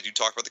column, they do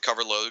talk about the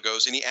cover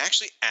logos, and he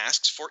actually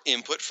asks for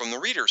input from the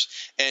readers.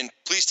 And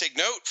please take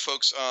note,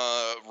 folks,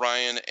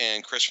 Ryan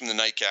and Chris from the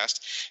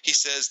Nightcast, he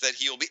says that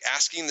he will be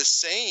asking the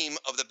same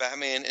of the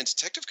Batman and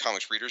Detective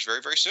Comics readers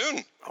very, very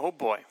soon. Oh,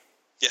 boy.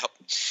 Yep.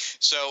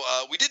 So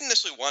we didn't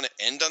necessarily want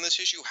to end on this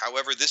issue.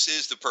 However, this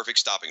is the perfect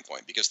stopping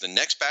point, because the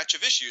next batch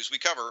of issues we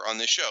cover on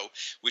this show,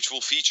 which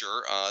will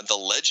feature the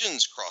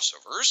Legends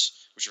crossovers,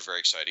 which are very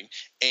exciting,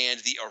 and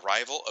the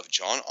arrival of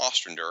John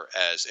Ostrander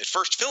as at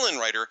first fill-in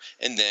writer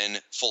and then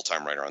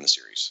full-time writer on the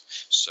series.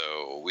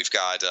 So we've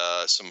got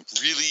some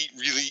really,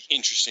 really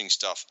interesting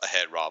stuff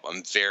ahead, Rob.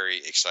 I'm very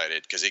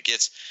excited because it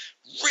gets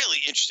really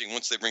interesting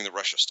once they bring the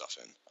Russia stuff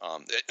in.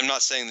 I'm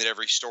not saying that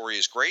every story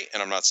is great,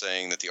 and I'm not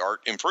saying that the art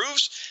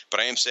improves, but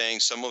I am saying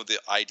some of the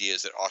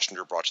ideas that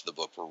Ostrander brought to the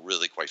book were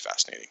really quite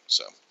fascinating.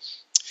 So,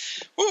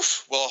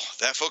 oof. Well,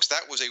 folks,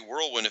 that was a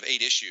whirlwind of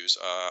 8 issues.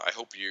 I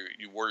hope you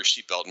wore your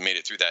seatbelt and made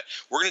it through that.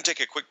 We're going to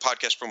take a quick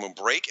podcast promo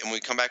break, and when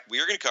we come back, we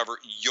are going to cover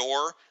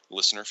your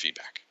listener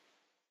feedback.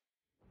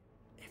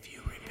 If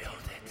you rebuild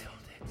it,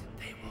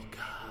 they will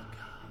come.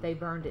 They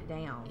burned it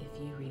down. If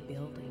you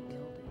rebuild it,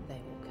 they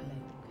will come.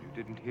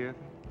 You didn't hear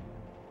them?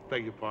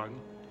 Beg your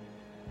pardon?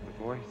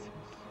 The voices.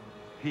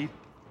 He...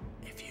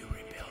 If you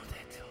rebuild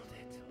it,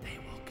 they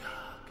will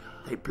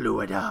come. They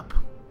blew it up.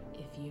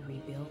 If you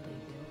rebuild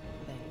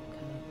it, they will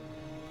come.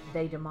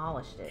 They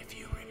demolished it. If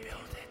you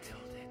rebuild it,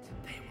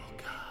 they will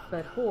come.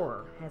 But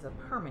horror has a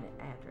permanent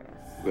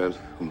address.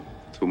 Welcome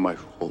to my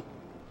home.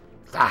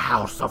 The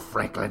House of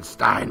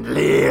Frankenstein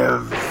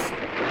lives.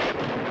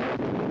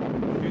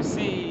 You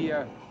see,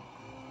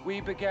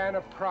 we began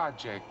a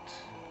project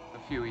a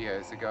few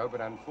years ago,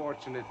 but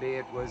unfortunately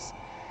it was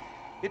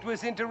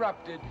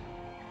interrupted,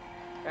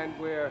 and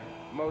we're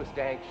most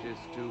anxious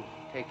to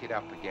take it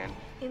up again.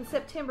 In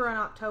September and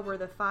October,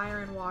 the Fire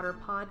and Water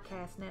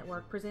Podcast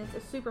Network presents a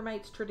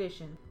Supermates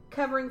tradition.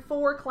 covering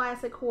 4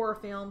 classic horror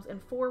films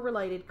and 4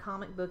 related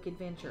comic book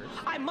adventures.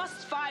 I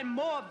must find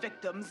more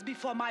victims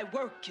before my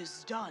work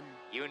is done.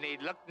 You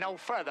need look no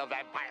further,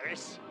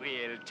 Vampirus.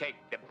 We'll take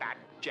the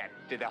Batjet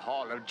to the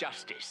Hall of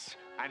Justice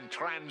and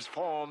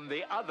transform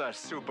the other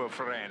Super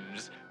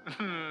Friends.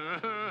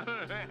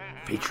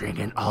 Featuring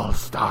an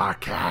all-star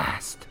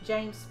cast.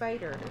 James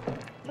Spader.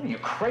 Are you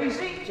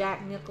crazy?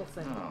 Jack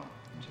Nicholson. Oh,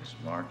 just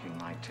marking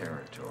my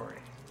territory.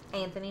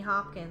 Anthony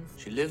Hopkins.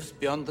 She lives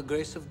beyond the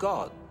grace of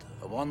God,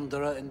 a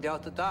wanderer in the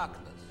outer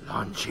darkness.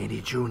 Lon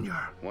Chaney Jr.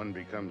 One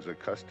becomes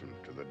accustomed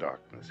to the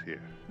darkness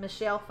here.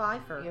 Michelle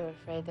Pfeiffer. You're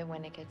afraid that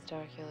when it gets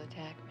dark, you'll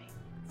attack me.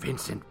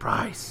 Vincent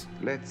Price.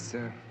 Let's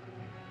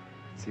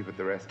see what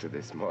the rest of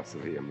this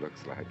mausoleum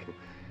looks like.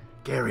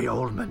 Gary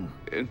Oldman.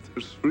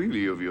 Enter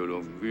freely of your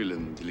own will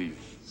and leave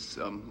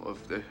some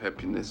of the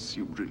happiness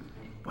you bring.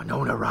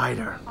 Winona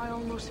Ryder. I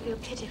almost feel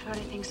pity for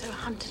anything so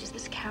hunted as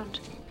this Count.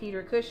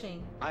 Peter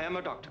Cushing. I am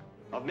a doctor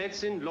of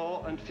medicine,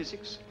 law, and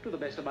physics. To the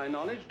best of my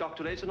knowledge,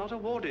 doctorates are not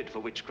awarded for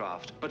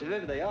witchcraft. But if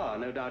ever they are,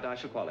 no doubt I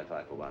shall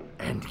qualify for one.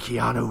 And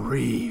Keanu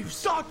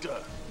Reeves. Doctor!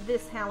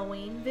 This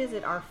Halloween,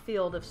 visit our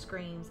Field of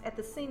Screams at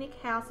the scenic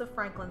House of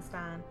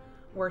Frankenstein,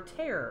 where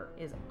terror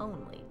is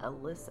only a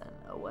listen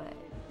away.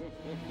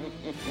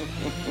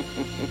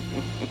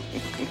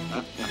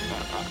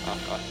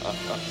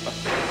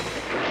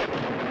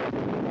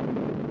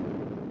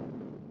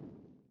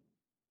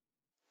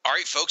 All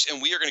right, folks,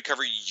 and we are going to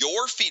cover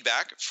your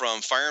feedback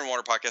from Fire and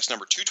Water podcast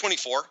number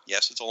 224.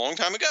 Yes, it's a long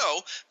time ago,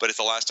 but it's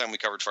the last time we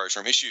covered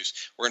Firestorm issues.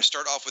 We're going to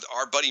start off with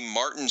our buddy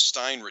Martin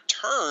Stein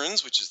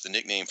Returns, which is the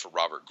nickname for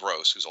Robert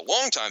Gross, who's a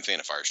longtime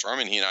fan of Firestorm,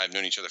 and he and I have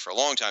known each other for a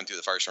long time through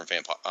the Firestorm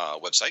fan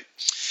website.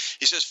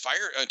 He says,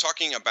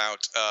 talking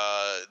about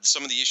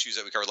some of the issues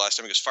that we covered last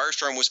time, because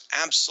Firestorm was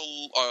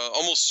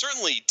almost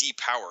certainly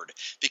depowered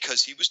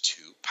because he was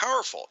too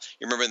powerful.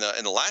 You remember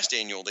in the last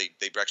annual, they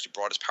actually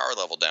brought his power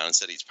level down and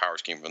said his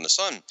powers came from the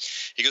sun.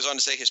 He goes on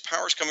to say his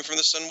powers coming from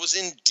the sun was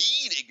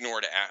indeed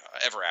ignored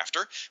ever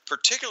after,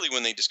 particularly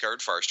when they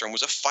discovered Firestorm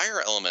was a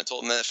fire elemental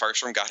and that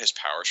Firestorm got his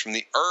powers from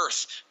the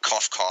earth.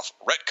 Cough, cough,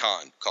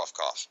 retcon, cough,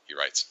 cough, he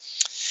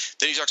writes.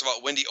 Then he talks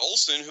about Wendy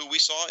Olson, who we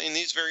saw in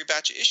these very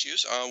batch of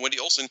issues. Wendy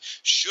Olson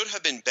should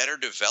have been better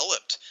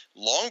developed.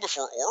 Long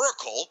before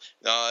Oracle,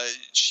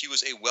 she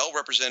was a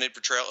well-represented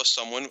portrayal of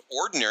someone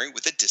ordinary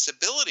with a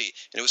disability,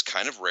 and it was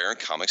kind of rare in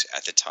comics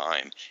at the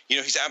time. You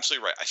know, he's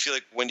absolutely right. I feel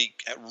like Wendy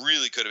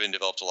really could have been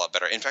developed a lot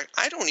better. In fact,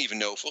 I don't even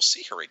know if we'll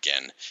see her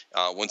again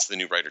once the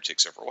new writer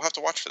takes over. We'll have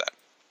to watch for that.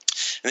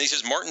 And then he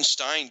says Martin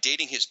Stein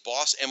dating his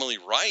boss Emily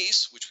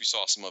Rice, which we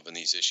saw some of in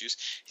these issues.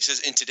 He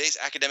says in today's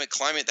academic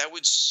climate, that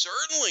would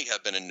certainly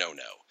have been a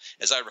no-no.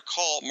 As I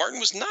recall, Martin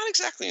was not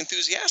exactly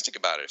enthusiastic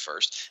about it at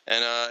first,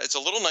 and it's a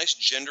little nice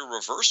gender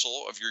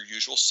reversal of your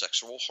usual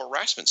sexual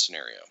harassment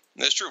scenario.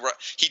 And that's true.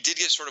 He did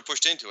get sort of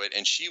pushed into it,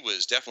 and she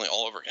was definitely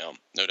all over him.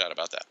 No doubt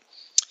about that.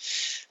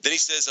 Then he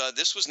says,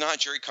 this was not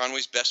Jerry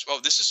Conway's best. Oh,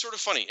 this is sort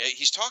of funny.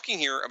 He's talking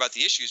here about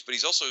the issues, but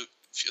he's also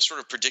sort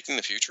of predicting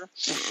the future.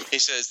 He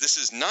says, this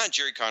is not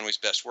Jerry Conway's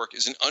best work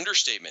is an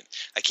understatement.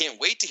 I can't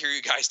wait to hear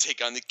you guys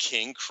take on the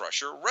King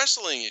Crusher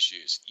wrestling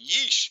issues.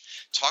 Yeesh.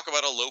 Talk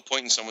about a low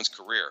point in someone's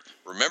career.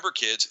 Remember,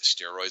 kids,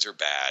 steroids are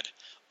bad.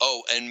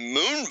 Oh, and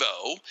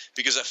Moonbow,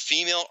 because a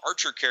female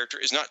Archer character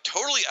is not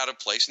totally out of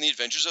place in the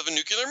adventures of a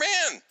nuclear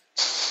man.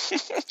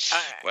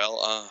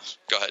 Well,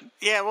 go ahead.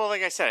 Yeah, well,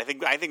 like I said, I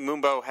think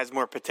Moonbow has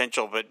more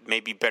potential, but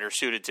maybe better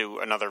suited to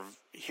another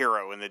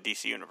hero in the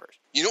DC universe.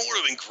 You know what would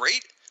have been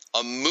great?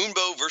 A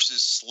Moonbow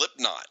versus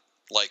Slipknot,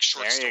 like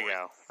short story. There you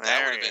go.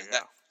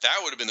 That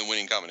would have been the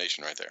winning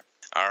combination right there.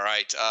 All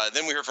right.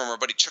 Then we heard from our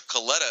buddy Chuck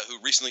Coletta, who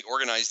recently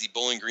organized the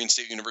Bowling Green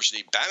State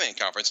University Batman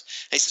Conference.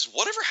 And he says,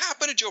 whatever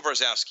happened to Joe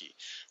Brzezowski?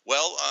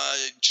 Well,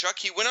 Chuck,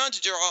 he went on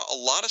to draw a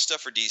lot of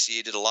stuff for DC.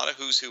 He did a lot of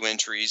Who's Who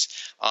entries.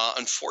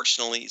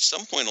 Unfortunately, at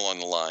some point along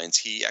the lines,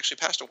 he actually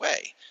passed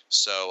away.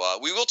 So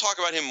we will talk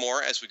about him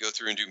more as we go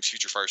through and do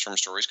future Firestorm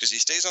stories, because he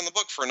stays on the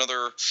book for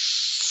another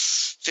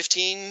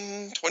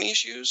 15, 20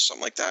 issues,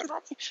 something like that,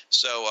 probably.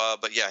 So,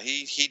 but yeah,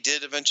 he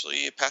did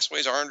eventually pass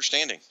away, is our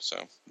understanding. So,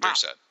 very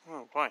sad.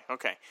 Oh, boy.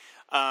 Okay.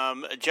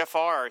 Jeff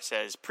R.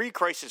 says,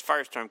 pre-crisis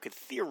Firestorm could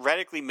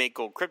theoretically make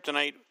gold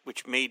kryptonite,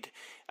 which made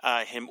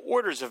him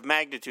orders of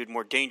magnitude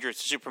more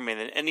dangerous to Superman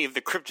than any of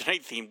the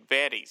kryptonite-themed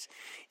baddies.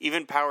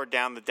 Even powered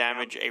down the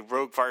damage a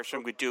rogue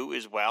Firestorm could do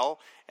as well,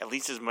 at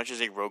least as much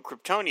as a rogue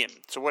Kryptonian.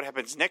 So what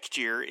happens next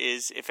year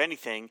is, if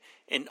anything,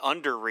 an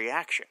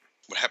underreaction.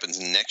 What happens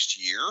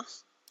next year?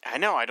 I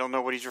know. I don't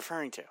know what he's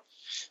referring to.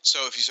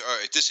 So if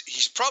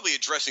he's probably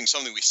addressing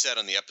something we said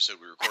on the episode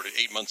we recorded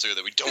 8 months ago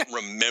that we don't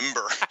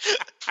remember.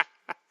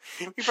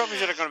 We probably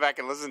should have gone back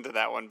and listened to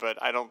that one,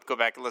 but I don't go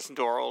back and listen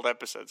to our old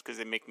episodes because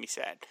they make me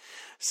sad.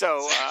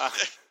 So,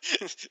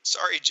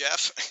 sorry,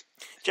 Jeff.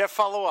 Jeff,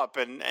 follow up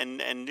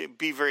and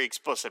be very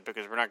explicit,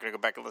 because we're not going to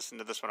go back and listen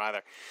to this one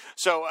either.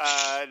 So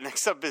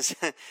next up is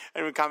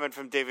a comment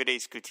from David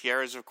Ace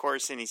Gutierrez, of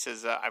course, and he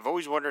says, I've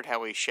always wondered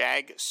how a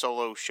Shag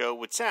solo show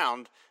would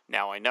sound.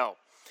 Now I know.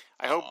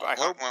 I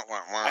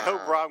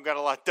hope Rob got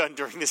a lot done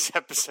during this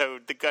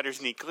episode. The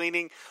gutters need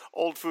cleaning.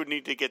 Old food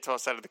need to get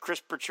tossed out of the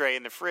crisper tray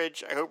in the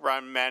fridge. I hope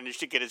Rob managed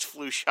to get his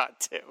flu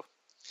shot too.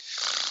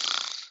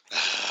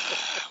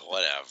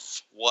 Whatever.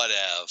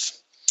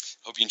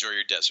 Hope you enjoy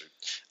your desert.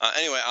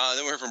 Anyway,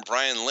 then we heard from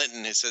Brian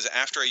Linton. He says,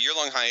 after a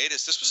year-long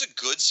hiatus, this was a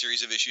good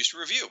series of issues to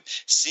review.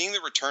 Seeing the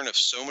return of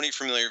so many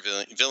familiar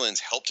villains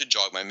helped to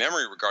jog my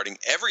memory regarding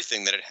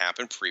everything that had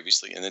happened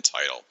previously in the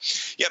title.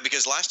 Yeah,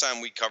 because last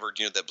time we covered,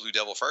 that Blue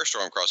Devil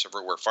Firestorm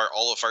crossover where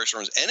all of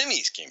Firestorm's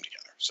enemies came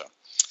together. So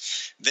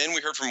then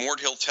we heard from Ward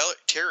Hill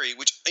Terry,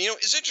 which,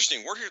 is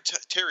interesting. Ward Hill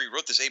Terry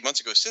wrote this 8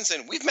 months ago. Since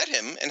then, we've met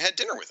him and had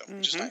dinner with him,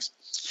 which is nice.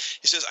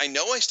 He says, I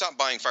know I stopped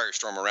buying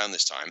Firestorm around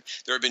this time.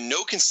 There had been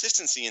no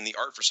consistency in the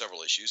art for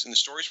several issues, and the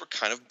stories were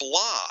kind of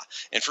blah.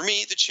 And for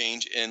me, the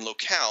change in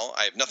locale,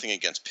 I have nothing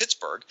against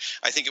Pittsburgh.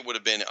 I think it would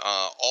have been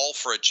all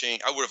for a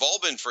change. I would have all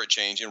been for a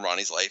change in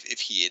Ronnie's life if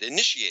he had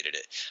initiated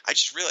it. I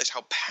just realized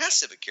how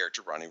passive a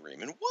character Ronnie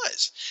Raymond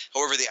was.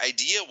 However, the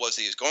idea was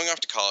that he was going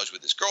off to college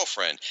with his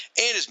girlfriend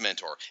and his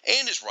mentor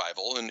and his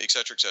rival, and et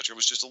cetera,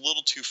 was just a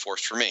little too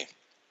forced for me.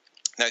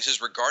 Now, he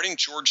says, regarding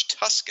George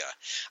Tuska,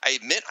 I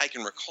admit I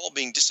can recall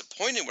being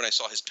disappointed when I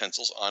saw his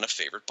pencils on a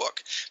favorite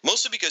book,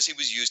 mostly because he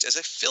was used as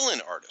a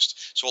fill-in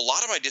artist. So a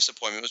lot of my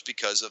disappointment was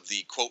because of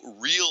the, quote,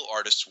 real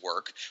artist's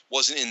work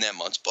wasn't in that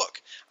month's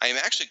book. I am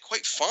actually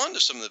quite fond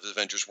of some of the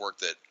Avengers work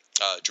that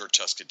George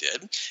Tuska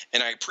did,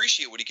 and I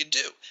appreciate what he could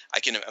do.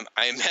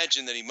 I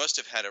imagine that he must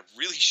have had a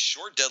really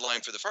short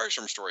deadline for the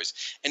Firestorm stories,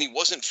 and he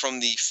wasn't from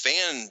the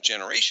fan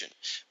generation.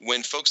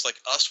 When folks like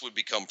us would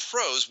become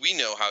pros, we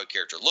know how a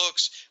character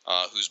looks,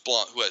 who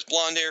has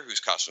blonde hair, whose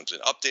costume's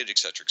been updated,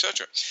 etc.,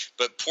 etc.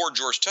 But poor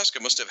George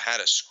Tuska must have had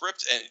a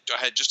script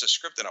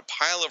and a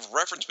pile of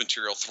reference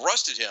material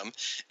thrust at him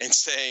and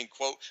saying,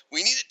 quote,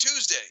 we need it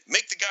Tuesday.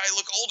 Make the guy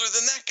look older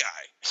than that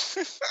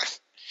guy.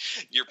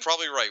 You're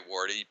probably right,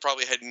 Ward. He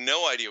probably had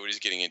no idea what he was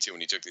getting into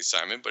when he took the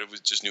assignment, but it was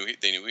just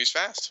they knew he was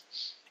fast.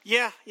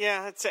 Yeah.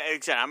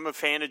 I'm a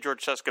fan of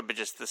George Tuska, but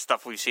just the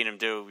stuff we've seen him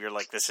do, you're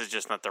like, this is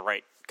just not the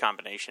right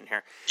combination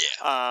here.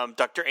 Yeah.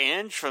 Dr.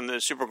 Ange from the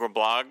Supergirl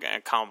blog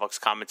and Comic Books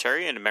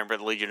Commentary and a member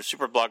of the Legion of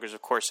Super Bloggers,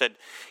 of course, said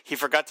he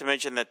forgot to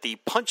mention that the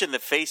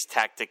punch-in-the-face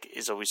tactic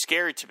is always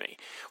scary to me.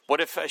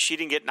 What if she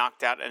didn't get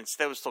knocked out and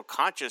instead was still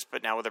conscious,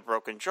 but now with a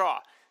broken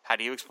jaw? How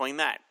do you explain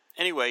that?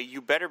 Anyway,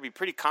 you better be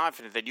pretty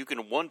confident that you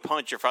can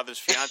one-punch your father's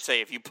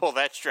fiancée if you pull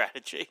that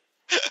strategy.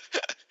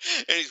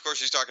 And, of course,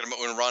 he's talking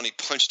about when Ronnie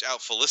punched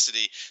out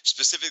Felicity,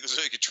 specifically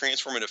so he could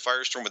transform into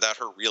Firestorm without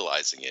her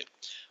realizing it.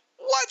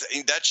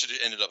 What? That should have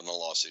ended up in the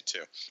lawsuit,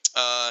 too.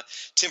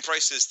 Tim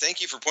Price says,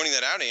 thank you for pointing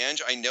that out,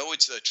 Ange. I know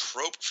it's a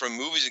trope from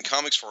movies and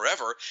comics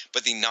forever,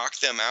 but the knock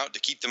them out to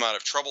keep them out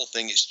of trouble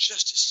thing is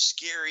just as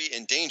scary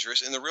and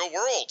dangerous in the real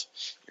world.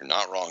 You're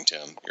not wrong,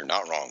 Tim. You're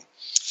not wrong.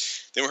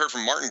 Then we heard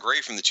from Martin Gray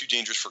from the Too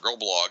Dangerous for Girl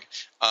blog.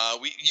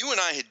 You and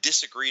I had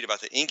disagreed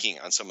about the inking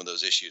on some of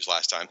those issues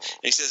last time.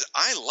 And he says,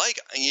 I like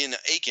Ian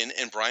Aiken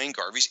and Brian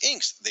Garvey's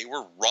inks. They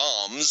were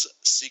Rom's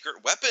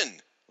secret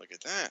weapon. Look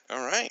at that. All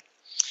right.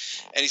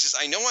 And he says,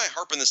 I know I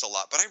harp on this a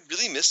lot, but I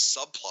really miss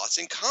subplots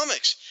in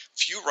comics.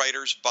 Few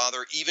writers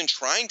bother even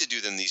trying to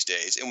do them these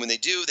days, and when they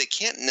do, they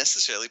can't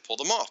necessarily pull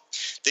them off.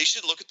 They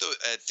should look at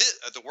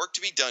the work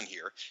to be done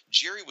here.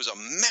 Jerry was a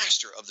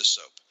master of the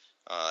soap.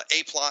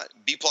 A-plot,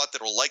 B-plot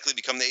that will likely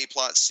become the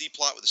A-plot,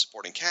 C-plot with a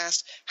supporting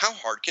cast. How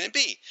hard can it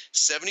be?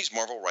 70s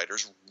Marvel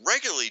writers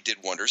regularly did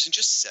wonders in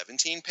just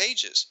 17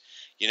 pages.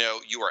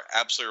 You are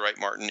absolutely right,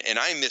 Martin, and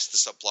I miss the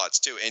subplots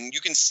too. And you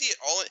can see it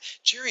all.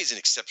 Jerry is an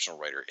exceptional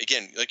writer.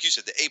 Again, like you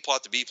said, the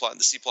A-plot, the B-plot, and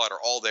the C-plot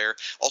are all there.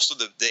 Also,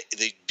 the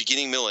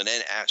beginning, middle, and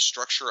end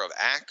structure of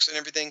acts and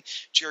everything.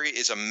 Jerry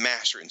is a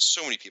master, and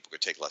so many people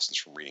could take lessons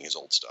from reading his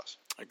old stuff.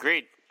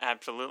 Agreed.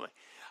 Absolutely.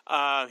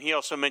 He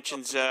also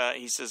mentions,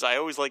 he says, I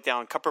always liked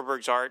Alan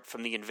Kupperberg's art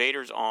from The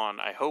Invaders on.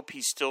 I hope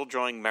he's still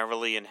drawing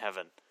Merrily in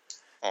Heaven.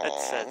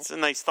 That's a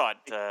nice thought,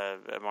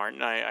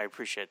 Martin. I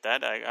appreciate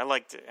that. I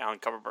liked Alan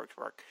Kupperberg's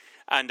work.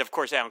 And, of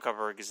course, Alan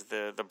Kupperberg is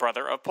the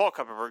brother of Paul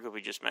Kupperberg, who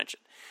we just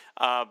mentioned.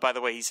 By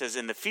the way, he says,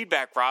 in the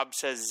feedback, Rob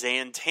says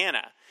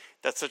Zantana.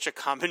 That's such a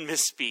common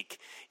misspeak.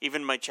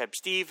 Even my chap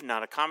Steve,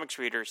 not a comics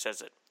reader, says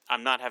it.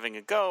 I'm not having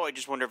a go. I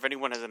just wonder if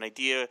anyone has an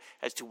idea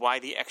as to why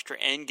the extra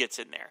N gets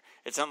in there.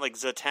 It's not like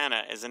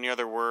Zatanna as any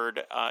other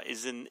word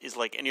is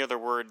like any other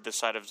word the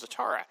side of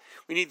Zatara.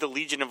 We need the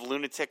legion of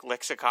lunatic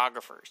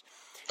lexicographers.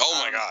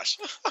 Oh my gosh!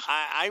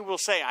 I will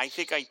say I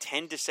think I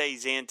tend to say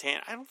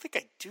Zantana. I don't think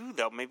I do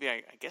though. Maybe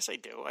I guess I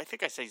do. I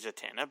think I say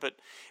Zatanna, but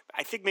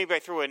I think maybe I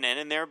threw an N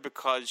in there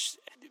because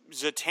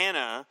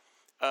Zatanna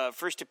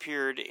first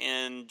appeared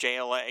in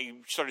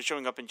JLA. Started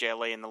showing up in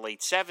JLA in the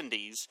late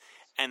 70s.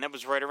 And that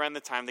was right around the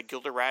time that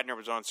Gilda Radner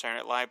was on Saturday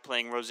Night Live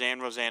playing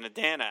Rosanna.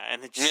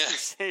 And it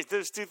just,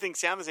 those two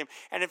things sound the same.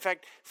 And in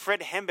fact,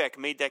 Fred Hembeck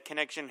made that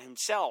connection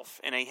himself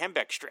in a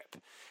Hembeck strip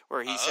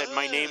where he said,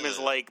 my name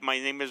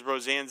is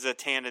Roseanne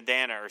Zatanna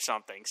Dana or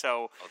something.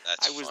 So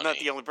I was not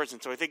the only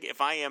person. So I think if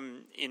I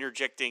am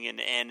interjecting an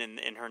N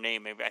in her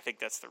name, maybe I think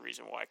that's the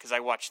reason why. Because I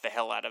watched the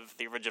hell out of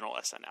the original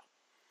SNL.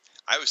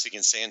 I was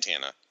thinking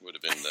Santana would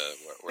have been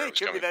where it was coming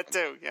from. It could be that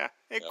too, yeah.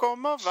 Hey, Yep.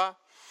 como va?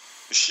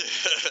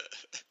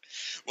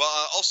 Well,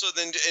 also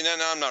then, and then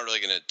I'm not really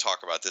going to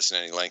talk about this in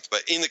any length,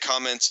 but in the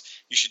comments,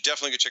 you should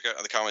definitely go check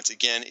out the comments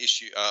again.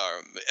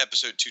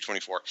 Episode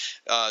 224,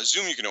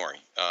 Zoom Yukinori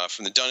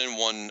from the Done in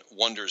One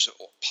Wonders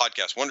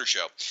podcast Wonder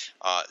Show.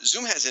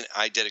 Zoom has an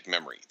eidetic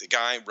memory. The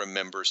guy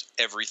remembers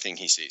everything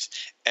he sees,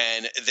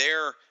 and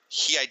there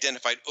he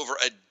identified over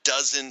a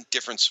dozen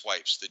different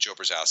swipes that Joe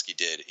Brzezowski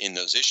did in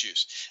those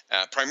issues.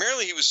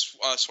 Primarily, he was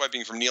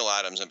swiping from Neil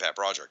Adams and Pat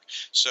Broderick.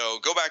 So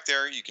go back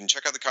there. You can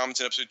check out the comments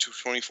in episode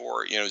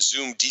 224.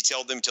 Zoom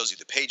detailed them, tells you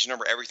the page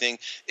number, everything.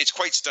 It's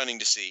quite stunning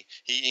to see.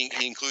 He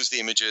includes the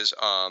images.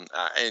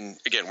 And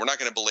again, we're not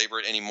going to belabor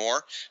it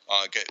anymore.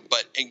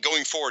 But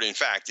going forward, in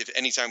fact, if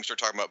anytime we start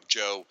talking about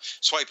Joe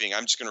swiping,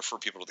 I'm just going to refer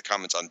people to the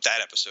comments on that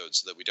episode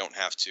so that we don't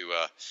have to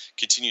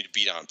continue to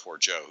beat on poor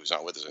Joe, who's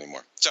not with us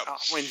anymore. So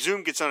when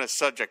Zoom gets on a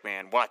subject,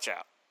 man, watch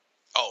out.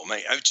 Oh,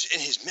 man.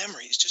 And his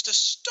memory is just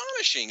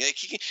astonishing. Like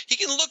he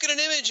can look at an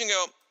image and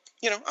go,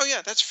 oh,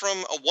 yeah, that's from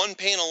one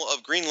panel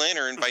of Green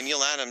Lantern by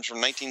Neil Adams from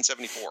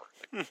 1974.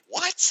 Like,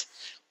 what?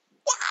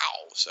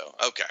 Wow. So,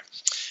 okay.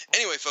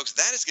 Anyway, folks,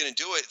 that is going to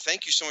do it.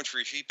 Thank you so much for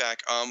your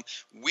feedback.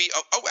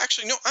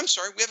 Actually, no, I'm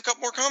sorry. We have a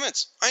couple more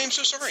comments. I am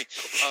so sorry.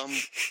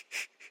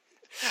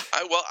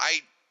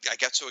 I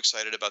got so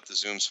excited about the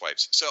Zoom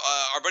swipes. So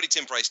our buddy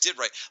Tim Price did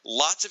write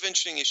lots of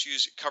interesting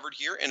issues covered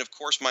here. And, of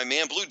course, my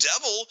man Blue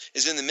Devil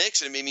is in the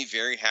mix, and it made me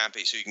very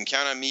happy. So you can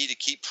count on me to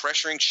keep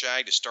pressuring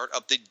Shag to start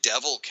up the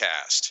Devil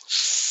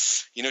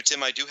cast.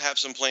 Tim, I do have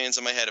some plans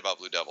in my head about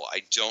Blue Devil.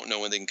 I don't know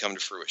when they can come to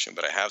fruition,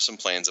 but I have some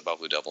plans about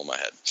Blue Devil in my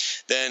head.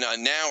 Then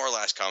now our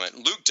last comment,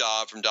 Luke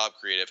Dobb from Dobb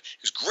Creative.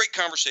 It was great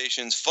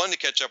conversations, fun to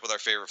catch up with our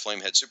favorite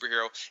Flamehead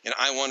superhero, and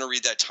I want to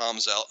read that Tom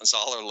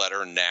Zoller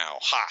letter now.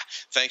 Ha!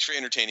 Thanks for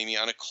entertaining me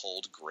on a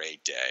cold, gray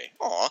day.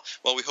 Aw.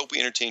 Well, we hope we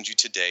entertained you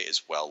today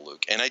as well,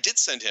 Luke. And I did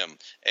send him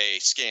a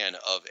scan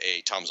of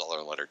a Tom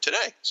Zoller letter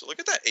today. So look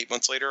at that. 8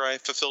 months later, I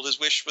fulfilled his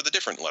wish with a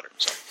different letter.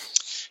 So,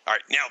 all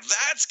right. Now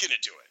that's going to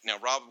do it. Now,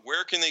 Rob,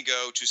 where can they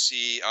go to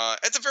see,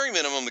 at the very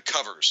minimum, the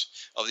covers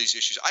of these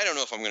issues? I don't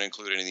know if I'm going to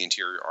include any of the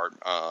interior art.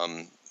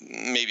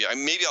 Maybe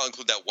I'll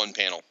include that one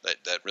panel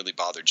that really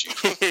bothered you.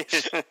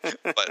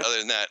 But other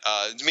than that,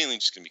 it's mainly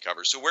just going to be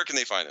covers. So where can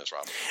they find those,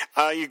 Rob?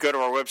 You go to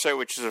our website,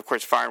 which is, of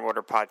course,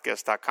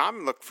 fireandwaterpodcast.com,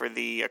 and look for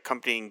the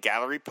accompanying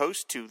gallery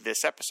post to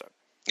this episode.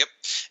 Yep.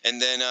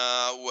 And then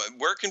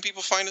where can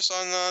people find us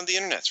on the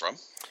internet, Rob?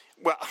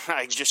 Well,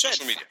 I just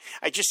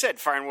said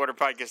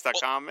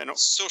fireandwaterpodcast.com. And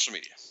social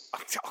media.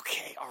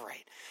 Okay, all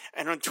right.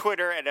 And on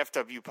Twitter at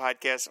FW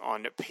Podcast,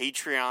 on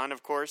Patreon,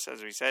 of course,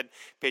 as we said,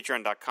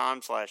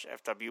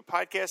 patreon.com/FW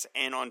Podcast,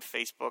 and on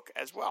Facebook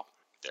as well.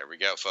 There we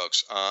go,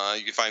 folks.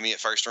 You can find me at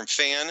Firestorm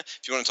Fan if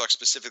you want to talk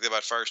specifically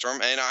about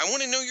Firestorm. And I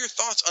want to know your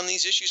thoughts on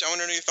these issues. I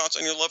want to know your thoughts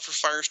on your love for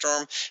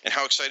Firestorm and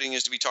how exciting it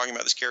is to be talking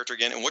about this character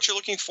again and what you're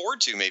looking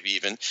forward to, maybe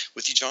even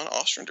with the John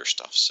Ostrander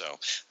stuff. So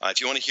if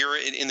you want to hear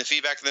it in the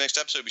feedback of the next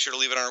episode, be sure to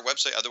leave it on our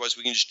website. Otherwise,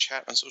 we can just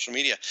chat on social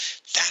media.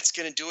 That's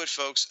going to do it,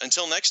 folks.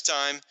 Until next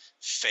time,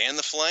 fan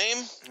the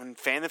flame. And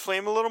fan the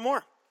flame a little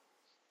more.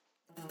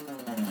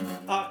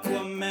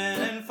 Aquaman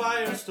and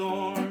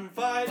Firestorm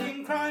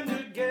fighting crime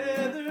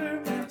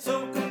together.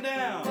 Soak them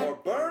down or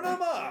burn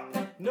them up.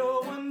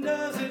 No one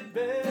does it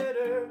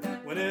better.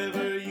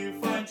 Whenever you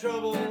find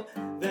trouble,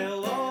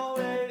 they'll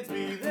always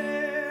be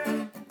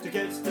there to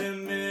catch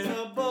them in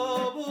a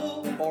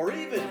bubble or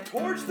even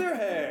torch their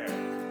hair.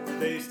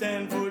 They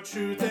stand for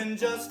truth and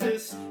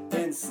justice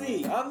in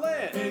sea, on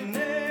land, in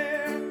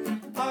air.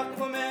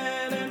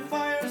 Aquaman and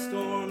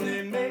Firestorm,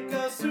 they make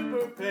a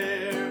super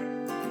pair.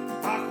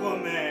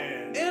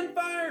 Aquaman and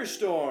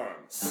Firestorm,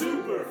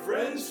 super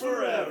friends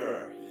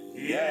forever.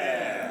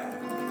 Yeah!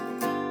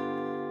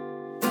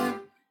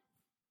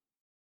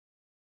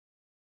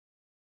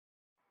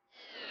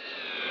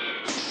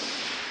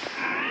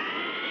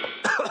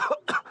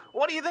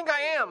 What do you think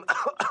I am?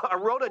 A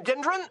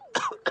rhododendron?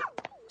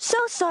 So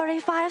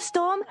sorry,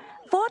 Firestorm.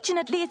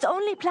 Fortunately, it's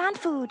only plant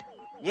food.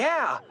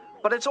 Yeah,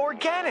 but it's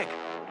organic.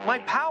 My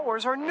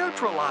powers are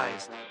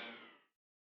neutralized.